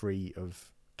free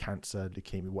of cancer,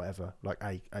 leukemia, whatever, like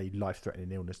a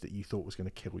life-threatening illness that you thought was going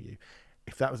to kill you,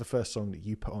 if that was the first song that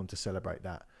you put on to celebrate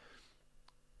that,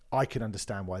 I can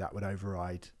understand why that would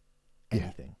override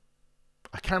anything.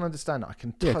 I can understand that. I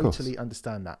can totally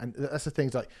understand that. And that's the thing,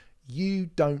 is like, you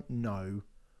don't know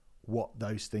what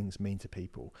those things mean to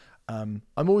people. I'm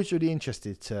always really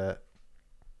interested to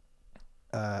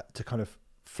kind of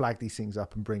flag these things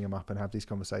up and bring them up and have these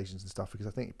conversations and stuff, because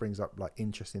I think it brings up like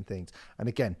interesting things. And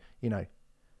again,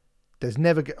 there's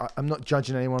never, I'm not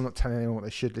judging anyone, I'm not telling anyone what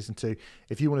they should listen to.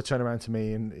 If you want to turn around to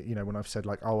me and, when I've said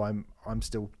like, oh, I'm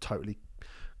still totally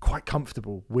quite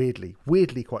comfortable, weirdly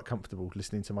quite comfortable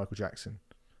listening to Michael Jackson.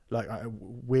 Like,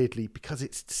 weirdly, because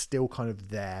it's still kind of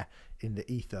there in the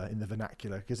ether, in the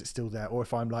vernacular, because it's still there. Or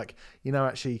if I'm like,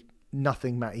 actually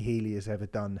nothing Matty Healy has ever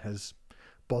done has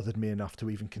bothered me enough to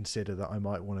even consider that I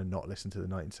might want to not listen to the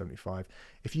 1975.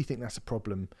 If you think that's a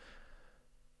problem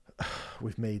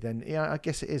with me, then yeah, I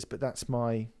guess it is. But that's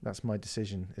my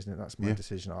decision, isn't it? That's my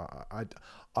decision.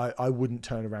 I wouldn't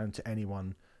turn around to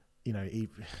anyone, even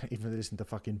if they listen to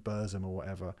fucking Burzum or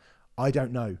whatever. I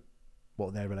don't know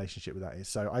what their relationship with that is.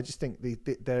 So I just think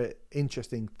there are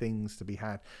interesting things to be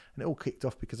had. And it all kicked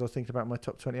off because I was thinking about my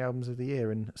top 20 albums of the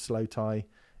year, and Slow Tie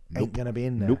ain't going to be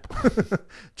in there.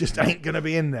 Just ain't going to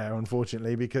be in there,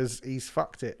 unfortunately, because he's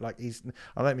fucked it. Like,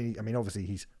 I mean, obviously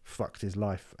he's fucked his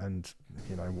life, and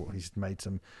he's made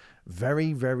some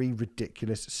very, very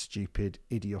ridiculous, stupid,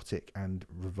 idiotic and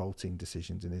revolting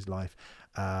decisions in his life.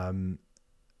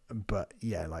 But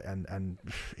yeah, like, and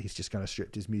he's just kind of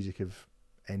stripped his music of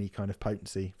any kind of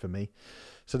potency for me.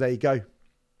 So there you go.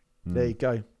 There you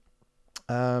go.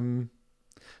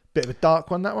 Bit of a dark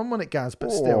one, that one, wasn't it, Gaz?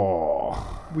 But still,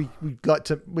 we like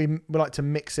to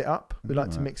mix it up. We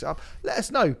like to mix it up. Let us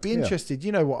know. Be interested.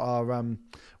 You know what our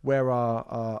where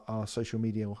our social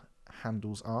media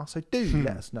handles are. So do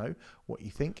let us know what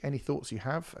you think. Any thoughts you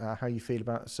have, how you feel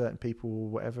about certain people or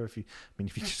whatever. If you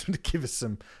just want to give us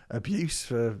some abuse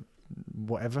for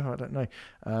whatever, I don't know.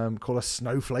 Call us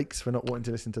snowflakes for not wanting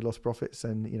to listen to Lost Prophets,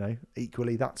 and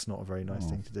equally that's not a very nice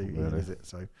thing to do, either, is it?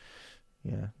 So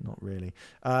yeah, not really.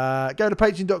 Go to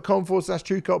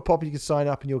patreon.com/True Cult Pop. You can sign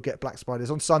up and you'll get Black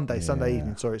Spiders on Sunday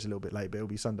evening. Sorry, it's a little bit late, but it'll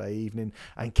be Sunday evening.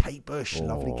 And Kate Bush,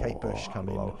 lovely Kate Bush,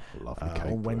 coming on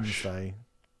Wednesday.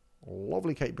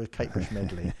 Lovely Kate Bush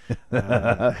medley.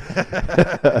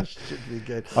 Should be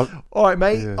good. All right,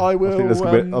 mate. Yeah. I will. I think there's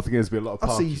going to be a lot of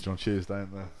Partridge on Tuesday,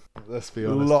 isn't there? Let's be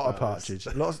honest. A lot of Partridge.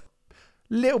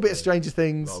 Little bit of Stranger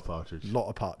Things. Lot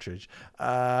of Partridge.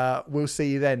 We'll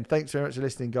see you then. Thanks very much for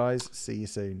listening, guys. See you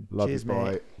soon. Love Cheers, you,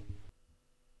 mate.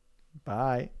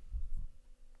 Bye.